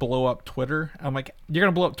will blow up Twitter. I'm like, you're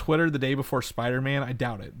going to blow up Twitter the day before Spider-Man? I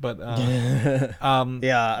doubt it. But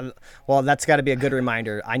yeah, well, that's got to be a good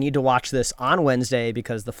reminder. I need to watch this on Wednesday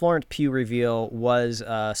because the Florence Pugh reveal was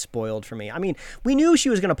spoiled for me. I mean, we knew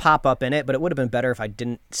she was going to pop up in it, but it would have been better if I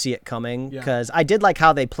didn't see it coming because I did like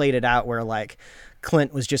how they played it out where, like,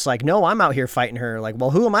 Clint was just like, no, I'm out here fighting her. Like,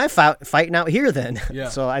 well, who am I fighting out here then? Yeah.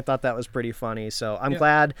 So I thought that was pretty funny. So I'm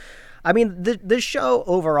glad. I mean, the show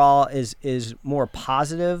overall is more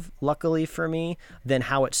positive, luckily for me, than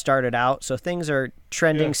how it started out. So things are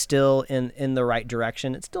trending still in the right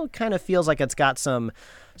direction. It still kind of feels like it's got some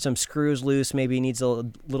screws loose, maybe needs a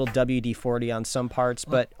little WD-40 on some parts.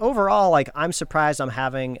 But overall, like, I'm surprised I'm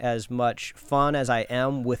having as much fun as I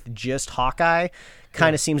am with just Hawkeye.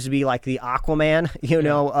 Kind of seems to be like the Aquaman, you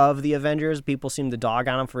know, of the Avengers. People seem to dog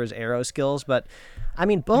on him for his arrow skills, but I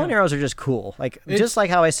mean, bow and arrows are just cool. Like, just like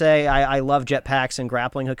how I say I love jetpacks and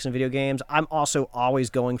grappling hooks in video games, I'm also always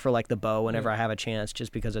going for, like, the bow whenever I have a chance,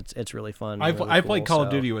 just because it's really fun. I played Call of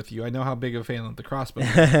Duty with you. I know how big of a fan of the crossbow.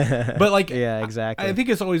 But, like, yeah, exactly. I think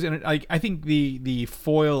it's always like, I think the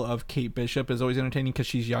foil of Kate Bishop is always entertaining because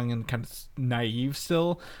she's young and kind of naive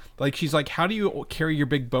still. Like, she's like, how do you carry your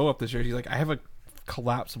big bow up this year? She's like, I have a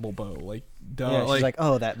collapsible bow. Like, duh. Yeah, she's like,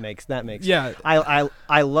 oh, that makes yeah.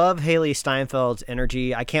 I love Haley Steinfeld's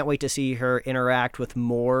energy. I can't wait to see her interact with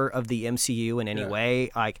more of the MCU in any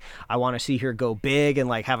way. Like, I want to see her go big and,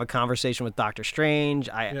 like, have a conversation with Doctor Strange.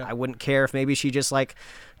 I wouldn't care if maybe she just, like,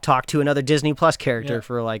 talked to another Disney Plus character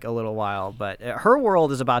for, like, a little while. But her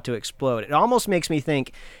world is about to explode. It almost makes me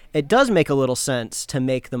think it does make a little sense to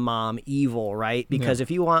make the mom evil, right? Because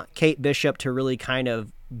if you want Kate Bishop to really kind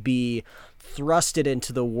of be thrusted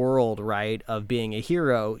into the world, right, of being a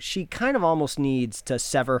hero, she kind of almost needs to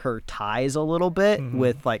sever her ties a little bit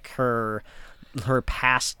with, like, her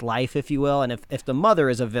past life, if you will. And if the mother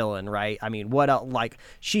is a villain, right, I mean, what else? Like,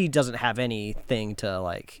 she doesn't have anything to,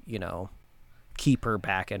 like, you know, keep her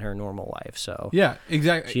back in her normal life. So yeah,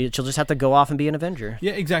 exactly. She'll just have to go off and be an Avenger.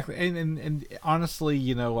 Yeah, exactly. And honestly,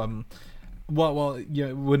 you know, well, you know,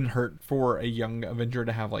 it wouldn't hurt for a young Avenger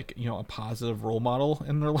to have, like, you know, a positive role model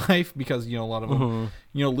in their life, because, you know, a lot of them,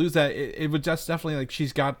 you know, lose that. It would just definitely, like, she's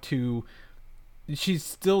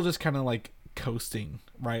still just kind of, like, coasting,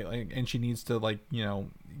 right? Like, and she needs to, like, you know,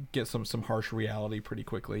 get some harsh reality pretty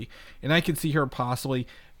quickly. And I could see her possibly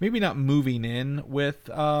maybe not moving in with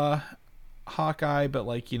Hawkeye, but,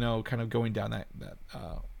 like, you know, kind of going down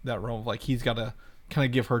that road of, like, he's got to kind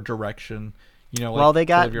of give her direction. You know, like, well, they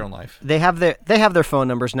got live your own life. They have their phone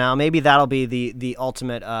numbers now. Maybe that'll be the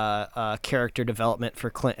ultimate character development for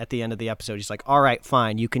Clint at the end of the episode. He's like, all right,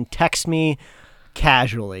 fine, you can text me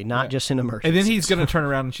casually, not just in emergency. And then he's gonna turn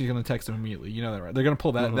around and she's gonna text him immediately. You know that, right? They're gonna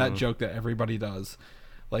pull that joke that everybody does,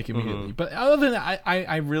 like, immediately. But other than that,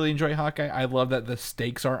 I really enjoy Hawkeye. I love that the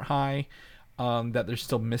stakes aren't high, that there's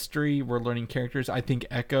still mystery. We're learning characters. I think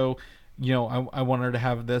Echo, you know, I want her to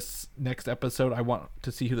have this next episode. I want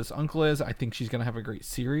to see who this uncle is. I think she's going to have a great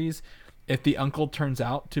series. If the uncle turns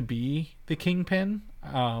out to be the Kingpin,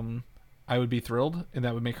 I would be thrilled, and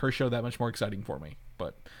that would make her show that much more exciting for me.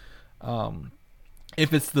 But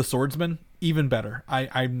if it's the swordsman, even better.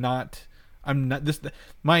 I'm not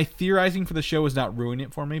my theorizing for the show is not ruining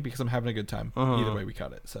it for me, because I'm having a good time either way we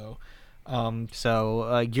cut it. So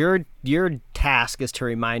your task is to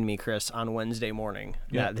remind me, Chris, on Wednesday morning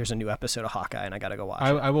that there's a new episode of Hawkeye, and I gotta go watch it.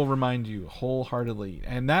 I will remind you wholeheartedly,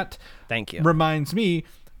 and that thank you reminds me.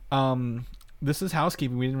 This is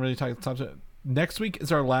housekeeping. We didn't really talk. Next week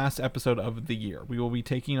is our last episode of the year. We will be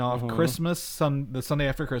taking off Christmas, the Sunday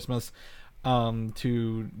after Christmas,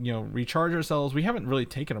 to, you know, recharge ourselves. We haven't really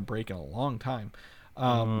taken a break in a long time.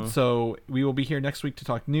 So we will be here next week to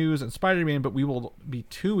talk news and Spider-Man, but we will be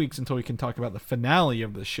 2 weeks until we can talk about the finale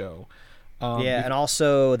of the show. And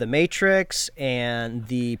also The Matrix and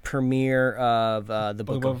the premiere of the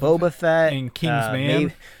book of Boba Fett and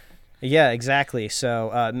Kingsman. Yeah, exactly.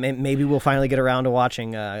 So maybe we'll finally get around to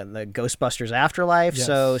watching the Ghostbusters Afterlife. Yes.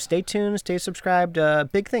 So stay tuned, stay subscribed.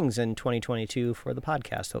 Big things in 2022 for the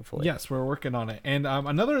podcast, hopefully. Yes, we're working on it. And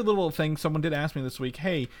another little thing, someone did ask me this week,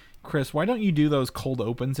 hey, Chris, why don't you do those cold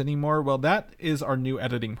opens anymore? Well, that is our new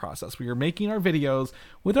editing process. We are making our videos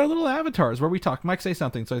with our little avatars where we talk. Mike, say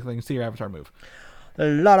something so they can see your avatar move.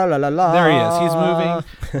 La la la la la. There he is. He's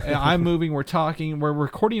moving. I'm moving. We're talking. We're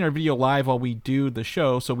recording our video live while we do the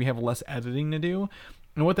show, so we have less editing to do.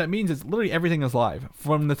 And what that means is literally everything is live.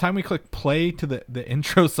 From the time we click play to the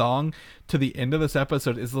intro song to the end of this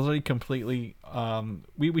episode is literally completely.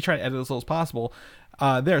 We try to edit as little as possible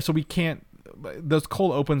there, so we can't. Those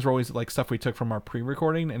cold opens were always like stuff we took from our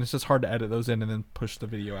pre-recording, and it's just hard to edit those in and then push the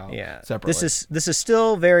video out separately. This is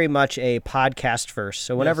still very much a podcast first.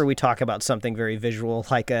 So whenever we talk about something very visual,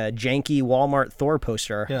 like a janky Walmart Thor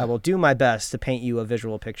poster, I will do my best to paint you a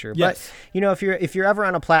visual picture. Yes. But if you're ever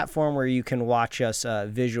on a platform where you can watch us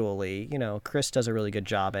visually, Chris does a really good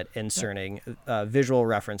job at inserting visual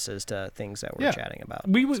references to things that we're chatting about,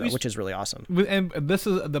 which is really awesome. And this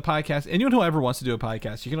is the podcast. Anyone who ever wants to do a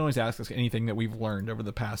podcast, you can always ask us anything that we've learned over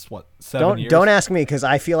the past 7 years. Don't ask me, because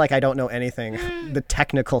I feel like I don't know anything. The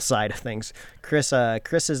technical side of things. Chris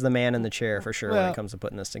is the man in the chair for sure when it comes to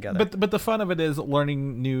putting this together. But the fun of it is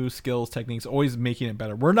learning new skills, techniques, always making it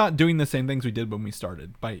better. We're not doing the same things we did when we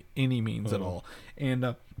started by any means at all,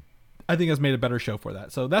 and I think it's made a better show for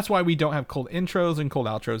that. So that's why we don't have cold intros and cold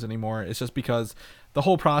outros anymore. It's just because the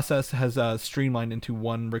whole process has streamlined into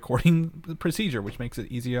one recording procedure, which makes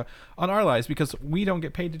it easier on our lives, because we don't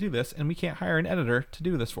get paid to do this, and we can't hire an editor to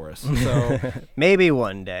do this for us. So maybe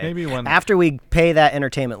one day. Maybe one day. After we pay that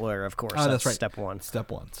entertainment lawyer, of course. That's right. Step one.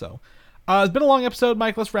 So it's been a long episode,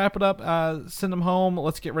 Mike. Let's wrap it up. Send them home.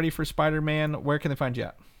 Let's get ready for Spider-Man. Where can they find you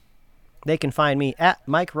at? They can find me at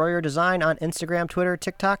Mike Royer Design on Instagram, Twitter,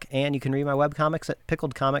 TikTok, and you can read my webcomics at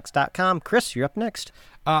pickledcomics.com. Chris, you're up next.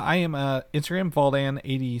 I am Instagram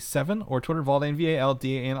Valdan87 or Twitter Valdan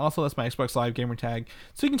VALD, and also that's my Xbox Live gamer tag,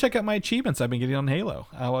 so you can check out my achievements I've been getting on Halo.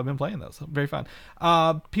 I've been playing those, very fun.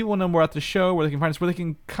 People want to know more about the show, where they can find us, where they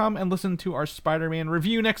can come and listen to our Spider-Man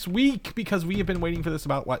review next week, because we have been waiting for this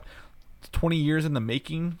about 20 years in the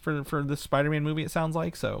making for this Spider-Man movie. It sounds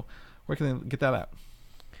like. So where can they get that at?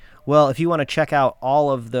 Well, if you want to check out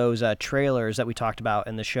all of those trailers that we talked about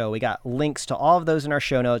in the show, we got links to all of those in our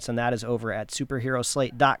show notes, and that is over at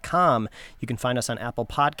superheroslate.com. You can find us on Apple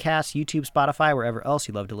Podcasts, YouTube, Spotify, wherever else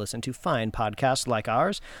you love to listen to fine podcasts like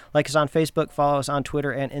ours. Like us on Facebook, follow us on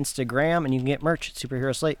Twitter and Instagram, and you can get merch at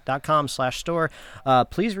superheroslate.com/store.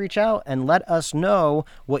 Please reach out and let us know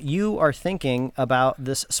what you are thinking about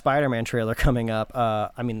this Spider-Man trailer coming up.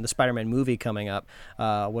 The Spider-Man movie coming up.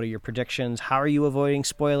 What are your predictions? How are you avoiding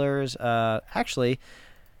spoilers? Actually,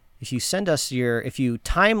 if you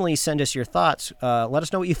timely send us your thoughts, let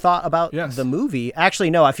us know what you thought about the movie. Actually,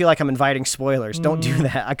 no, I feel like I'm inviting spoilers. Don't do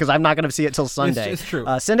that, because I'm not going to see it till Sunday. It's true.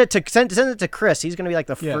 Send it to Chris. He's going to be like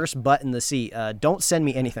the first butt in the seat. Don't send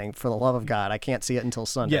me anything, for the love of God. I can't see it until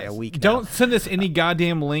Sunday, a week now. Don't send us any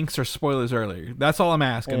goddamn links or spoilers earlier. That's all I'm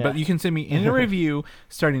asking. Yeah. But you can send me in a review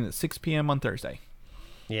starting at 6 p.m. on Thursday.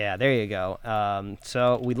 Yeah, there you go.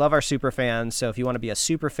 So we love our super fans. So if you want to be a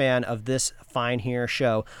super fan of this fine here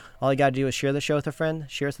show, all you got to do is share the show with a friend,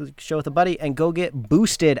 share the show with a buddy, and go get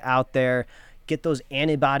boosted out there. Get those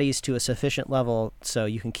antibodies to a sufficient level so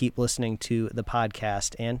you can keep listening to the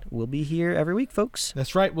podcast. And we'll be here every week, folks.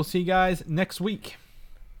 That's right. We'll see you guys next week.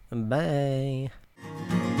 Bye.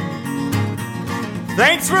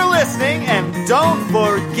 Thanks for listening, and don't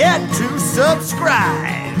forget to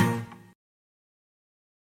subscribe.